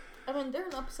 I mean, they're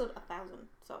in episode 1,000,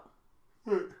 so.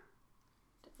 It's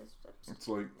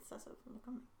like excessive. I'm like,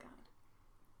 oh my god.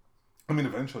 I mean,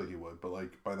 eventually he would, but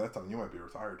like by that time you might be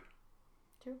retired.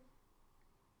 True.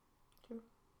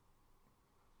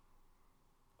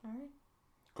 All right.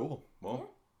 Cool. Well. Yeah.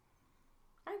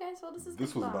 All right, guys. Well,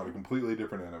 this was about a completely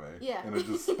different anime. Yeah. And it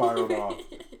just spiraled off.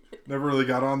 Never really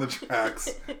got on the tracks.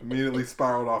 Immediately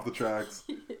spiraled off the tracks.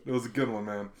 It was a good one,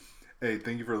 man. Hey,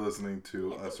 thank you for listening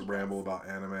to us ramble about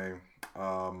anime.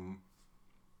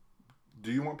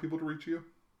 Do you want people to reach you?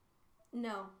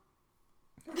 No.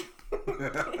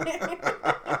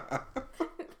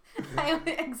 I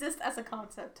only exist as a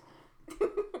concept.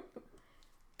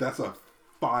 That's a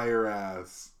fire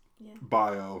ass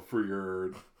bio for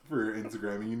your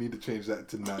Instagram, and you need to change that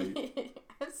tonight. I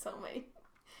have so many.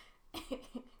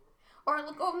 Or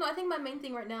look, oh no, I think my main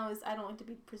thing right now is I don't like to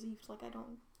be perceived. Like I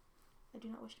do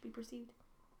not wish to be perceived.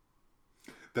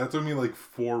 That took me like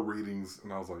 4 readings,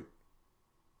 and I was like,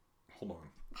 hold on.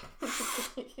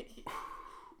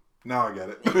 Now I get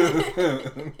it.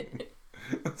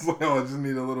 It's like, oh, I just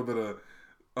need a little bit of,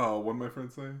 what did my friend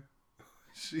say?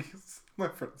 My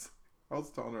friend said, I was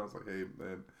telling her, I was like, hey,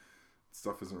 man,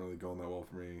 stuff isn't really going that well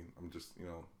for me. I'm just,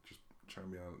 just trying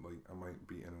to be on, like, I might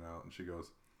be in and out. And she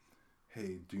goes,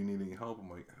 hey, do you need any help? I'm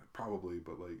like, probably,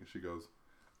 but like, she goes,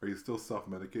 are you still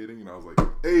self-medicating? And I was like,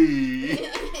 hey,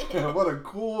 what a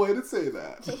cool way to say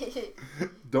that.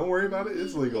 Don't worry about it.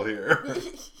 It's legal here.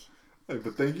 Like,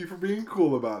 but thank you for being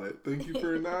cool about it. Thank you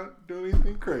for not doing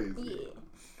anything crazy. Yeah.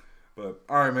 But,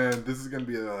 all right, man, this is going to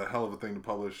be a hell of a thing to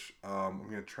publish. I'm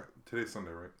going to try, today's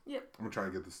Sunday, right? Yep. I'm going to try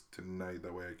to get this tonight.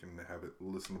 That way I can have it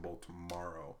listenable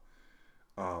tomorrow.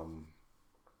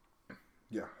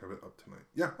 Yeah, have it up tonight.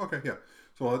 Yeah, okay, yeah.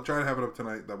 So I'll try to have it up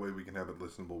tonight. That way we can have it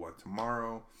listenable by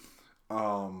tomorrow.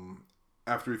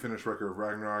 After we finish Record of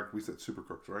Ragnarok, we said Super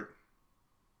Crooks, right?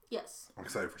 Yes. I'm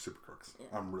excited for Super Crooks. Yeah.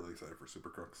 I'm really excited for Super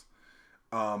Crooks.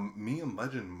 Me and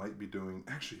Legend might be doing...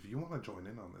 Actually, if you want to join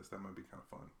in on this, that might be kind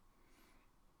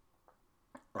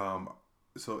of fun.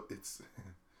 So it's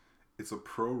a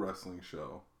pro wrestling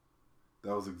show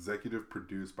that was executive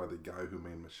produced by the guy who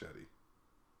made Machete.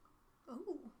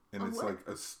 Oh. And it's like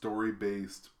a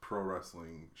story-based pro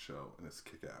wrestling show, and it's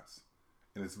kick-ass.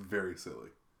 And it's very silly.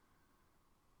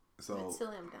 So if it's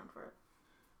silly, I'm down for it.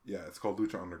 Yeah, it's called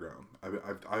Lucha Underground.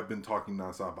 I've been talking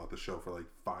nonstop about the show for like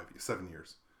 7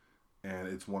 years. And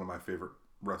it's one of my favorite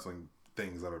wrestling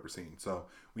things I've ever seen. So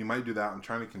we might do that. I'm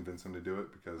trying to convince him to do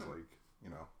it because, like,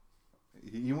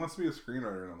 He wants to be a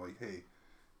screenwriter, and I'm like, hey,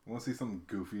 you want to see something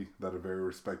goofy that a very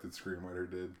respected screenwriter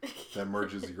did that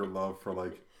merges your love for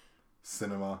like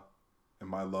cinema and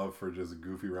my love for just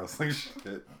goofy wrestling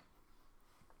shit.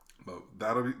 But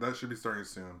that should be starting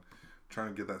soon. I'm trying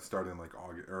to get that started in like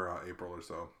August or April or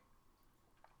so.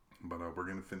 But we're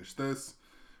gonna finish this,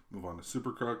 move on to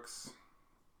Super Crux,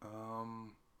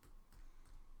 and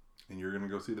you're gonna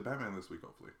go see the Batman this week,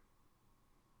 hopefully.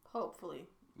 Hopefully.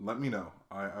 Let me know.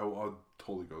 I'll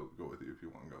totally go with you if you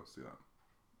want to go see that.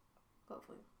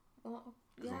 Hopefully. Well,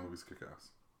 Because yeah. the movie's kick ass.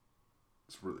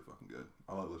 It's really fucking good.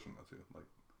 I like listening to that too. Like,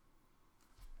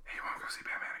 hey, you want to go see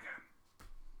Batman again?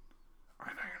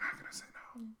 I know you're not gonna say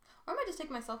no. Or I might just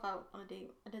take myself out on a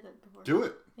date. I did that before. Do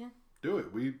it. Yeah. Do it.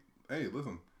 Hey,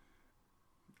 listen.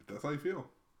 If that's how you feel,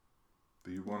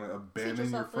 do you want to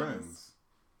abandon your friends?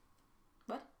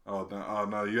 What? Oh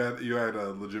no! You had a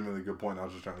legitimately good point. I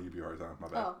was just trying to give you a hard time. My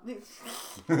bad. Oh,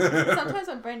 sometimes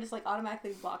my brain just like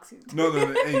automatically blocks you. No.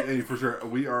 Hey, for sure.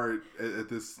 We are at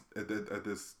this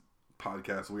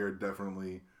podcast. We are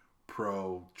definitely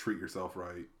pro treat yourself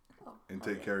right and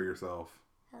take care of yourself.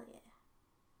 Hell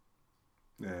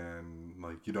yeah. And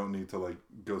like you don't need to like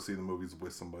go see the movies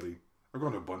with somebody. I'm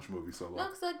going to a bunch of movies solo. No,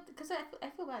 because I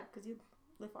feel bad because you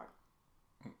live far.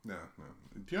 Yeah.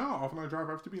 Do you know how often I drive?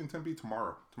 I have to be in Tempe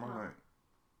tomorrow night.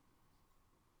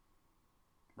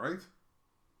 Right?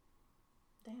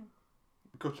 Damn.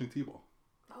 I'm coaching T-ball.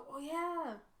 Oh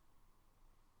yeah.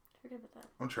 Forget about that.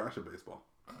 I'm trash at baseball.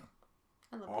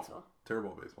 I love Awful. baseball.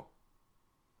 Terrible at baseball.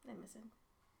 I miss it.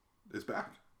 It's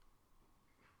back.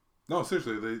 No,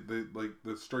 seriously, they like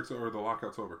the strikes or the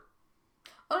lockout's over.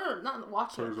 Oh no, not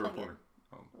watching it. Players are Playing it. reporting.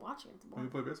 Watching it's You boring.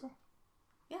 play baseball?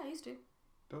 Yeah, I used to.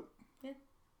 Dope. Yeah.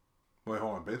 Wait,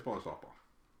 hold on. Baseball or softball?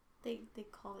 They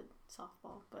call it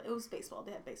softball, but it was baseball.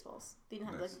 They had baseballs. They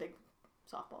didn't have Nice. like big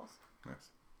softballs.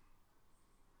 Nice.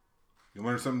 You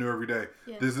learn something new every day.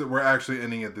 Yeah. We're actually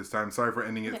ending it this time. Sorry for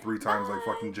ending it Okay. 3 times like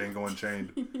Bye. fucking Django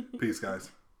Unchained. Peace, guys.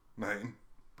 Night.